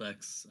Rail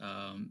Decks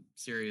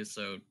series.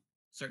 So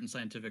certain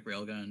scientific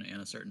railgun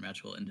and a certain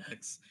magical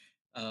index.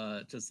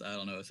 Just I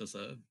don't know, it's just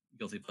a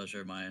guilty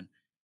pleasure of mine.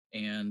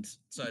 And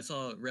so I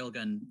saw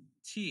Railgun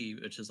T,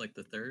 which is like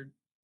the third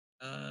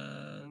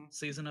Mm,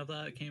 season of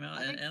that came out,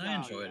 I think and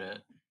I so. enjoyed Yeah.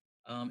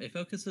 it. It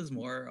focuses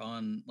more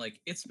on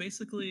like it's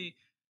basically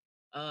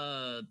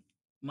uh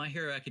My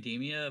Hero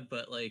Academia,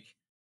 but like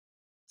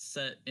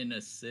set in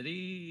a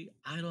city.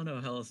 I don't know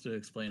how else to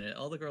explain it.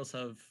 All the girls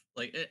have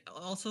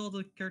also all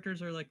the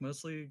characters are like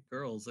mostly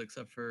girls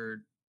except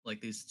for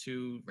like these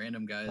two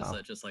random guys Oh.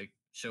 that just like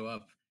show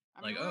up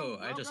I mean, like, oh,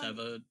 I just Railgun. have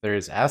a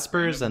There's espers,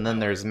 random and then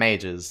there's power.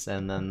 mages,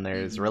 and then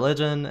there's Mhm.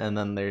 religion, and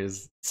then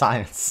there's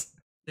science.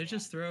 They Yeah.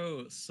 just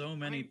throw so I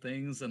many mean,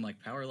 things and like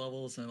power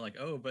levels and like,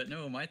 oh, but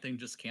no, my thing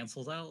just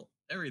cancels out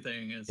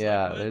everything. It's like,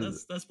 Yeah, what?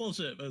 there's That's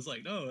bullshit. But it's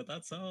like, no,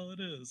 that's how it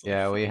is.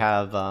 yeah, we Like,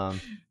 have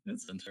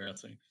it's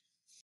interesting.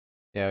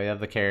 yeah, we have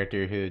the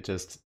character who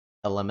just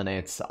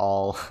eliminates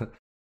all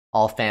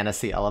all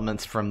fantasy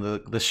elements from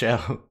the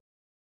show.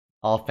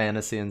 All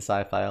fantasy and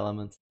sci-fi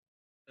elements.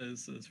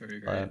 It's very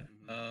great. But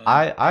mhm.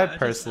 I I like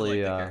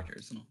personally the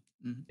characters and all.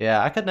 Mhm.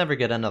 yeah, I could never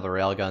get into the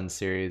Railgun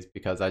series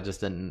because I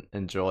just didn't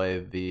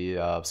enjoy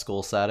the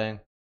school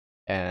setting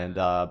and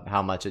Yeah.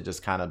 how much it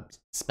just kind of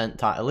spent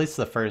time. At least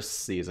the first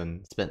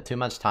season spent too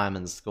much time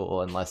in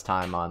school and less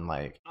time on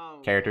like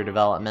Oh character God. Yeah.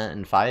 development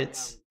and Yeah.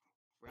 fights.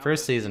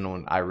 First Railgun season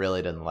season I was.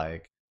 really didn't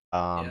like.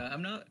 Um, Yeah,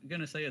 I'm not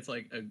gonna say it's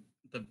like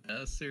the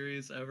best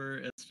series ever.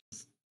 It's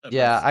just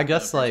yeah, I a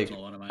guess personal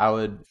like one of mine. I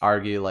would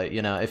argue like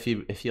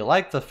if you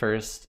like the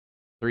first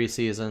three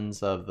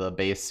seasons of the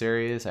base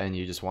series and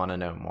you just want to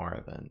know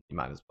more, then you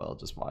might as well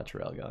just watch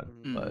Railgun.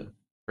 Mhm. But Hmm.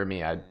 for me,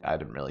 Yeah. I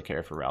didn't really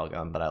care for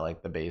Railgun, but I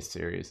like the base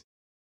series.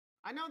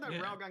 I know that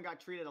Yeah. Railgun got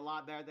treated a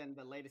lot better than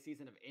the latest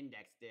season of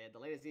Index did. The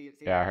latest season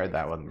Yeah, of I heard Index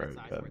that was wasn't very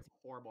criticized for good. its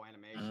horrible Oh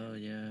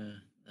animation.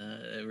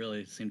 yeah, it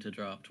really seemed to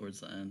drop towards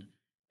the end,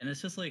 and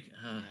it's just like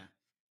Yeah.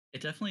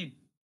 it definitely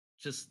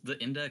just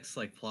the index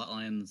like plot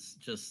lines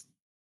just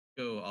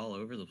go all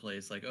over the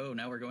place. Like, oh,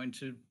 now we're going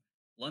to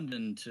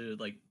London to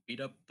like beat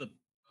up the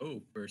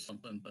Pope or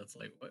something. That's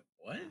like, what?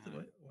 What?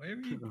 Uh-huh. Why are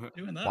we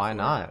doing that Why for?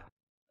 not?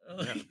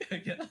 Yeah. I I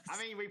guess.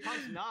 mean, we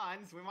punch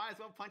nuns. We might as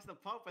well punch the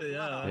Pope as Yeah,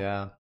 well.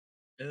 Yeah.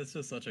 it's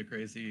just such a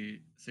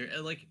crazy series.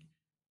 Like,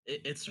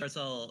 it starts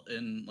out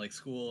in like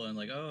school and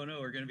like, oh no,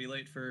 we're gonna be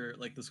late for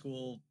like the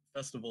school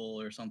festival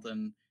or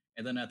something,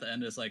 and then at the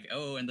end it's like,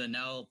 oh, and then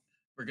now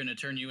we're gonna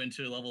turn you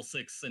into level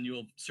 6 and you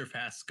will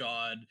surpass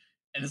God.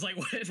 And it's like,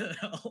 what the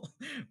hell?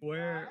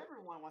 Where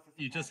Everyone wants to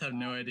you surpass just have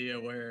no God these idea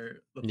days. where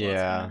the plot's gonna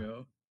Yeah.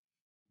 go.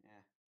 Yeah.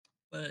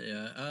 But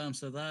yeah,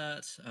 so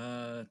that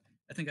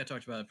I think I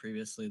talked about it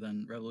previously.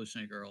 Then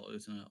Revolutionary Girl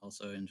Utena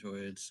also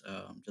enjoyed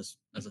just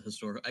as a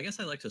historical. I guess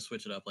I like to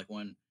switch it up, like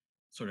one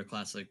sort of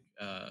classic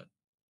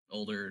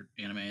older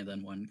anime, and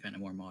then one kind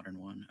of more modern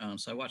one.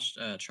 So I Mhm. watched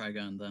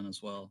Trigun then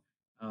as well.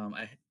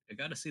 I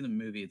got to see the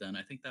movie then.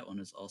 I think that one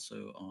is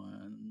also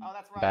on. Oh,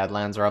 that's right. You weren't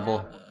Badlands around. Rebel.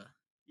 Uh,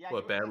 Yeah,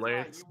 What, that's right.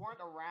 Badlands? You weren't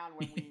around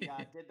when we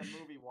did the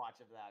movie watch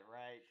of that,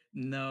 right?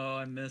 No,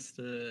 I missed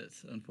it,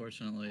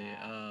 unfortunately.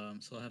 Ah.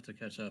 So I'll have to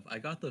catch up. I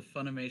got the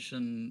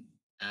Funimation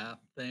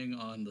app thing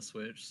on the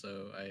Switch,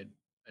 so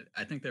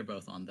I think they're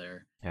both on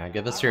there. Yeah, Yeah,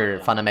 give I us watched your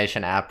that on.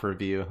 Funimation app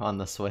review on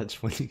the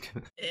Switch when when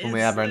we It's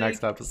have our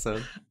next like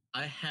episode.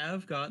 I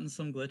have gotten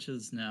some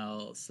glitches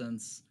now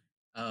since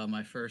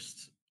my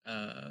first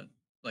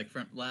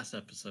from last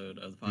episode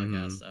of the Mhm.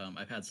 podcast.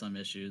 I've had some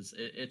issues.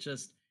 It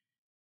just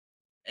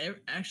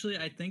actually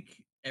I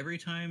think every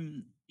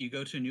time you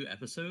go to a new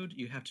episode,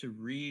 you have to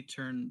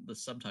return the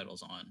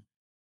subtitles on.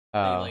 They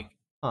Oh. like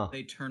Huh.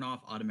 they turn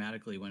off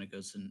automatically when it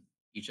goes in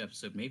each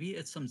episode. Maybe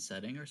it's some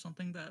setting or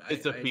something that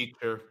It's a I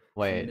feature. am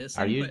Wait, are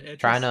missing, you but it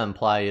trying to just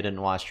imply you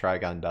didn't watch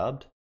Trigun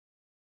dubbed?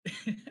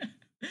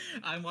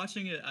 I'm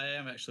watching it. I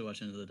am actually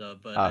watching the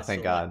dub, but Oh, I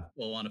thank still like God.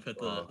 will want to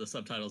put Uh, the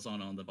subtitles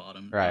on the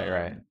bottom, Right,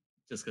 right.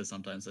 just because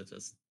sometimes it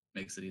just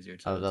makes it easier I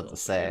was to about to tell okay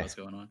say, what's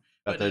going on. about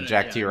But to no, no,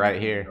 eject yeah, you I'm right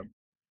watching the here. dub.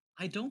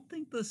 I don't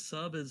think the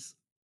sub is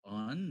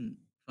on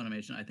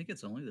Funimation. I think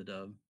it's only the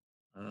dub.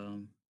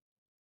 Um,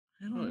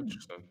 I don't oh, know.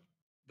 interesting.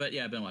 But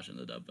yeah, I've been watching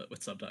the dub, but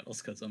with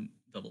subtitles because I'm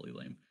doubly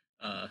lame.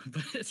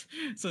 But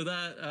so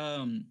that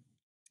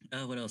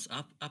what else?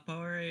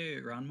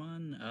 Appare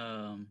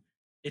Ranman.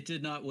 It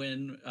did not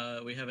win.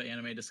 We have an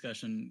anime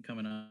discussion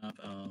coming up.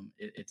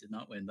 It did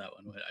not win that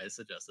one. When I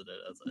suggested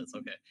it. It's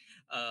okay.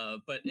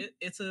 But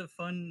it's a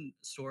fun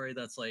story.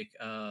 That's like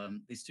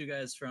these two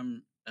guys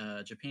from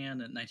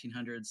Japan in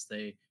 1900s.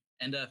 They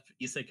end up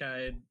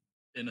isekai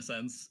in a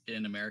sense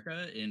in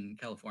America in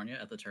California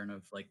at the turn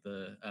of like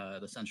the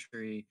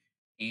century,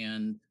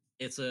 and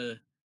it's a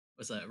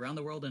what's that around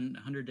the world in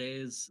 100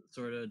 days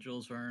sort of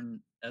Jules Verne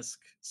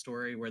esque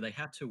story where they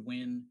have to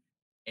win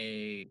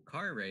a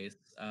car race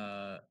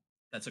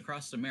that's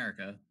across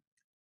America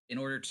in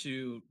order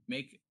to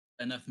make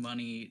enough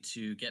money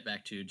to get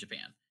back to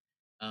Japan.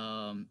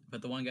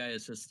 But the one guy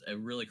is just a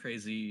really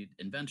crazy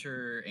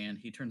inventor, and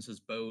he turns his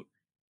boat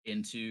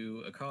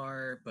into a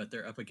car. But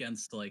they're up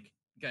against like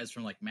guys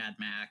from like Mad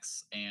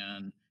Max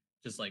and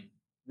just like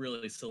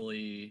really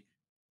silly.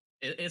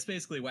 It's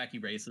basically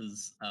wacky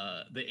races.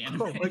 The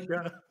anime Oh my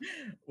god.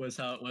 was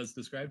how it was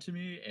described to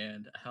me,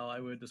 and how I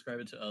would describe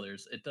it to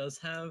others. It does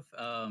have,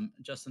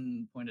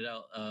 Justin pointed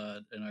out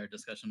in our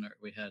discussion that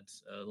we had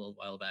a little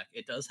while back.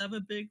 It does have a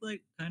big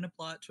like kind of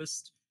plot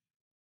twist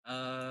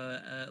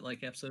at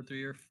like episode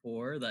 3 or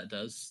 4 that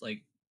does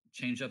like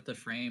change up the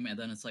frame, and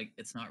then it's like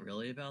it's not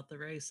really about the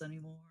race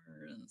anymore,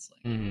 and it's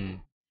like Mhm.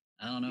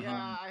 I don't know Yeah,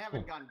 how I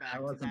haven't Cool. gone I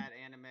back to wasn't that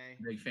anime a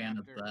big fan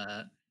of after.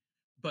 that,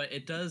 but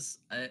it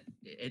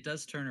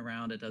does turn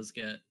around. It does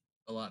get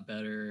a lot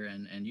better,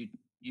 and you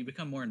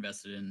become more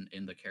invested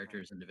in the Oh,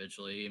 characters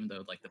individually, even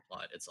though like the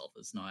plot itself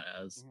is not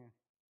as mhm,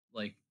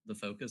 like the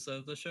focus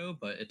of the show,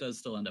 but it does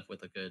still end up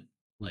with a good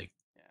Mm. like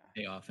yeah.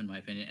 payoff in my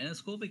opinion. And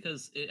it's cool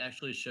because it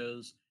actually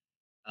shows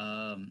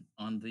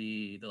on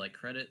the like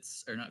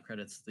credits, or not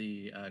credits,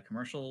 the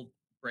commercial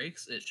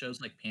breaks, it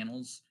shows like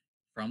panels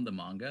from the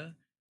manga.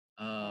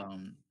 Oh,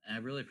 And I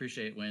really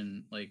appreciate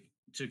when like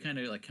to kind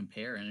of like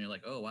compare, and you're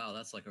like, oh wow,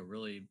 that's like a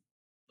really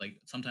like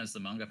sometimes the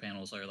manga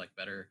panels are like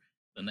better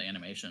than the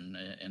animation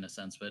in a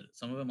sense, but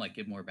some of them like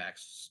give more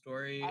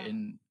backstory I've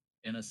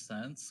in a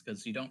sense,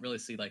 because you don't really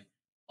see like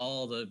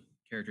all the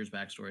characters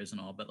backstories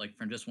and all, but like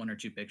from just 1 or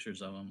 2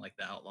 pictures of them, like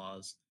the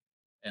outlaws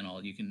and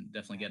all, you can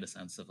definitely yeah. get a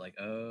sense of like,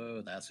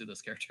 oh, that's who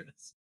this character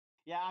is.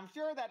 Yeah, I'm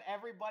sure that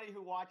everybody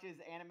who watches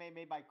anime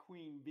made by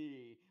Queen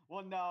Bee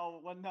will know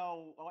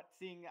what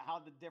seeing how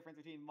the difference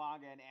between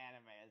manga and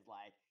anime is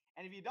like.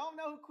 And if you don't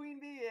know who Queen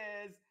Bee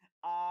is,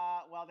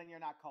 well then you're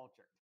not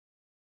cultured.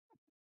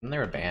 Isn't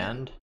there a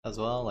band as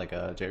well, like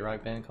a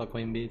J-Rock band called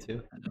Queen Bee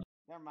too?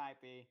 There might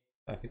be,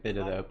 I think they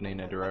did the but opening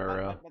to but but but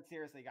Dororo. but, but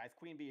seriously, guys,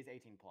 Queen Bee is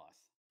 18 plus.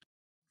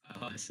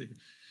 Oh, I see.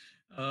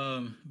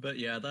 But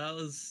yeah, that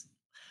was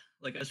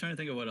like I was trying to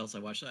think of what else I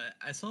watched.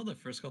 I saw the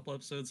first couple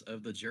episodes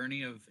of The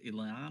Journey of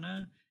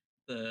Ileana,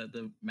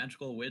 the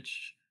magical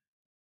witch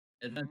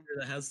Hmm. adventure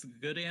that has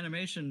good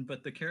animation,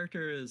 but the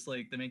character is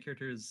like the main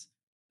character is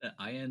the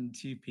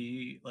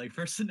INTP like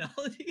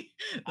personality.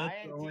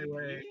 That's the only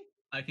way INTP?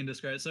 I can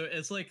describe it. So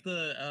it's like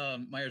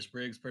the Myers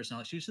Briggs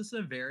personality. She's just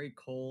a very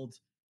cold,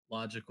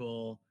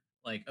 logical,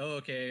 like, oh,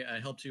 okay, I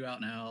helped you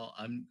out now.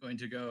 I'm going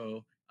to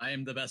go. I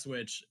am the best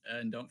witch,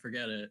 and don't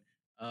forget it.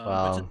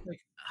 But just Well, like,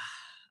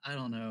 I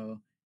don't know.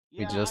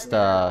 we Yeah, just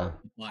The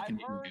plot I've can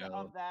even heard go.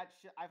 of that.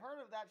 I've heard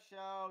of that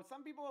show.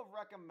 Some people have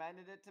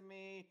recommended it to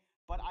me,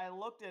 but I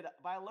looked it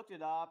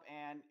up,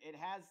 and it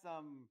has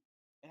some.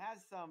 It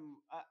has some.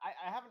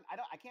 I haven't. I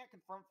don't. I can't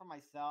confirm for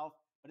myself,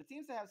 but it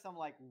seems to have some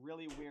like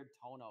really weird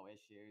tonal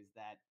issues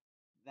that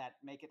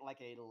make it like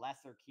a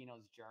lesser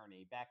Kino's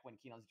Journey. Back when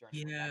Kino's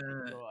Journey was actually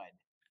Yeah, good.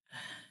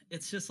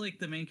 it's just like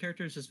the main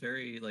character is just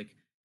very like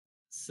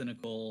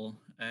cynical,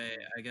 Hmm.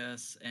 I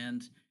guess,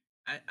 and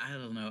I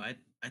don't know.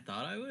 I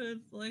thought I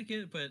would like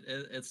it, but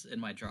it's in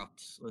my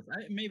dropped list.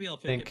 Maybe I'll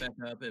pick it think. back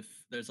up if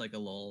there's like a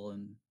lull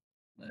and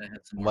I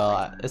have some more Well,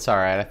 free time. it's all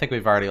right. I think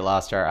we've already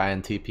lost our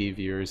INTP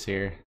viewers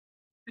here.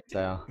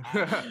 So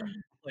I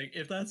Like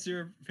if that's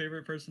your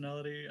favorite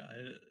personality,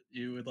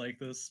 you would like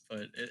this,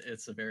 but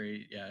it's a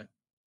very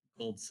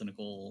cold,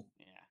 cynical,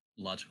 yeah.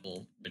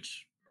 logical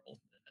witch girl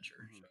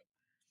adventure Hmm. show.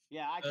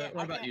 Yeah. I can't.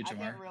 What I about can't. you, I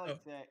can't Jamar? really Oh,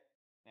 say.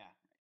 Yeah.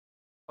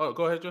 Oh,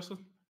 go ahead,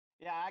 Justin.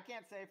 Yeah, I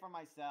can't say for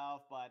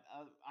myself, but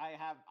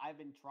I've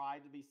been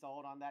tried to be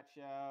sold on that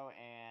show,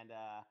 and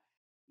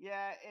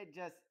yeah,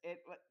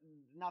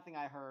 nothing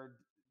I heard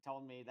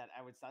told me that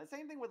I would sell.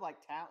 Same thing with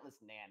like Talentless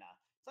Nana.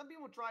 Some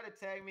people try to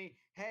tell me,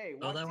 "Hey,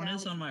 oh, watch that one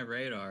is Talentless." on my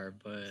radar,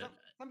 but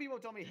Some people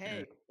told me, eh,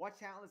 "Hey, watch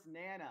Talentless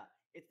Nana.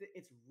 It's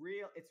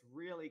real. It's a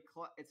really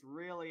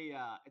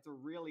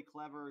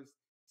clever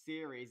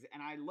series."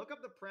 And I look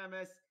up the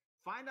premise,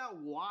 find out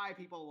why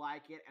people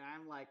like it, and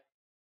I'm like,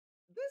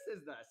 this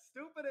is the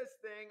stupidest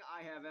thing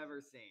I have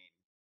ever seen.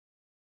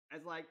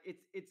 As like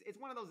it's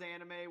one of those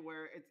anime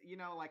where it's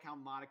like how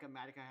Monica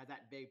Magica has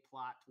that big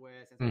plot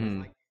twist, and so does mhm.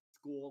 like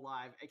School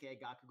Live, aka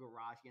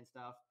Gakugarashi and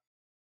stuff.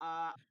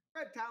 I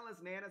read Talentless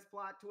Nana's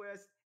plot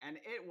twist, and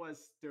it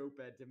was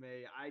stupid to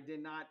me. I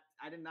did not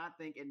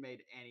think it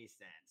made any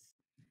sense.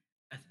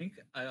 I think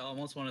I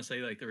almost want to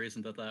say like the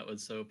reason that that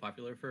was so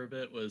popular for a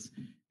bit was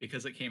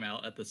because it came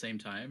out at the same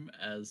time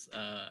as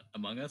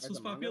Among Us As was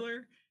Among Us.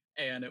 popular,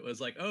 and it was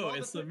like, oh, Well,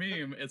 it's the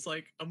meme. It's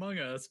like Among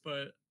Us,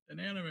 but an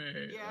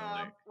anime. yeah.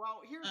 Like,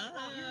 Well, here's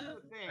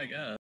the I thing.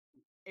 guess.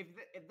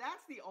 If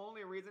that's the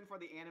only reason for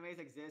the anime's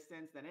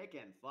existence, then it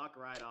can fuck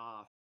right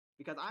off.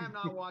 Because I am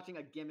not watching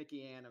a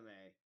gimmicky anime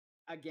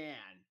again.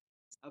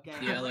 Okay,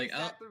 I Yeah, already like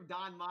I'll sat through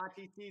Don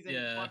Machi season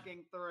yeah,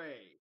 fucking 3.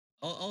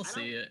 I'll I don't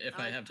see it if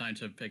I like. have time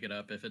to pick it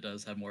up. If it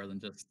does have more than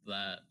just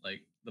that,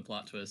 like the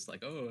plot twist,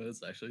 like oh,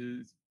 it's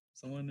actually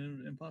someone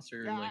Yeah,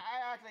 imposter. Like,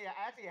 I actually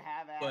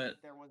have asked but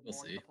if there was we'll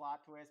more to the see.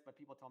 plot twist, but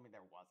people told me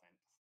there wasn't.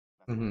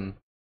 That's why I Mhm.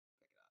 didn't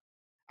pick it up.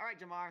 All right,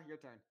 Jamar, your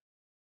turn.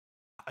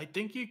 I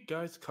think you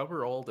guys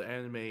cover all the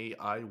anime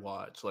I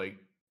watch, like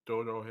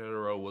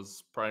Dorohiro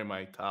was probably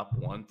my top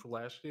one for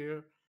last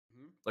year.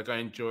 Mhm. Like I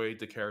enjoyed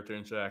the character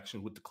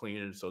interaction with the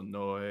cleaners, so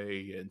Noe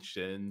and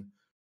Shin.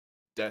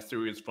 That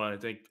series is fun. I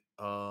think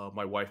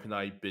my wife and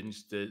I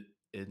binged it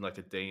in like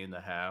a day and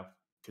a half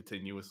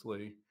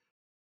continuously.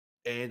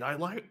 And I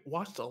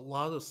watched a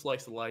lot of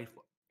slice of life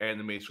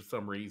animes for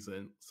some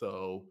reason.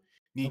 So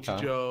Okay.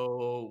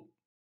 Nichijou,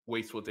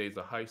 Wasteful Days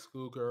of High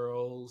School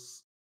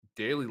Girls,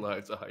 Daily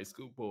Lives of High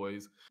School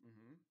Boys.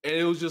 Mhm. And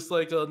it was just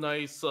like a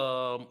nice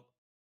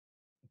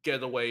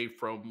get away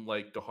from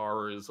like the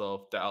horrors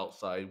of the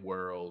outside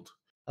world.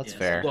 That's Yeah,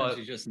 fair. sometimes But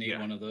you just need yeah,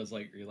 one of those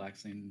like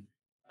relaxing,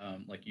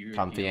 like Yuru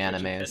Comfy Camp,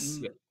 which is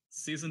animes. getting yeah,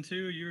 season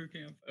 2 Yuru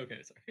Camp.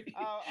 Okay, sorry.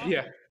 Oh,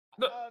 yeah.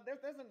 No,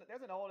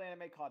 there's an old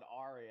anime called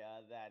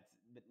Aria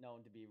that's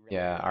known to be really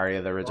Yeah, good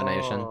Aria the too.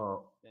 Origination.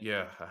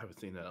 yeah, I haven't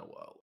seen that in a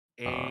while.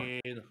 Uh,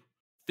 And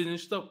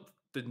finished up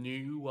the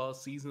new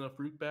season of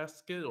Fruit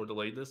Basket or the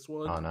latest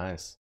oh, one.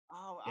 nice.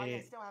 Oh, I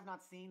And still have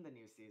not seen the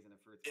new season of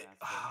Fruits it,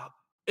 Basket.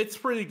 it's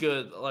pretty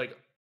good. Like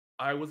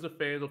I was a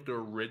fan of the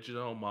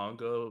original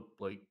manga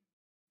like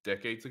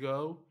decades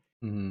ago,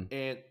 Hmm.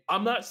 and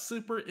I'm not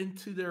super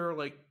into their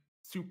like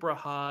super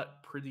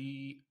hot,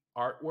 pretty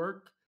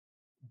artwork,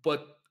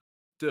 but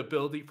the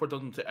ability for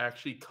them to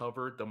actually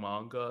cover the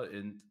manga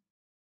in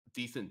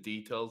decent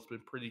detail has been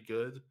pretty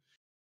good.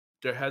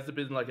 There hasn't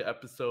been like an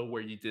episode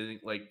where you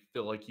didn't like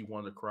feel like you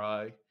want to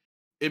cry.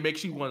 It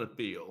makes you want to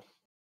feel.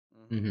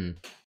 Mm-hmm. Hmm.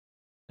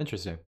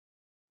 Interesting.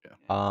 Yeah.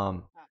 Yeah.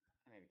 Um, I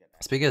need to get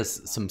back Speaking of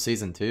to it. some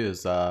season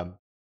twos,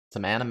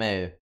 some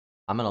anime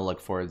I'm gonna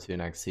look forward to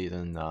next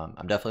season.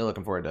 I'm definitely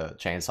looking forward to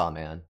Chainsaw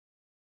Man.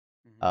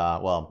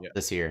 Well, Yeah.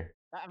 this year,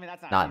 I mean,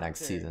 that's not not season next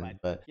 2, season,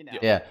 but you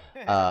Yeah. know.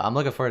 yeah. I'm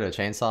looking forward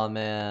to Chainsaw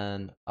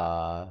Man.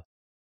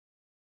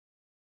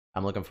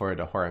 I'm looking forward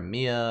to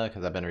Horimiya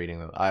because I've been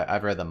reading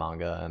I've read the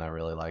manga and I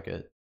really like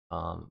it.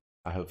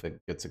 I hope it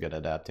gets a good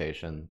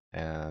adaptation.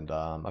 And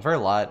I've heard a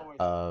lot always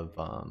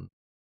of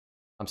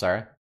I'm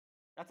sorry.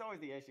 That's always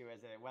the issue,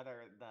 is it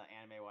whether the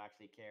anime will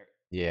actually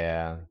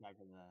Yeah. back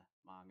to the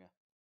manga.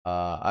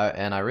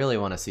 I really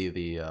want to see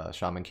the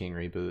Shaman King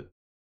reboot.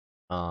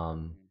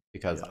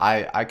 Because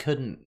Yeah. I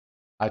couldn't.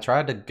 I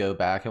tried to go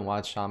back and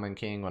watch Shaman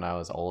King when I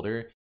was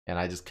older, and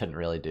I just couldn't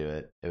really do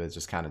it. It was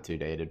just kind of too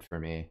dated for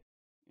me.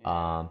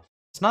 Yeah.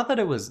 It's not that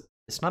it was.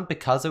 It's not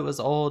because it was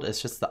old. It's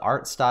just the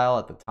art style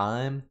at the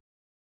time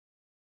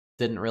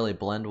didn't really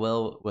blend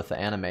well with the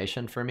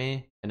animation for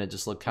me, and it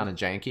just looked kind of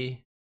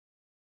janky.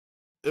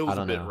 It I was a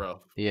don't bit know.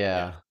 rough.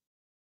 Yeah,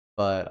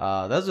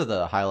 but those are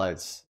the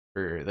highlights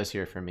for this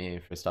year for me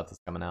for stuff that's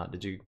coming out.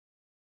 Did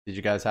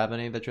you guys have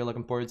any that you're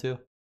looking forward to?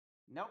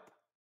 Nope.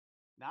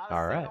 Not a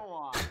All right. single one.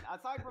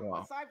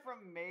 Wow. Aside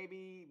from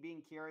maybe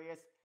being curious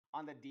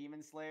on the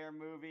Demon Slayer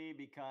movie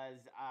because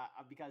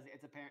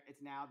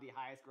it's now the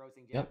highest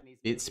grossing Yep. Japanese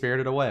Beat movie.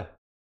 Spirited Away.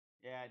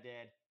 Yeah, it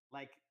did.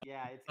 Like,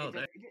 yeah, Oh,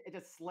 it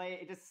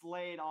just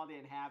slayed all the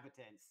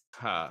inhabitants.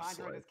 Ha, Tanjiro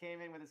slay. just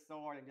came in with a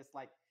sword and just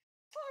like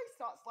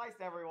sliced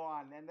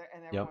everyone, and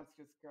Yep. everyone's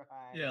just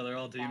crying. yeah, they're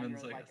all And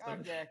demons, Tanjiro's I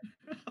like, guess.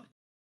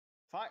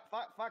 okay,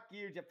 fuck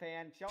you,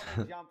 Japan.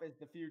 Shonen Jump is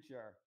the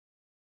future.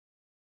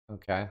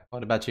 Okay.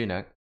 What about you,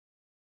 Nick?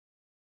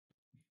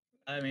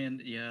 I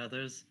mean, yeah,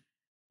 there's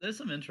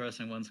some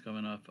interesting ones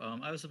coming up.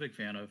 I was a big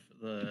fan of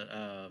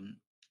the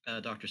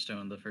Doctor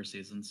Stone the first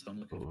season, so I'm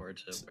looking Ooh, forward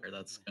to where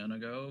that's gonna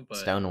go. But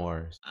Stone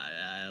Wars.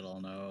 I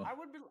don't know. I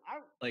would be.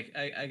 Like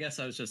I guess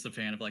I was just a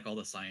fan of like all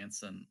the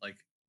science and like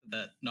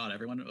that not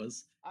everyone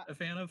was I, a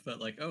fan of, but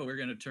like, oh, we're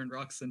gonna turn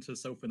rocks into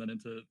soap and then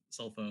into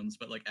cell phones,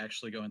 but like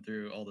actually going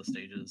through all the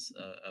stages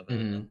of it,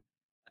 Hmm. and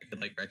I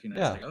could like recognize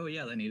Yeah. like, oh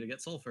yeah, they need to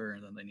get sulfur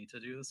and then they need to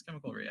do this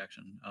chemical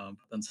reaction. But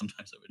then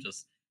sometimes it would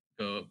just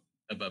go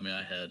above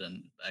my head,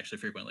 and actually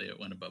frequently it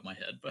went above my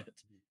head. But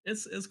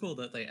it's cool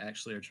that they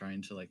actually are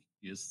trying to like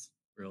use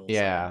real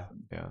Yeah. science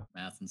and Yeah.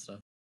 math and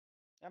stuff.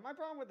 And my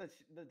problem with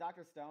the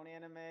Doctor Stone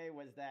anime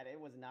was that it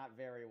was not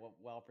very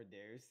well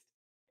produced.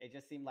 It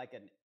just seemed like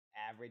an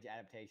average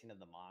adaptation of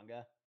the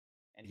manga,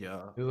 and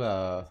Yeah.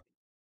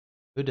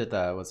 Who did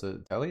that? Was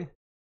it Toei?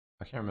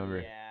 I can't remember.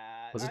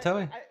 yeah. Was it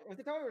Toei? Was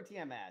it Toei or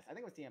TMS? I think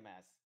it was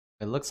TMS.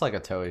 It looks like a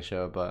Toei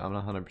show, but I'm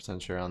not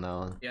 100% sure on that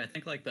one. Yeah, I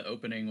think like the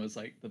opening was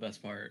like the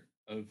best part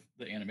of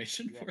the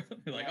animation Yeah. for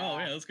them. You're like, oh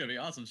Yeah. yeah, that's gonna be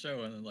an awesome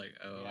show, and then like,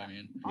 oh, Yeah. I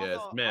mean, Yeah,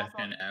 it's meh.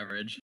 and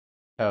average.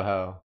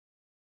 Toho.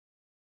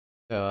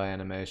 Toho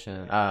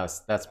Animation. Yeah.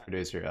 That's Yeah.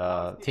 producer.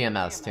 No, it's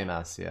TMS.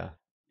 TMS. Yeah. Yeah.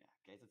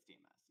 Okay, so it's TMS.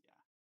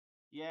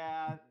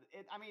 Yeah.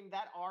 Yeah. I mean,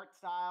 that art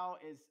style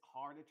is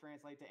hard to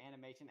translate to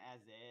animation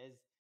as is.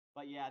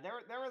 But yeah, there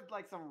was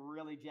like some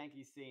really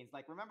janky scenes.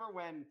 Like, remember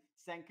when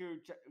Senku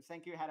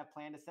had a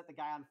plan to set the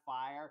guy on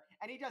fire,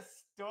 and he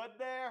just stood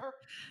there?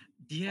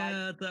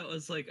 Yeah, that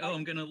was like, oh, like-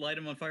 I'm gonna light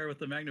him on fire with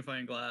the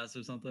magnifying glass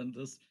or something.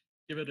 Just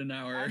give it an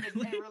hour. And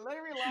literally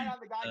relied on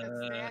the guy just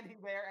Uh, standing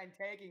there and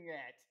taking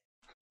it.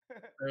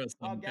 there was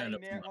while some kind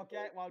of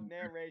while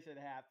narration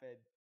happened.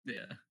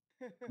 yeah.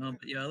 But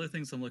yeah, other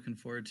things I'm looking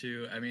forward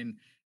to. I mean,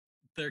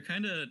 they're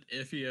kind of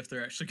iffy if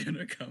they're actually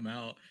gonna come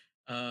out.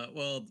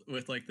 Well,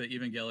 with like the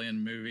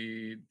Evangelion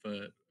movie,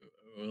 but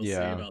We'll see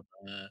Yeah. about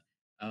that.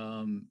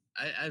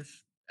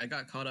 I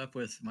got caught up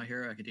with My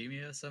Hero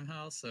Academia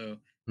somehow, so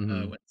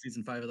Hmm. when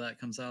season 5 of that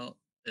comes out,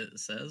 it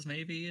says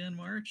maybe in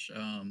March.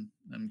 I'm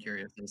Yeah.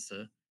 curious as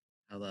to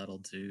how that'll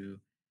do.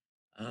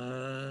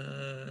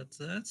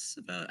 That's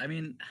about. I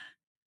mean,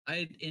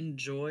 I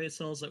enjoy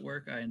cells at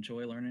work. I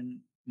enjoy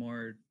learning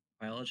more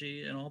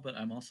biology and all, but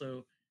I'm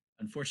also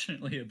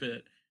unfortunately a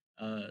bit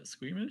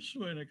squeamish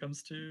when it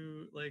comes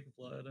to like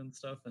blood and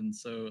stuff, and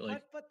so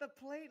like But the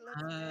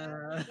platelets, man.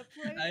 uh, The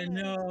I platelets.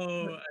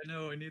 know, I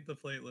know. I need the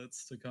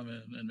platelets to come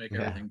in and make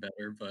Yeah. everything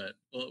better, but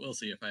we'll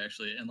see if I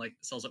actually and like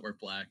cells that work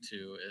black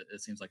too.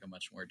 It seems like a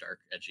much more dark,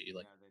 edgy.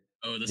 Like, Yeah,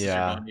 they, oh, this is your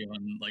Yeah. body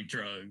on like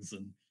drugs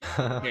and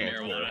well, Cancer.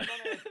 they're marijuana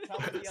gonna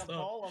tell it the stuff.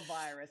 Ebola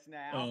virus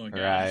now. Oh my gosh.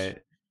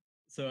 Right.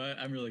 So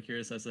I'm really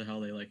curious as to how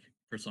they like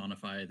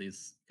personify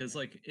these because Yeah.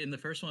 like in the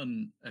first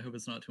one, I hope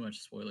it's not too much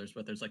spoilers,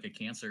 but there's like a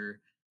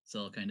cancer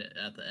cell kind of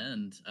at the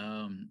end,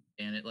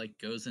 and it like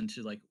goes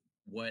into like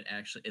what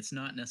actually it's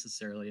not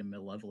necessarily a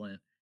malevolent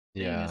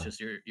thing. It's Yeah.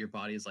 just your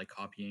body is like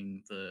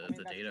copying I the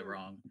mean, that's data true.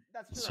 wrong.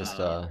 That's It's true of just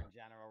Uh, cancer in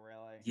general,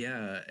 really.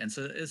 yeah, and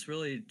so it's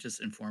really just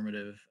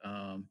informative.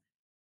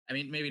 I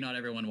mean, maybe not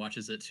everyone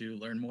watches it to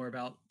learn more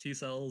about T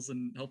cells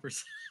and helper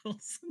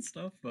cells and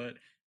stuff, but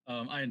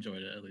I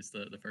enjoyed it at least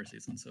the first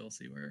season. So we'll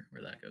see where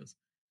Yeah. that goes.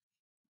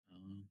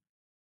 Um,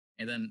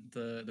 and then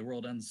the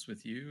world ends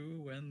with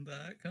you when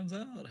that comes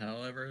out.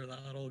 However,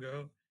 that'll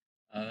go.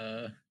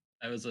 Uh,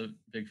 I was a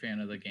big fan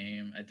of the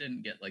game. I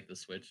didn't get like the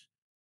Switch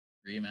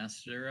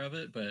remaster of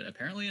it, but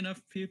apparently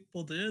enough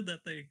people did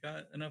that they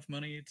got enough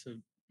money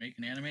to make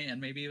an anime and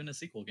maybe even a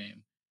sequel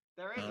game.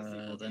 There is a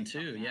sequel Then game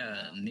too, coming out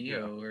yeah, now. Yeah.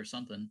 Neo or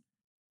something.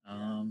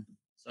 Yeah.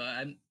 So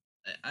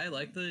I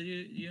like the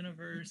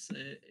universe.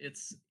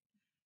 It's The art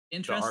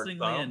interestingly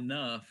style.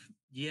 enough,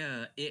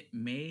 yeah, it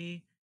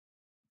may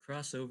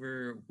cross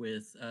over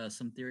with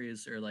some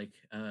theories or like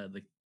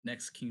the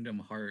next Kingdom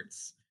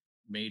Hearts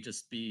may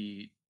just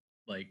be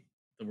like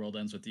the world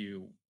ends with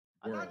you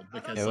world I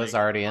thought It because was Kingdom like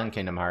already in Hearts was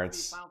Kingdom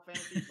supposed to be Hearts. Final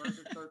Fantasy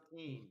versus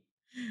 13,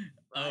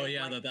 oh right?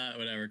 yeah Like that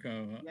would ever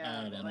come. yeah,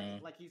 I don't know.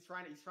 like he's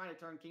trying to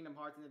turn Kingdom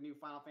Hearts into new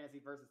Final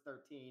Fantasy versus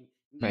 13.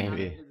 Now that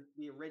Maybe. this is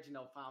the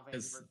original Final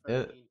Fantasy Because versus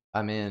It. 13, I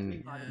and this game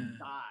mean, probably yeah,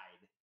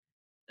 died.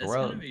 the it's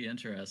gonna world. be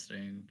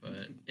interesting,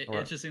 but it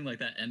Or just seemed like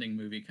that ending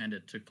movie kind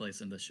of took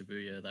place in the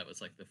Shibuya. That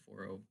was like the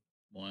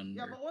 401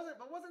 Yeah, or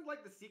but wasn't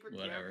like the secret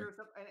whatever. character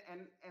stuff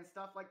and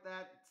stuff like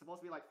that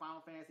supposed to be like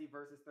Final Fantasy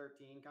versus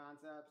 13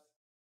 concepts?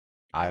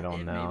 I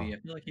don't It may be. know. I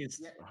feel like he's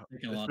Yeah,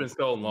 taking a It's lot of been so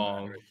from that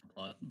long. original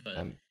plot, but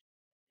And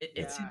it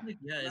yeah. seems like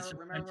yeah, it's just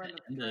trying Remember to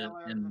in the end it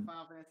trailer for and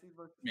Final Fantasy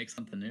versus make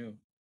something new.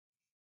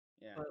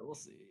 yeah. But we'll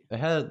see. they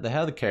had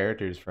the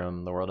characters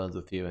from The World Ends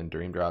with You and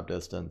Dream Drop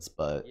Distance,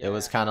 but it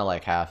was Yeah, kind of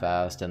like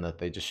half-assed in that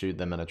they just shoot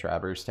them in a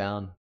Traverse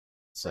Town. pretty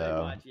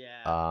So, much,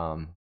 yeah.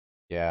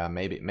 yeah,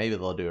 maybe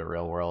they'll do a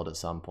real world at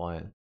some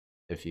point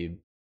if you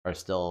are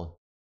still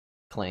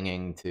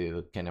clinging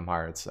to Kingdom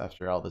Hearts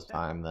after all this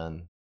time.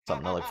 Then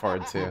something to look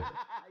forward to.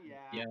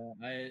 Yeah.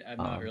 Yeah, I'm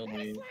not Um, This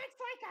really. looks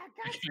like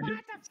a I good kind of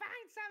spot to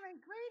find some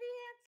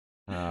ingredients.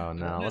 oh I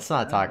no, want to let's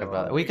not sound talk though.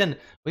 about it. We Like, can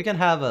we can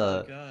have oh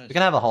a we can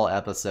gosh. have a whole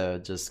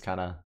episode just kind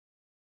of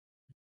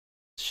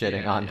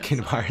shitting Yeah, on yeah.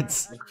 Kingdom So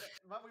Hearts.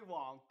 But we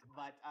won't.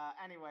 But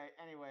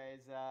anyways,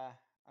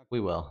 We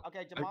will. okay,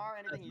 I, Jamar,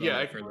 anything you yeah,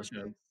 looking for the forward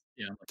show. to?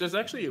 Yeah, I'm looking there's forward to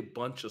actually a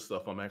bunch of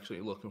stuff I'm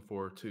actually looking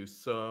forward to.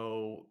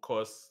 So, of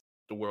course,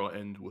 The World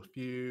End with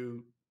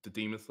You, the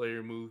Demon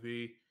Slayer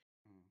movie,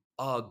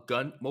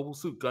 Hmm. Mobile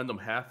Suit Gundam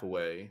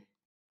Hathaway,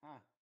 Huh.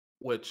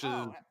 which is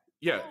Oh,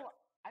 yeah,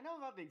 I know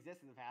about the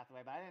existence of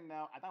Hathaway, but I didn't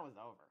know. I thought it was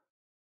over.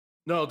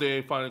 no,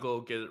 they finally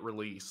go get it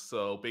released.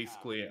 So Oh.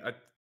 basically, a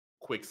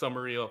quick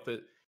summary of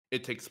it: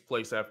 it takes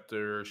place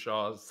after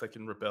Shaw's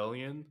second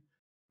rebellion.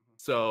 Mhm.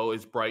 So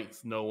it's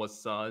Bright's Noah's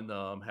son,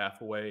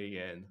 Hathaway,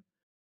 and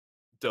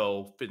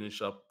they'll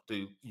finish up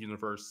the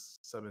universe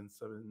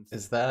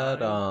Is that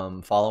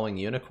 7769. following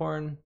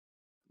Unicorn?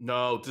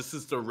 No, this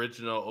is the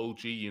original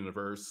OG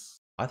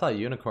universe. I thought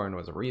Unicorn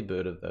was a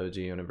reboot of the OG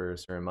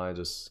universe, or am I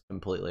just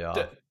completely The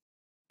off?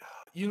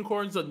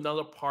 Unicorn's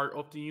another part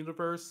of the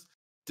universe.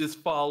 This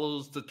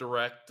follows the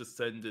direct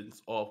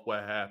descendants of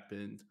what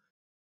happened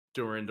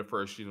during the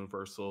first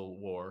Universal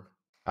War,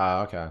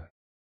 Ah, okay.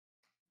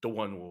 the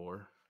One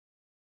War.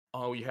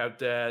 Oh, you have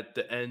that,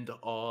 the end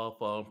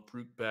of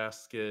Fruit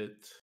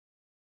Basket,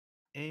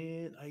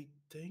 and I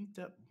think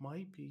that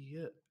might be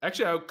it.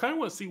 Actually, I kind of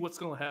want to see what's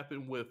going to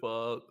happen with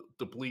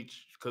the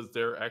Bleach because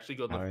they're actually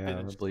going to Oh yeah, the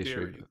finish the Bleach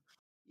series reboot.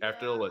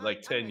 after Yeah, what, like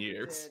I'm 10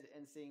 years. interested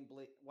in seeing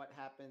what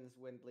happens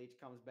when Bleach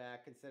comes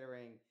back.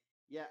 Considering,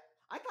 yeah,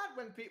 I thought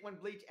when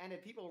Bleach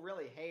ended, people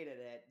really hated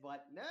it,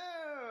 but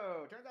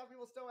no, turns out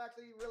people still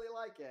actually really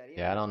like it.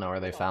 Yeah, I don't know where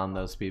they People have found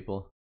fun. those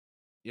people.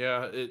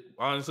 Yeah, it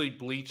honestly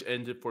Bleach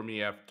ended for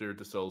me after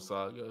the Soul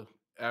Saga.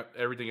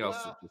 Everything else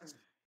is Well, just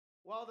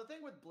well, the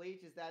thing with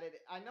Bleach is that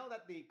I know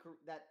that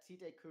that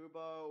Tite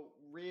Kubo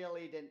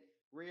really did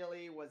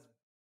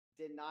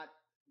not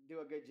do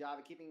a good job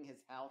of keeping his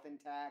health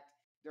intact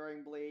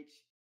during Bleach.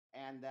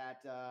 and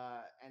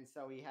and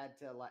so he had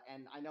to like,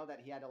 and I know that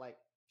he had to like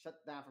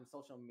shut down from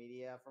social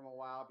media for a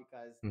while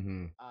because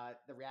Hmm.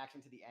 the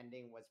reaction to the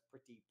ending was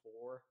pretty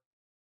poor.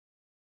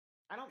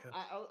 I don't.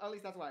 Yeah. At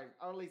least that's what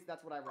at least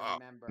that's what I Uh,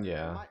 remember. It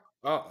Yeah. might.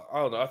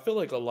 I don't know. I feel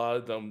like a lot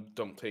of them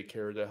don't take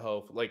care of their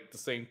health. Like the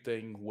same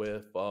thing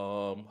with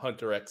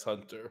Hunter x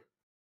Hunter.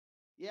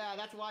 Yeah,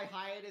 that's why X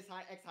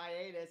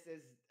hiatus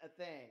is a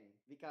thing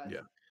because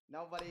Yeah.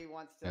 nobody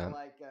wants to Yeah.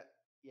 like.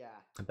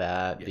 Yeah,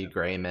 That, the Yeah.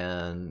 Gray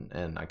Man,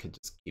 and I could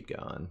just keep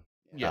going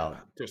yeah. Yeah.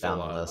 out There's a down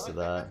the lot of list Well, of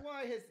them. that's that.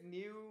 why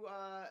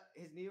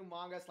his new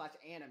manga slash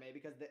anime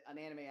because an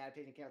anime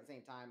adaptation came out at the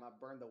same time.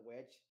 Burn the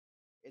Witch.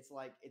 It's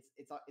like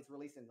it's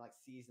released in like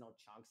seasonal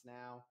chunks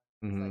now.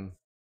 It's like Hmm.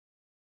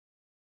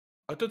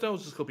 I thought that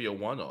was just gonna be a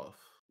one-off.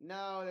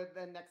 no,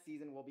 the next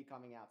season will be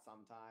coming out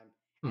sometime.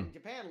 Hmm. And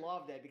Japan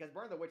loved it because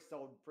Burn the Witch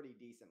sold pretty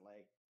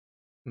decently.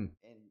 Hmm.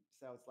 And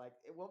so it's like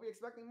we'll be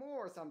expecting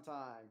more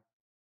sometime.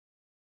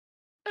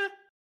 Eh,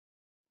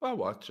 I'll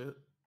watch it.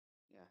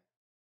 Yeah.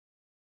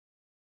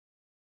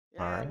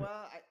 All Yeah, right.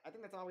 well, I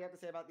think that's all we have to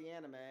say about the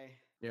anime.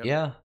 Yep.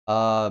 Yeah.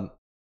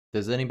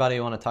 Does anybody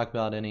want to talk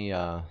about any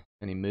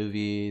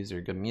movies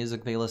or good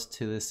music they listen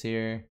to this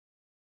year?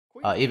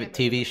 Queen's Even Gambit is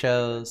TV a pretty good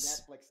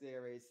shows. Netflix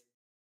series.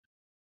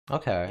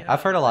 Okay, Yeah,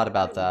 I've heard a I lot think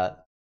about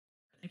that.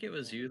 I think it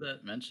was Yeah. you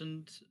that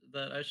mentioned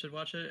that I should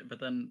watch it, but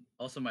then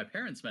also my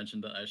parents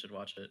mentioned that I should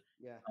watch it.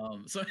 Yeah.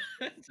 So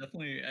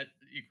definitely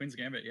Queen's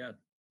Gambit, yeah,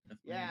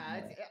 definitely.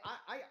 Yeah,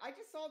 I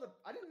just saw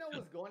I didn't know it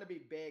was going to be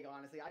big,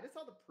 honestly. I just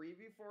saw the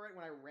preview for it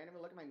when I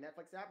randomly looked at my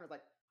Netflix app and I was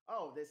like,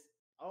 oh,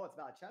 it's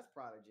about a chess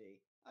prodigy.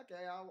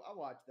 Okay, I'll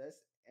watch this.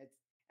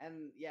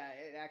 And yeah,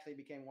 it actually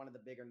became one of the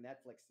bigger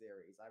Netflix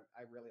series.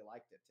 I really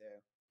liked it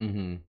too.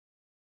 Hmm.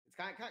 It's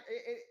it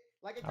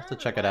I'll have kind to of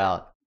check it reminded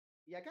out.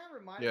 yeah, it kind of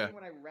reminded Yeah. me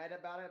when I read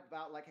about it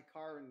about like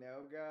Hikaru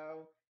no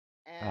Go.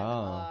 And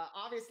Oh.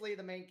 obviously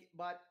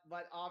but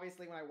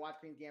obviously when I watched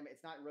Queen's Gambit,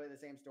 it's not really the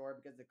same story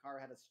because Hikaru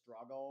had a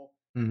struggle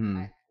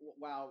Hmm.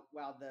 while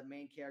the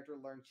main character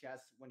learned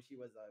chess when she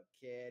was a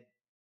kid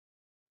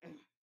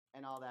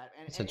and all that.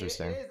 It's And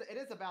interesting. it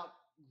is about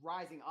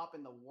rising up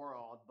in the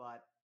world,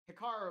 but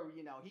Hikaru,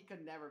 he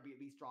could never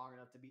be strong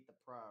enough to beat the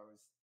pros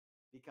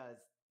because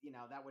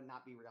that would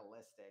not be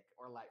realistic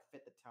or like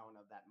fit the tone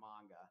of that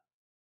manga.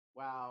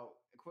 Wow,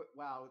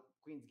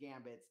 Queen's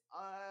Gambit's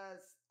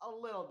a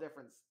little bit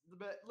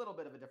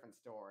of a different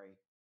story.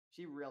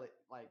 She really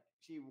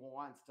she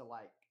wants to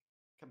like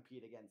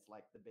compete against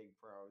like the big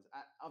pros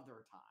of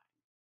their time.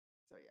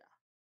 So yeah.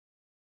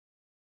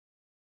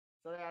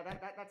 So yeah,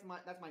 that's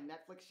my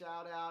Netflix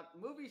shout out.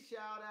 Movie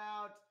shout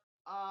out.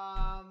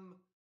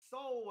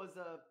 Soul was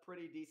a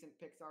pretty decent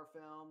Pixar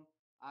film.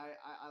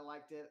 I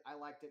liked it. I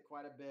liked it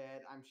quite a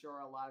bit. I'm sure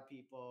a lot of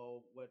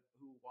people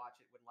who watch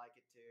it would like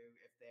it too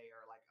if they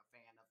are like a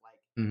fan of like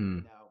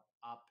Hmm.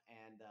 Up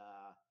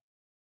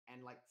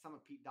and like some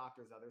of Pete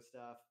Docter's other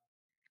stuff.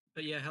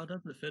 But yeah, how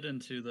does it fit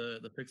into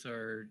the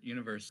Pixar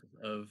universe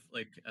of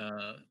like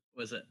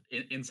was it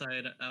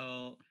Inside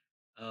Out?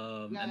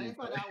 Yeah, And these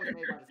Inside Out was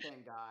made by the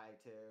same guy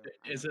too.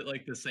 I is know. it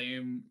like the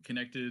same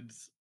connected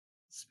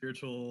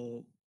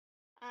spiritual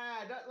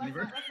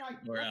universe?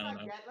 Or I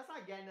don't know. Let's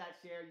not get into that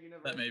shared That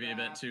universe may be a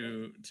bit crap.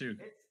 too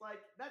It's like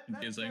that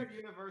confusing. shared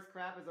universe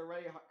crap is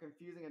already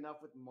confusing enough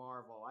with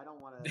Marvel. I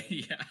don't want to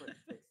Yeah. put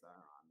Pixar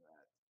on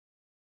that.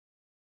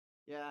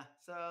 Yeah.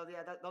 So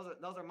yeah,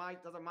 those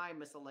are my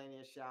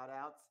miscellaneous shout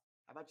outs.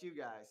 How about you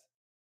guys?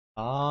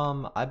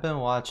 I've been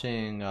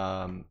watching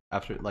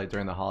after like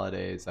during the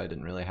holidays, I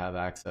didn't really have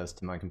access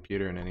to my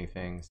computer and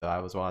anything, so I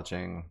was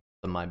watching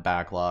my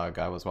backlog.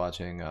 I was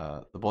watching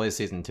The Boys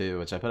season 2,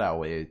 which I put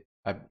out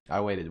I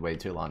waited way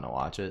too long to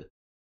watch it,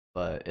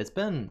 but it's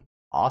been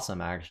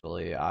awesome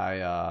actually.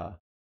 I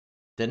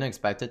didn't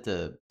expect it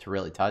to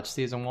really touch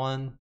season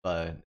 1,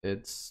 but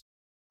it's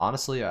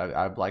honestly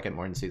I like it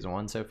more than season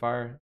 1 so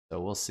far. So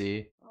we'll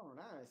see Oh,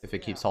 nice. if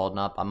it Yeah. keeps holding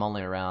up. I'm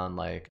only around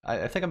like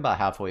I think I'm about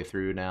halfway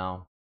through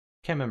now.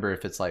 Can't remember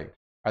if it's like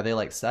are they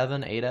like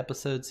 7, 8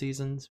 episode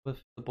seasons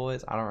with The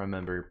Boys? I don't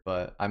remember,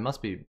 but I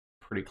must be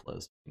pretty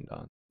close to being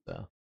done.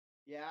 So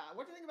Yeah.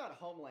 What do you think about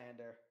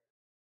Homelander?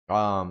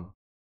 um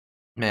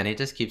man, he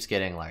just keeps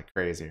getting like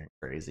crazier and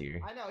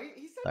crazier. I know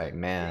he's such Like a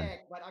man,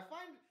 dick, but I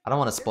find I don't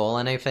want to there's spoil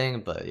something.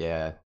 anything, but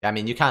yeah. I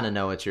mean, you kind of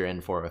know what you're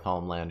in for with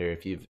Homelander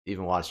if you've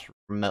even watched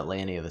remotely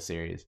any of the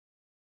series.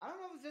 I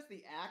don't know if it's just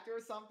the actor or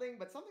something,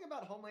 but something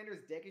about Homelander's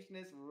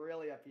dickishness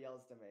really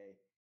appeals to me.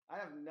 I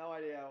have no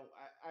idea.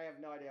 I have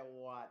no idea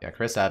what. Yeah,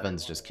 Chris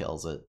Evans just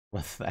kills it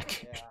with that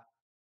character.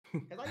 Yeah,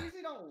 because I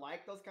usually don't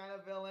like those kind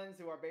of villains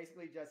who are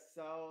basically just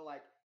so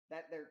like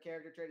that. Their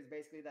character trait is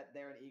basically that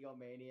they're an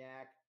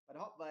egomaniac.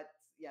 But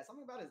yeah,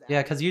 something about his Yeah,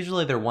 acting because is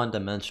usually they're one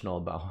dimensional,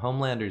 but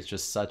Homelander's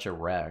just such a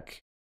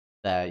wreck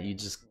that yeah,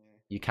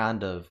 you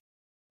kind of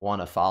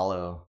want to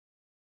follow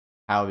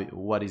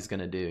what he's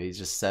gonna do.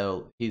 He's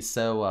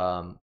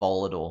so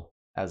volatile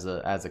as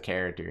a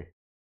character.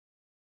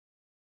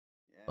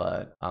 yeah.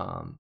 But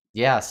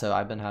yeah, so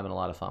I've been having a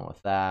lot of fun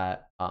with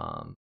that.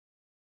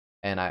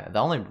 And the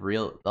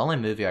only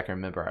movie I can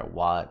remember I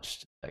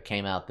watched that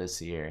came out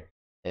this year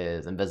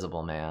is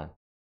Invisible Man,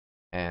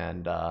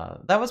 and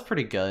that was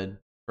pretty good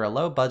for a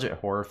low budget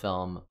horror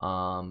film,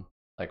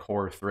 like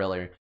horror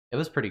thriller. It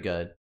was pretty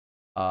good.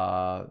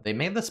 They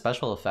made the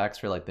special effects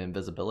for like the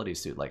invisibility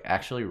suit like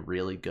actually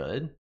really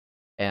good,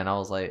 and I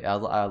was like,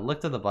 I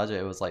looked at the budget,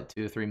 it was like $2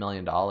 to $3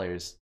 million,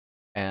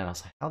 and I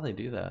was like, how'd they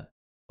do that?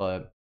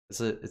 But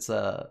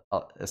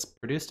it's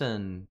produced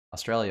in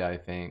Australia, I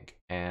think,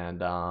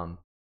 and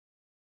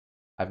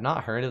I've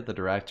not heard of the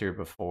director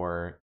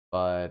before,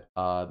 but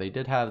they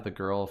did have the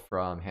girl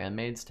from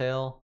Handmaid's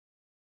Tale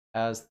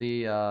as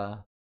the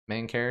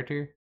main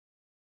character,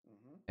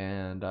 Hmm.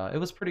 and it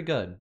was pretty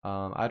good.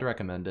 I'd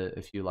recommend it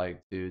if you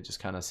like to just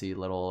kind of see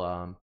little.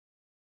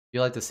 If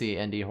you like to see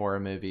indie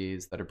horror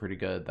movies that are pretty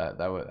good,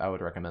 I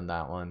would recommend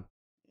that one.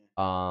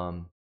 Yeah.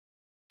 Um,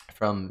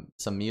 from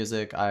some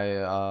music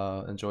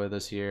I enjoyed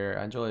this year,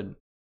 I enjoyed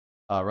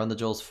Run the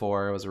Jewels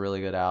 4. It was a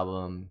really good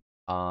album.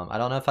 I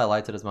don't know if I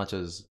liked it as much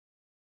as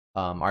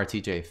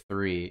RTJ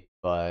 3,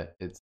 but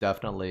it's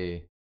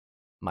definitely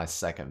my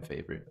second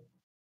favorite.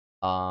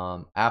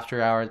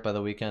 After Hours by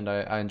The Weeknd,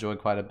 I enjoyed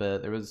quite a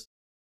bit. There was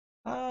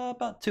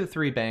about 2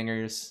 3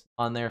 bangers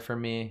on there for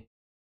me.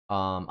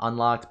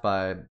 Unlocked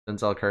by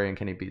Denzel Curry and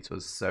Kenny Beats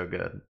was so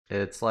good.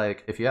 It's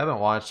like, if you haven't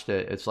watched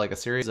it, it's like a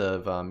series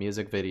of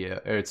music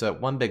video, or it's a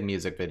one big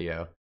music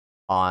video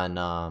on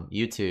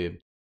YouTube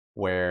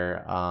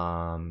where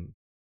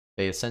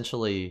they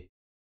essentially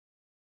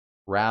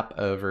rap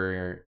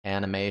over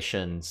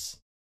animations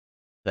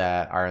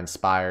that are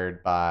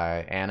inspired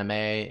by anime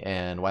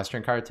and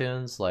Western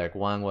cartoons. Like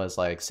one was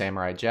like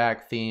Samurai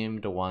Jack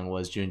themed, one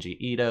was Junji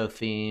Ito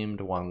themed,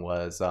 one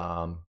was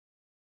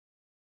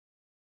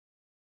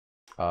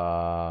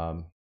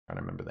trying to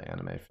remember the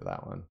anime for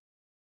that one.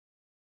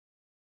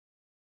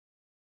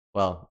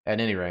 Well, at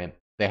any rate,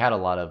 they had a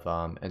lot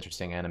of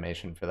interesting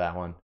animation for that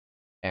one,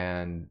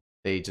 and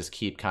they just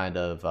keep kind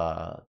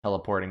of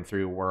teleporting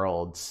through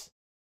worlds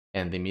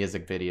in the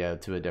music video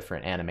to a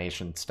different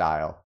animation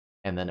style,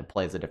 and then it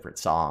plays a different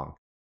song,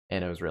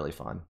 and it was really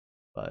fun.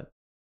 But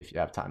if you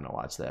have time to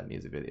watch that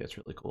music video, it's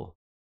really cool.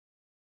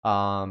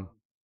 Um,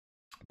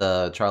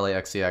 the Charlie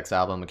XCX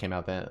album that came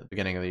out the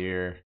beginning of the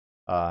year,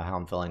 How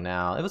I'm Feeling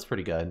Now, it was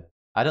pretty good.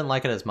 I didn't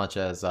like it as much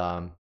as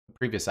the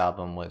previous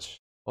album, which,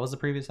 what was the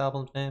previous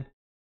album's name?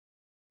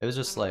 It was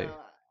I just don't know. like,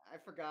 I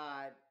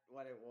forgot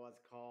what it was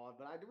called,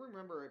 but I do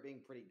remember it being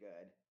pretty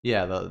good.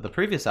 yeah, the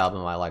previous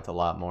album I liked a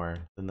lot more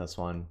than this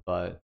one,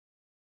 but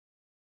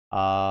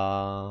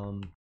I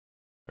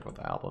forgot what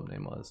the album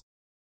name was.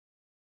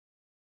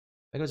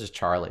 I think it was just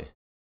Charlie.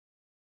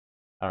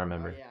 I don't Oh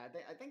remember. yeah,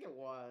 I think it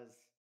was.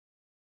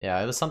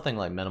 Yeah, it was something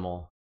like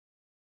minimal.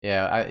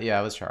 Yeah,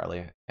 it was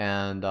Charlie,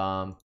 and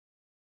there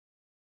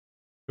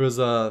was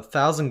a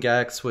 1,000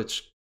 gecs,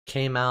 which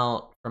came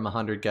out from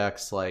 100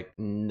 gecs like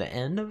the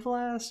end of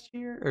last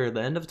year or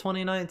the end of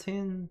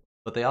 2019.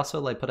 But they also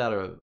like put out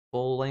a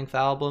full length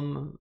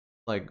album,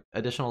 like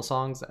additional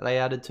songs that they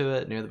added to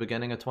it near the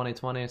beginning of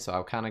 2020. So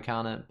I'll kind of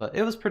count it, but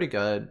it was pretty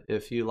good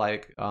if you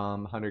like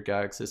 100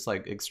 gecs. It's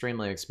like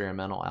extremely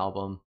experimental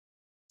album,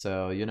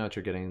 so you know what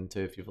you're getting into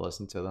if you've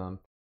listened to them.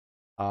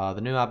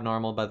 The new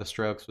Abnormal by The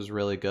Strokes was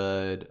really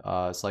good.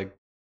 It's like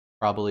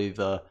probably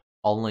the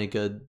only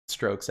good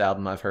Strokes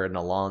album I've heard in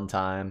a long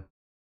time.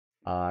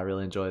 I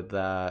really enjoyed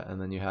that. And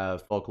then you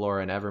have Folklore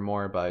and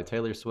Evermore by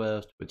Taylor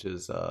Swift, which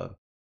is a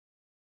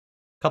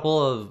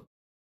couple of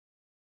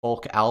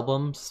folk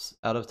albums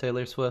out of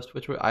Taylor Swift,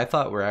 which I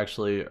thought were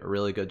actually a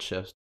really good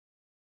shift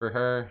for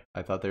her.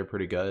 I thought they were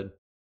pretty good,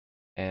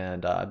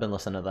 and I've been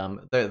listening to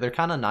them. They're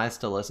kind of nice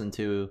to listen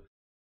to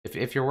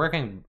if you're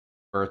working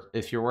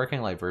if you're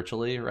working like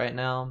virtually right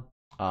now,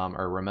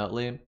 or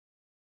remotely.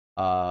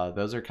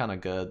 Those are kind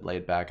of good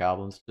laid back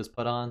albums to just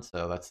put on.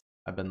 So that's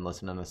I've been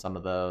listening to some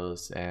of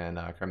those, and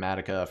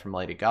Chromatica from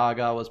Lady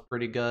Gaga was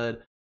pretty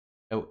good.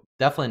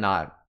 Definitely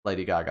not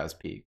Lady Gaga's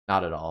peak,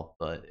 not at all,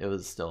 but it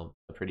was still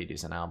a pretty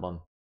decent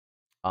album.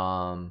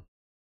 Um,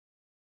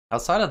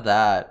 Outside of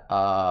that,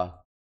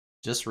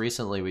 just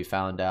recently we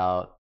found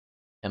out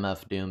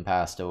MF Doom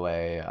passed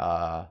away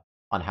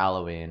on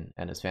Halloween,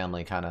 and his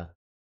family kind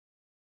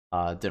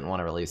of didn't want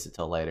to release it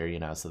till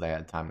later, so they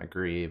had time to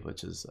grieve,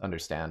 which is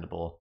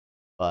understandable.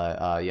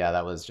 But yeah,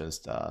 that was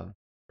just a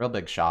real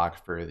big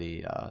shock for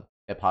the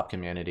hip hop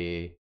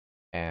community,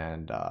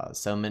 and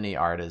so many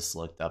artists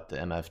looked up to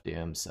MF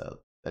Doom. So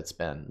it's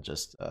been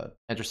just an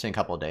interesting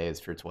couple of days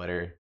for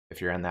Twitter if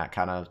you're in that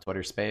kind of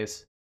Twitter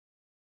space.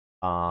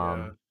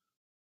 Yeah,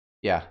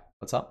 Yeah,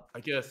 what's up? I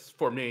guess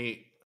for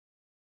me,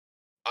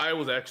 I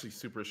was actually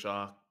super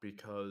shocked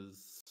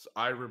because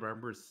I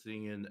remember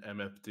seeing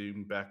MF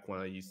Doom back when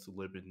I used to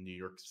live in New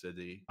York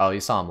City. Oh, you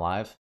saw him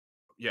live?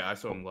 Yeah, I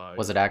saw him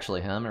Was live. it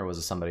actually him or was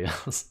it somebody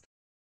else?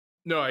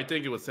 No, I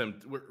think it was him.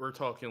 We're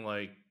talking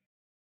like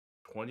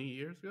 20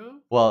 years ago.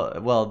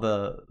 Well,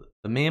 the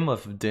meme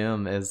of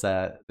Doom is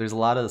that there's a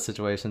lot of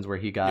situations where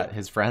he got Yeah.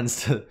 his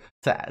friends to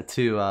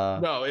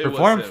No, it was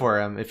perform him. for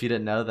him. If you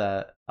didn't know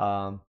that,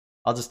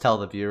 I'll just tell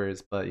the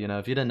viewers. But you know,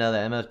 if you didn't know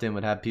that MF Doom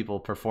would have people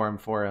perform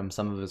for him,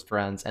 some of his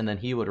friends, and then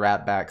he would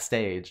rap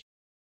backstage,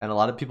 and a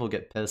lot of people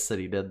get pissed that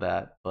he did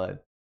that.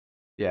 But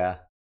yeah,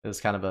 it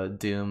was kind of a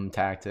Doom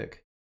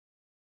tactic.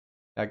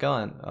 Yeah, go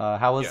on.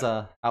 How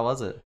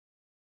was it?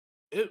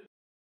 It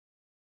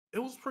it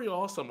was pretty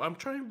awesome. I'm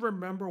trying to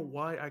remember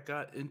why I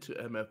got into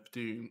MF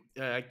Doom.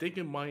 I think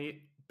it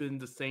might been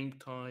the same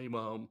time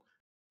a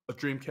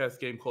Dreamcast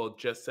game called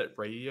Jet Set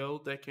Radio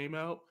that came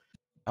out.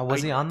 Oh,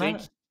 was I he on think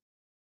that?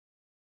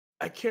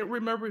 I can't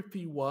remember if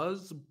he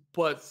was,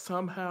 but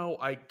somehow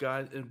I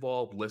got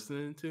involved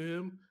listening to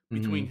him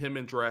between Mm-hmm. him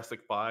and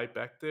Jurassic 5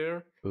 back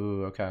there.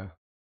 Ooh, okay.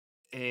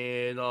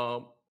 And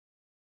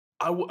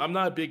I'm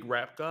not a big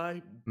rap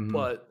guy, Mm-hmm.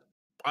 but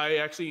I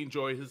actually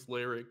enjoy his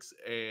lyrics.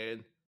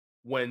 And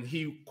when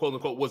he quote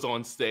unquote was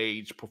on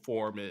stage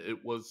performing,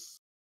 it was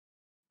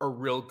a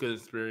real good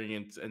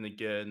experience. And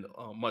again,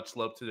 much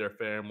love to their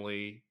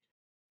family,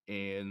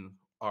 and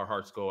our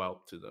hearts go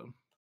out to them.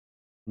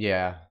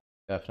 Yeah,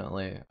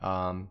 definitely.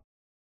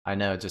 I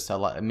know just a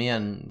lot. Me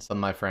and some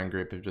of my friend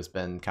group have just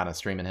been kind of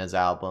streaming his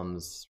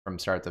albums from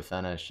start to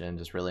finish and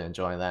just really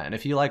enjoying that. And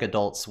if you like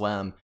Adult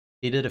Swim,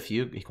 he did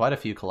quite a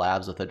few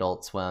collabs with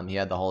Adult Swim. He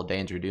had the whole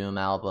Danger Doom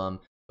album,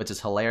 which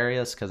is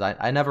hilarious because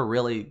I never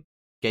really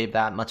gave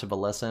that much of a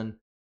listen.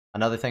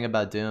 Another thing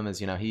about Doom is,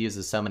 you know, he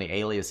uses so many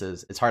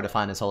aliases, it's hard to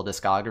find his whole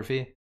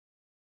discography.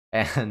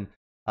 And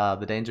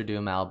the Danger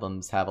Doom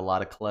albums have a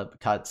lot of clip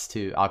cuts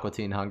to Aqua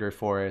Teen Hunger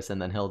Force,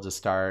 and then he'll just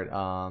start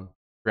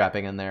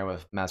rapping in there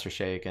with Master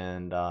Shake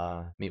and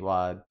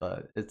Meatwad.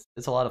 But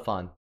it's a lot of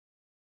fun.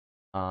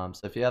 So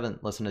if you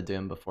haven't listened to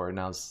Doom before,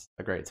 now's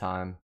a great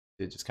time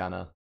to just kind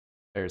of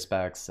pay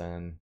respects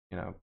and you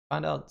know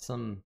find out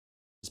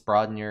just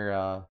broaden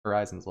your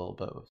horizons a little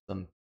bit with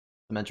some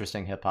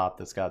interesting hip hop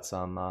that's got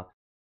some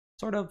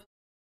sort of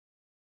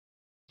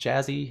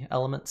jazzy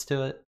elements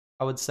to it.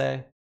 I would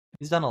say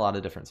he's done a lot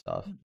of different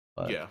stuff,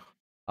 but Yeah.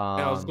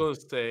 And I was um, going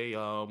to say,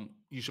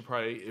 you should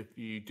probably, if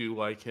you do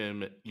like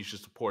him, you should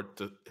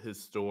support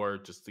his store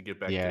just to give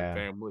back to your yeah,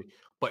 family.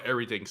 But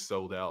everything's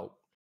sold out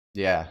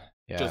yeah,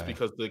 just yeah.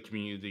 because the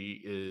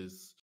community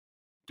is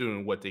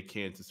doing what they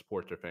can to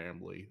support their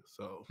family.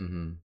 So,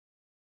 Hmm.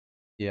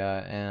 Yeah,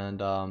 and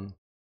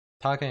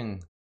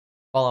talking,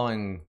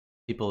 following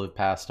people who've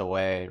passed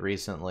away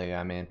recently.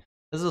 I mean,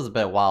 this was a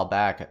bit while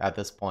back at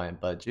this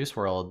point, but Juice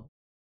World,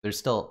 there's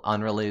still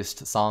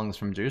unreleased songs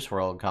from Juice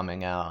World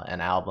coming out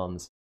and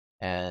albums,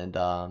 and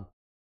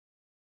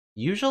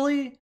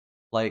usually,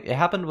 like it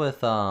happened with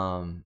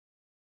Tupac.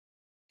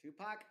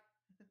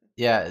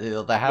 yeah,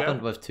 that yeah,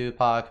 happened with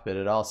Tupac, but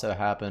it also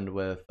happened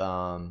with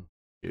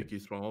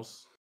Biggie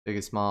Smalls.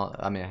 Biggie Small.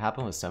 I mean, it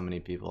happened with so many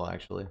people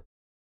actually.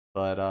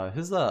 But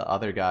who's the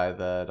other guy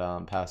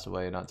that passed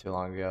away not too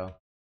long ago?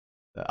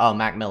 Oh,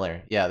 Mac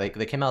Miller. Yeah, they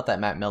came out with that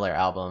Mac Miller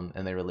album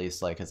and they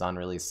released like his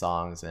unreleased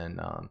songs and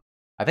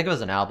I think it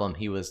was an album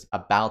he was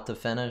about to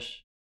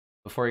finish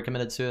before he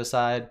committed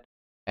suicide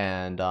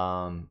and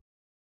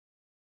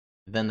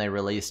then they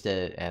released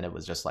it and it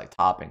was just like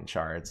topping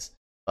charts.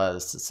 But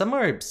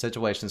similar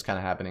situations kind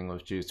of happening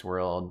with Juice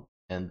World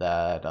in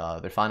that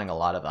they're finding a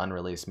lot of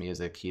unreleased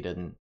music he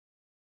didn't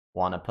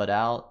want to put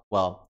out.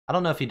 Well, I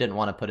don't know if he didn't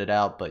want to put it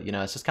out, but you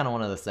know, it's just kind of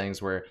one of those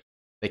things where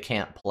they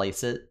can't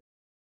place it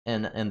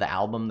in the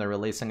album they're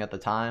releasing at the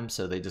time,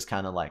 so they just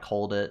kind of like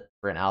hold it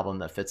for an album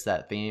that fits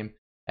that theme,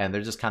 and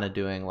they're just kind of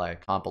doing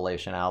like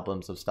compilation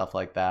albums of stuff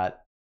like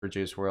that for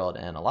Juice World,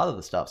 and a lot of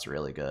the stuff's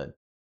really good.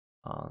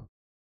 Um,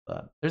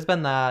 but there's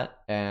been that,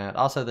 and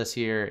also this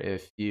year,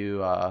 if you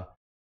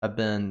have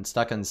been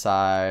stuck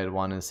inside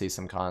wanting to see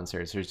some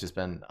concerts, there's just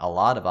been a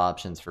lot of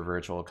options for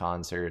virtual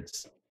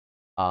concerts.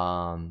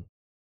 Um,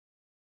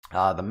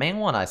 the main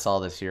one I saw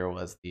this year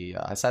was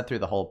I sat through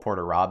the whole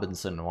Porter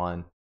Robinson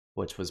one,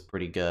 which was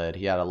pretty good.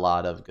 He had a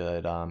lot of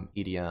good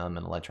EDM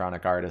and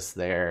electronic artists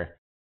there.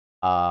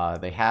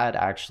 They had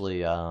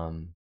actually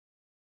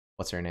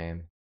what's her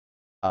name?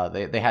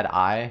 They had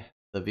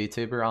the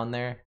VTuber on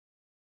there,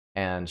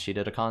 and she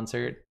did a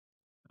concert.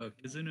 Oh,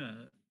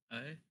 Kizuna,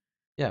 I.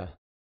 Yeah,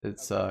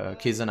 it's Okay, well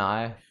Keys and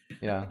I.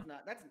 Yeah, that's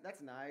not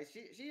that's nice.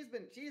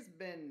 She's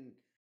been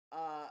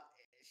uh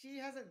she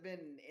hasn't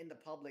been in the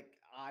public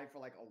eye for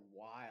like a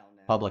while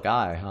now. Public Like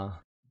Eye, it's huh?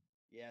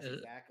 yes, Uh,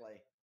 exactly.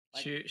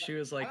 she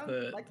was I like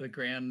don't like the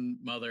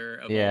grandmother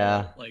of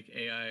Yeah, all like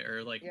AI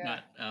or like yeah.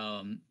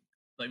 not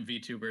like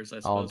VTubers I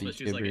all suppose, but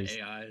she's like an VTubers.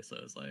 AI, so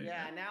it's like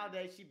Yeah,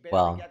 nowadays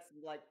Well,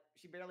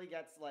 she barely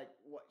gets like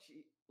what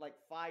she like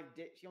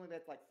she only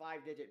gets like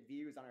 5-digit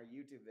views on her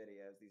YouTube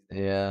videos these days.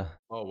 yeah,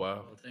 Oh,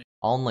 wow. oh, dang.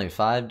 only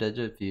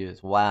 5-digit views.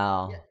 Yeah,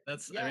 Wow,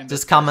 That's I yeah. mean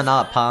just that's coming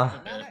up, huh? a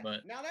bit,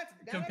 but Now that's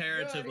good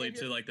comparatively if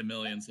to you're like the that,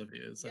 millions of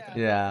views, I yeah. think. But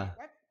see, Yeah,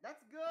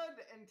 that's good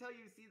until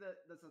you see the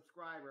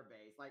subscriber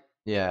base. Like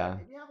yeah.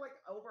 if you have like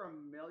over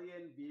 1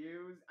 million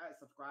views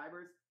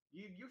subscribers,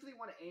 you usually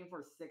want to aim for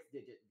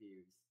 6-digit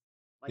views.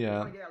 Like you Yeah.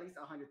 want to get at least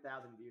 100,000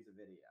 views a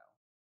video.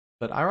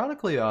 But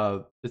ironically,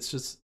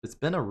 it's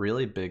been a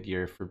really big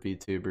year for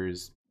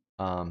VTubers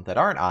that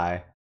aren't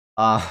I.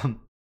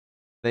 Um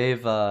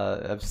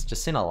I've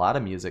just seen a lot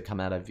of music come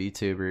out of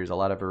VTubers, a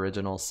lot of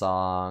original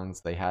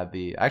songs. They had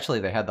the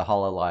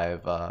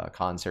Hololive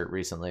concert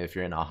recently. If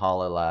you're in a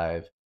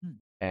Hololive, Hmm.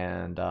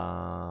 and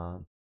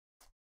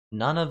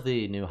none of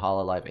the new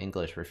Hololive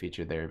English were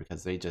featured there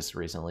because they just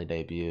recently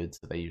debuted,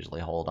 so they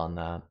usually hold on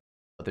that.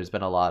 But there's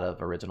been a lot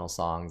of original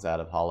songs out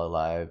of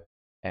Hololive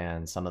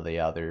and some of the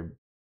other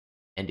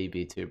indie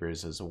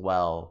VTubers as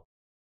well.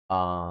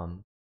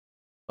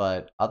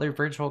 But other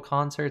virtual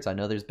concerts, I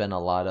know there's been a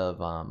lot of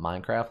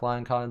Minecraft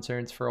Line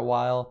concerts for a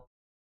while,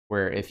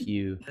 where if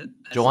you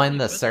I saw join you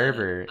the put that.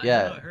 server, I had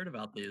yeah, not heard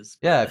about these.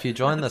 yeah, But if you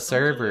join the it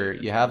sounds really server,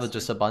 you have just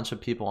interesting. a bunch of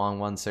people on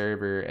one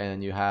server,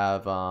 and you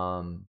have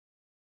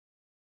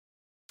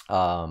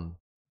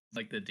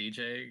Like the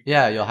DJ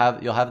yeah, guy you'll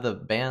have the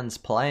bands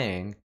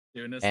playing,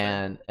 doing his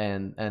thing.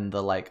 and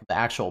the like the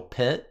actual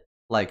pit,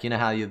 like you know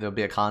how there'll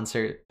be a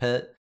concert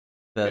pit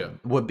that Yeah.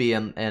 would be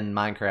in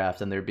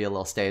Minecraft, and there'd be a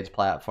little stage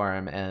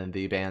platform and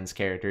the band's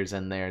characters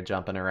in there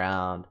jumping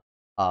around.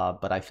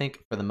 But I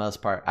think for the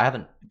most part, I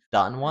haven't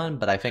done one,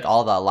 but I think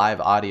all the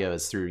live audio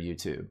is through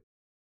YouTube.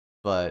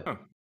 But Huh.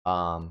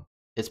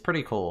 it's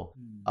pretty cool.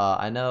 Hmm.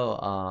 I know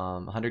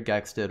 100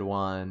 Gex did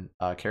one.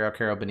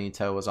 Caro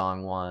Benito was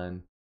on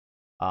one.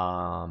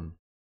 I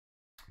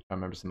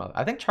remember some other.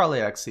 I think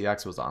Charlie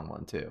XCX was on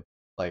one too.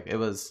 Like it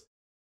was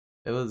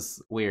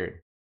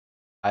weird.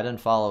 I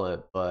didn't follow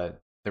it,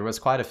 but there was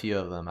quite a few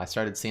of them. I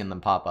started seeing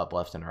them pop up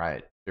left and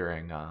right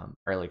during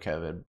early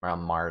COVID,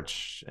 around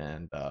March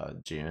and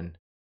June.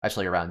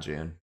 Actually, around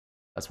June.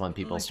 That's when I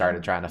feel people like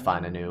started trying to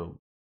find a someone, new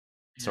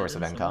source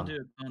of didn't someone income. do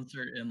a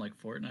concert in like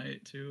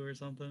Fortnite too or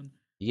something?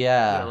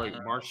 Yeah, Yeah. like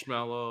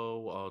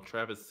Marshmello,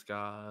 Travis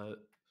Scott.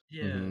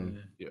 Yeah. hmm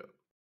Yeah.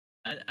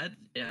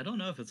 Yeah, I don't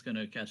know if it's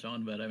gonna catch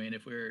on, but I mean,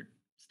 if we're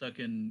stuck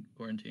in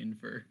quarantine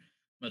for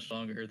much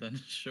longer, then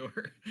sure.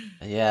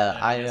 Yeah,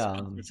 I guess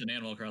concerts in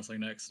Animal Crossing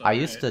next. I All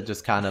used right. to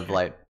just kind of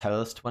like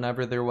post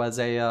whenever there was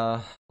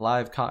a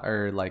live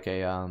or like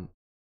a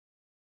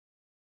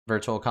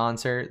virtual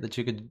concert that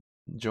you could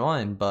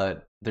join,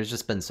 but there's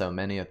just been so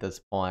many at this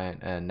point,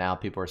 and now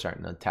people are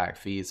starting to tack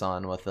fees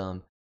on with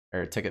them,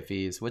 or ticket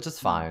fees, which is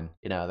fine.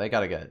 You know, they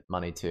got to get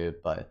money too,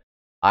 but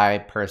I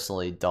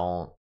personally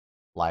don't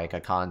like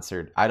a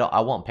concert. I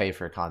won't pay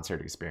for a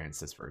concert experience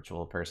that's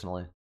virtual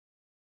personally.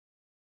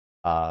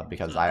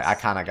 Because I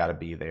Nice. kind of got to Yeah.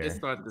 be there.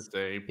 It's not the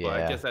same, but I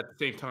Yeah. guess at the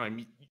same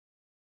time,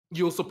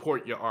 you'll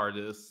support your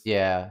artists.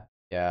 Yeah.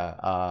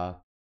 Yeah.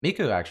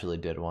 Miku actually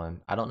did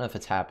one. I don't know if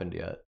it's happened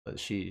yet, but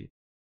she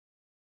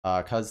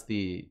cuz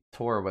the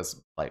tour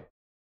was like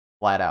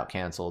flat out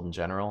canceled in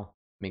general.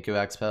 Miku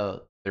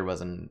Expo, there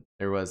was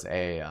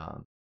a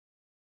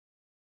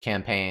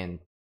campaign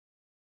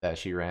that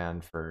she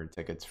ran for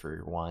tickets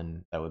for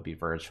one that would be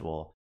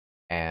virtual,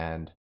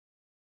 and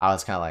I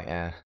was kind of like,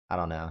 I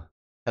don't know,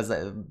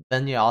 because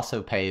then you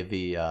also pay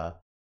the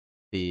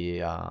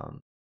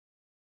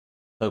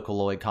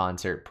Vocaloid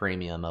concert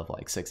premium of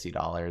like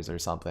 $60 or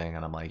something,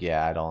 and I'm like,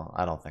 yeah, I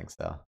don't think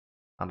so.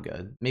 I'm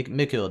good.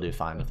 Miku will do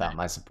fine without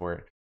my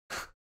support.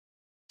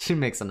 She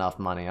makes enough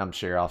money, I'm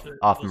sure, off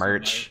Listen,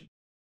 merch.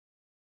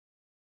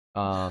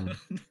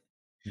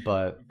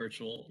 But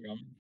virtual rum.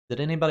 did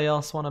anybody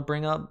else want to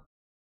bring up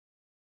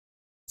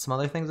some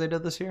other things they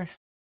did this year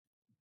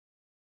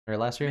or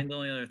last I year? mean, the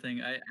only other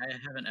thing, I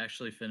haven't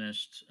actually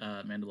finished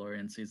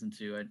Mandalorian season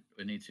 2. I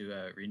would need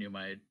to renew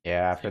my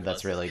Yeah, I've Disney heard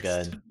that's Plus really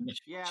good. to finish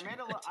Yeah, watching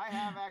it. I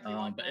have actually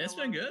watched But it's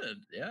been Mandalorian. good.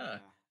 Yeah.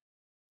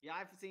 Yeah,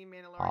 I've seen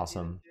Mandalorian season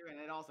Awesome. 2, and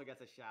it also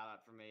gets a shout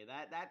out for me.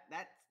 That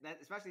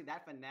especially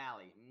that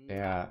finale.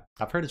 Yeah,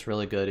 I've heard it's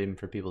really good even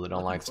for people that don't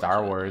Looking like forward Star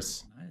to it then.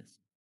 Wars. Nice.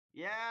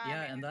 Yeah, Yeah,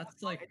 I mean, and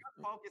that's like it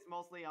does focus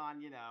mostly on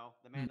the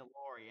mm,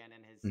 Mandalorian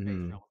and his space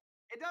hmm travel.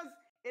 It does.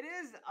 It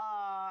is.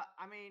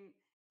 I mean,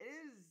 it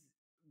is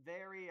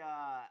very.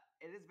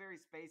 It is very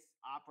space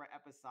opera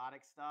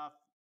episodic stuff.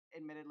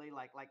 Admittedly,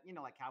 like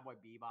Cowboy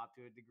Bebop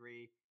to a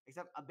degree,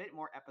 except a bit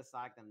more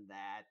episodic than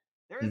that.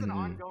 There is an hmm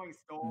ongoing mm,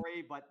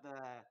 story, but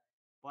the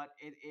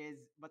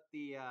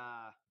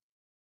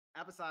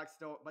episodic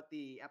story, but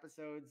the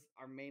episodes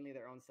are mainly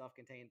their own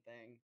self-contained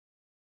thing.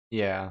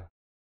 Yeah.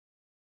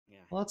 Yeah.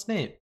 Well, that's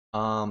neat.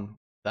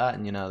 That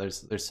and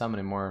there's so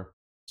many more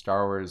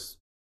Star Wars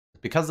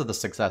because of the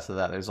success of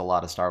that. There's a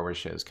lot of Star Wars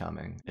shows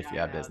coming if Yeah, you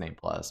I have know. Disney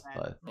Plus,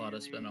 but a lot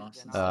of Series spin-offs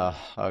and and all that.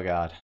 stuff. oh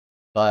god.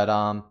 But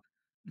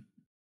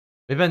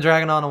we've been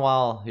dragging on a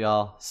while,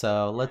 y'all.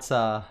 So let's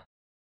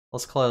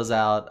close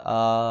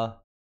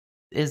out.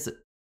 Is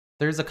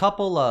There's a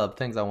couple of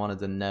things I wanted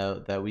to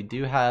note that we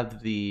do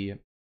have the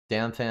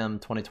DamFam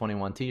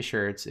 2021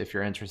 t-shirts. If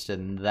you're interested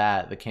in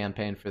that, the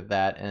campaign for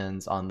that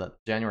ends on the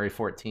January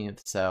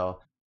 14th. So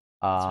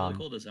It's a really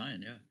cool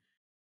design.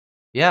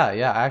 yeah,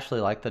 Yeah. I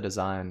actually like the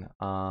design.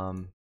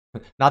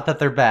 Not that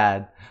they're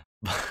bad,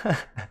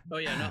 Oh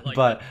yeah, not like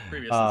but the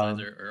previous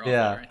designs are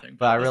awful or anything,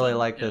 but I but this really one,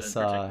 like yeah, this. in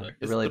particular. It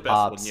It's really the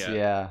best one pops. yet.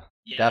 Yeah,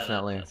 Yeah,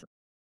 definitely. that's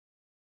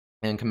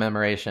In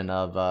commemoration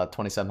of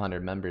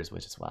 2,700 members,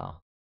 which is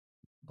wow,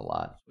 a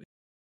lot. sweet.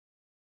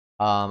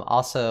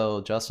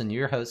 Also, Justin,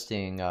 you're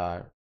hosting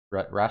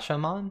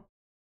Rashomon.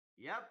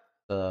 Yep.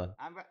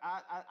 I'm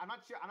not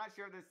sure. I'm not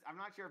sure this. I'm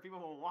not sure if people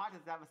will watch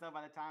this episode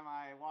by the time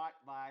I watch.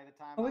 By the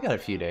time Oh, we I got a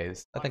few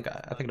days. I watch think this,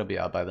 I think it'll be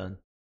out by then.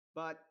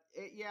 but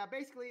yeah,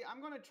 basically,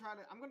 I'm gonna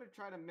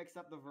try to mix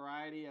up the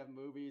variety of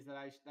movies that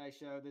I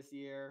show this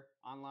year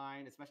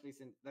online, especially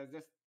since there's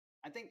just.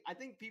 I think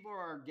people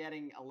are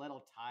getting a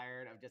little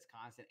tired of just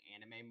constant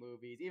anime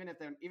movies, even if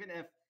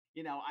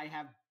I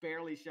have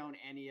barely shown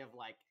any of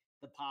like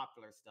the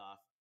popular stuff.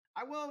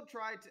 I will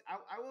try to.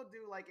 I will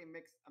do like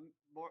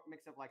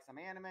mix of like some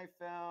anime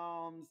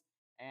films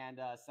and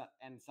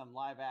some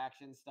live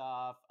action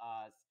stuff.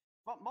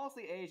 But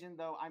mostly Asian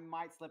though. I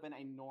might slip in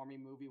a normie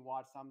movie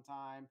watch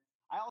sometime.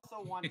 I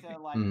also want to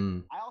like.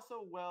 Mm. I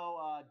also will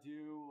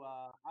do.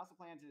 I also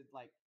plan to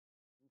like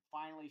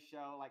finally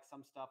show like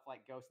some stuff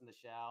like Ghost in the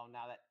Shell Ooh.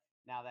 now that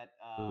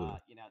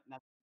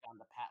we've gotten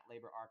the Pat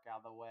Labor arc out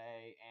of the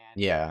way, and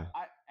Yeah.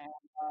 I and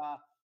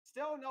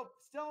still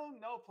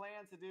no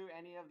plans to do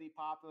any of the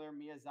popular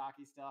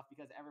Miyazaki stuff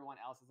because everyone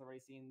else has already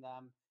seen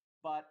them.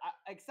 But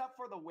except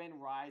for The Wind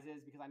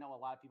Rises, because I know a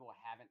lot of people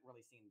haven't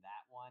really seen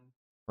that one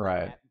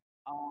Right. yet.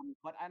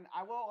 But and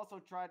I will also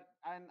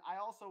and I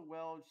also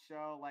will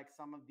show like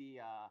some of the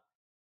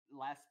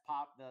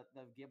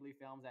the Ghibli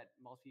films that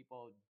most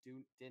people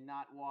did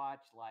not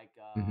watch, like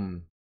Hmm.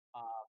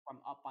 From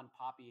Up on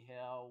Poppy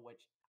Hill,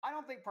 which I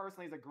don't think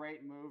personally is a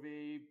great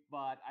movie,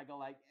 but I go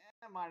like,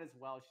 I might as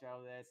well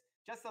show this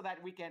just so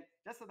that we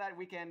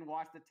can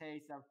watch the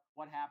taste of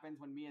what happens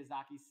when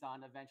Miyazaki's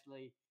son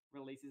eventually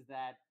releases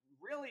that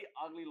really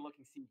ugly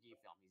looking CG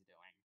film he's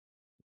doing.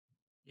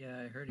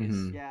 Yeah, I heard he's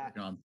Hmm. Yeah,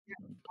 working on.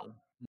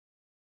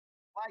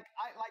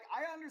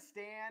 I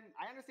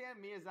understand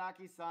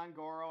Miyazaki's son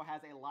Goro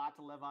has a lot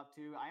to live up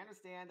to. I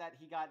understand that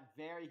he got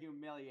very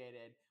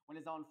humiliated when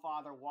his own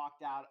father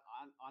walked out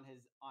on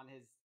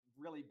his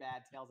really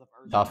bad Tales of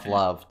Earth. Tough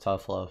love.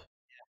 Tough love.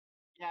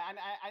 Yeah, and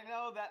I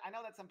know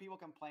that some people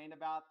complained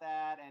about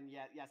that, and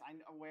yet yes, I'm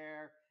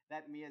aware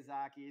that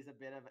Miyazaki is a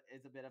bit of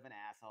an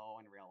asshole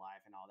in real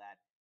life and all that.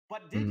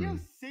 But did you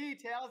Hmm. see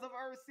Tales of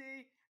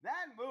Earthsea?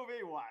 That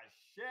movie was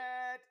shit.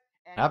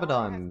 I And have it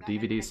Goro has on not,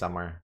 DVD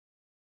somewhere.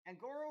 and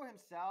Goro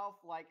himself,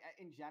 like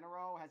in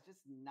general, has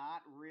just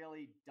not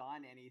really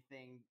done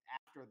anything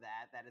after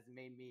that has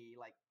made me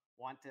like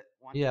want to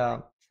Yeah.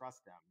 like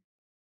trust him.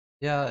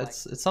 Yeah, Like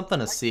it's something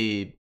to like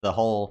see the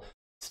whole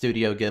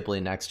Studio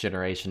Ghibli next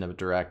generation of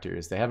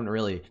directors. They haven't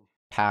really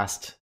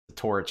passed the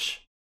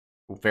torch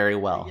very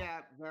well.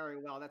 yeah, very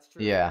well. That's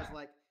true Yeah.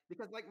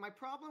 because like my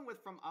problem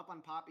with From Up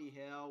on Poppy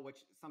Hill,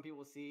 which some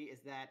people see,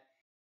 is that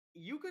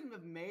you couldn't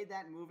have made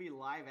that movie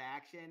live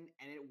action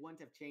and it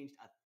wouldn't have changed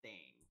a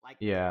thing. Like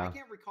I Yeah.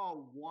 can't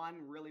recall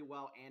one really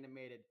well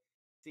animated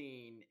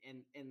scene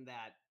in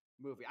that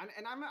movie.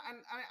 And I'm not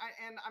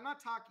and I'm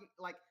not talking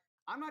like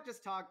I'm not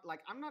just talk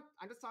like I'm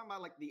just talking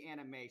about like the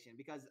animation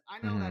because I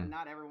know that Hmm.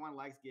 not everyone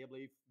likes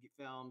Ghibli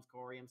films.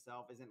 Corey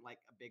himself isn't like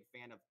a big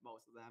fan of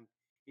most of them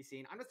he's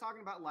seen. I'm just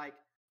talking about like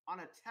on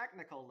a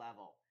technical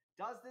level.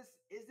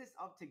 Is this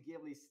up to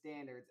Ghibli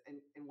standards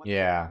and what they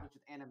Yeah. accomplished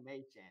with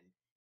animation?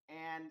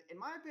 And in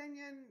my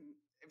opinion,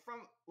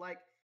 from like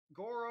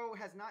Goro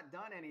has not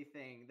done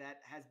anything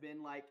that has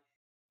been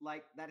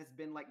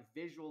like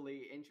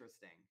visually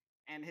interesting.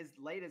 And his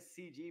latest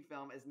CG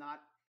film is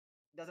not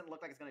doesn't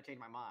look like it's going to change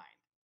my mind.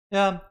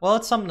 Yeah. Well,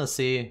 it's something to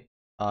see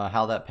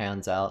how that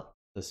pans out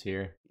this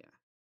year. Yeah.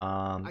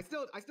 Um I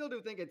still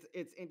do think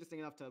it's interesting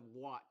enough to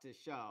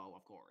show,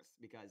 of course,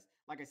 because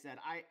like I said,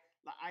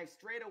 I've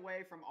strayed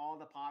away from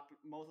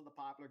most of the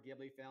popular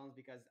Ghibli films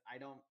because I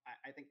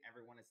think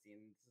everyone has seen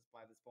this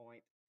by this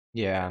point.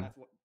 So yeah. that's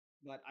what.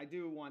 But I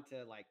do want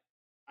to like,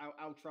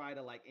 I'll try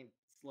to like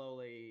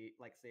slowly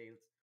like say,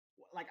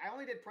 like I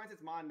only did Princess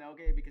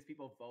Mononoke because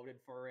people voted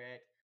for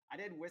it. I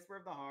did Whisper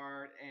of the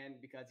Heart,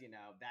 and because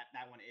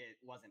that one it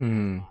wasn't as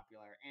Hmm.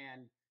 popular,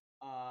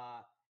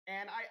 uh,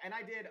 and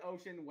I did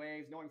Ocean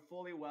Waves, knowing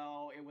fully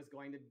well it was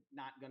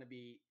not going to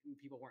be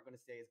people weren't going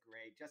to say as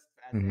great, just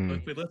as Hmm.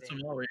 If we list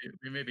them all,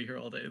 we may be here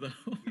all day though.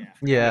 yeah,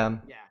 Yeah.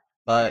 yeah.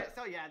 But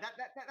So yeah,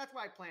 that's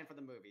what I plan for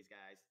the movies,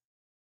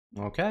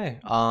 guys. okay.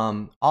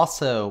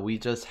 Also, we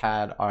just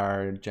had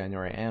our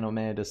January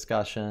anime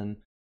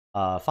discussion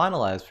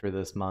finalized for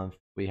this month.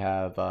 We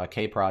have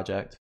K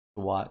Project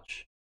to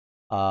watch.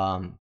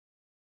 Um,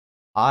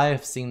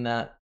 I've seen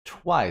that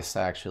twice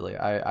actually.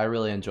 I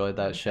really enjoyed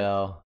that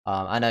show.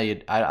 I know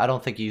you. I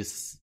don't think you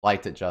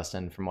liked it,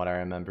 Justin, from what I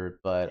remember.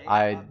 But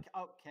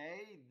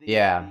Okay,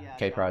 yeah, the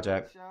K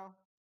Project. show.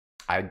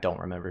 I don't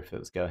remember if it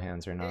was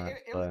Gohan's or not, but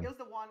It was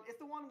the one. It's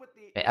the one with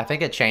I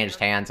think it the changed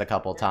character hands a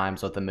couple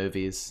times characters with the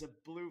movies. the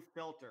blue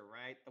filter,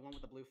 right? The one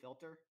with the blue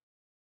filter.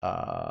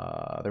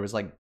 There was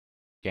like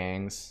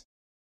gangs,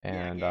 Yeah,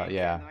 and gangs. Yeah,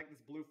 yeah, and like this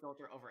blue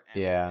filter over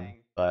yeah.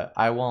 everything. But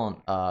I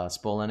won't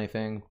spoil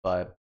anything.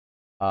 But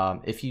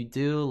if you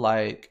do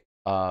like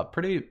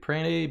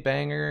pretty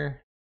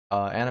banger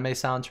anime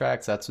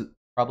soundtracks, that's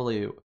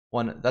probably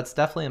one. That's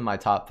definitely in my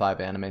top 5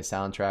 anime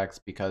soundtracks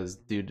because,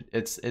 dude,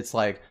 it's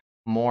like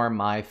more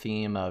my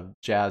theme of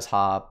jazz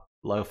hop,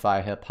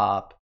 lo-fi hip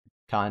hop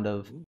kind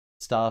of.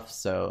 stuff,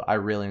 so I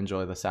really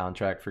enjoy the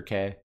soundtrack for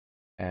K,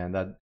 and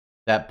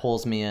that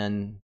pulls me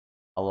in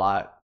a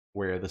lot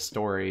where the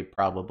story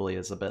probably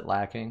is a bit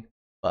lacking.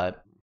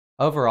 But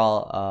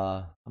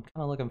overall, I'm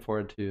kind of looking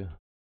forward to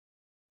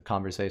the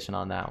conversation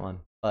on that one.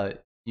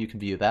 But you can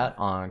view that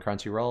on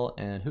Crunchyroll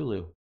and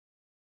Hulu.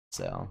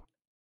 So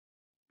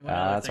One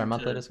other that's our thing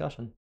monthly to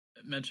discussion.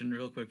 mention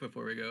real quick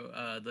before we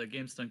go, the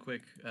Games Done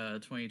Quick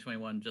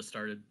 2021 just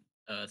started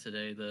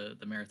today. The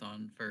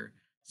marathon for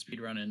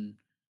speedrunning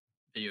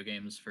video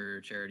games for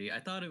charity. I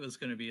thought it was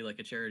going to be like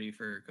a charity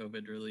for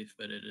COVID relief,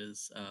 but it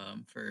is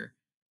for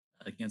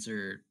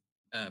cancer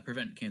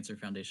prevent cancer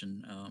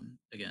foundation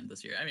again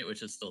this year. I mean,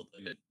 which is still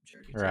a good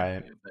charity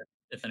Right. too. But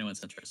if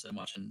anyone's interested in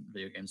watching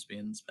video games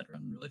being sped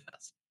run really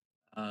fast,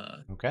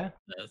 Okay.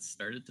 that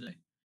started today.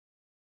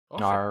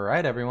 Awesome. All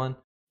right, everyone.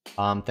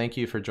 Thank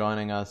you for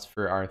joining us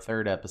for our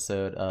 3rd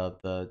episode of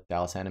the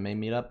Dallas Anime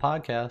Meetup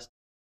podcast,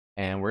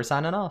 and we're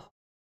signing off.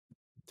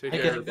 Take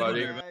Take care, it.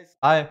 everybody. Guys.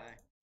 Bye.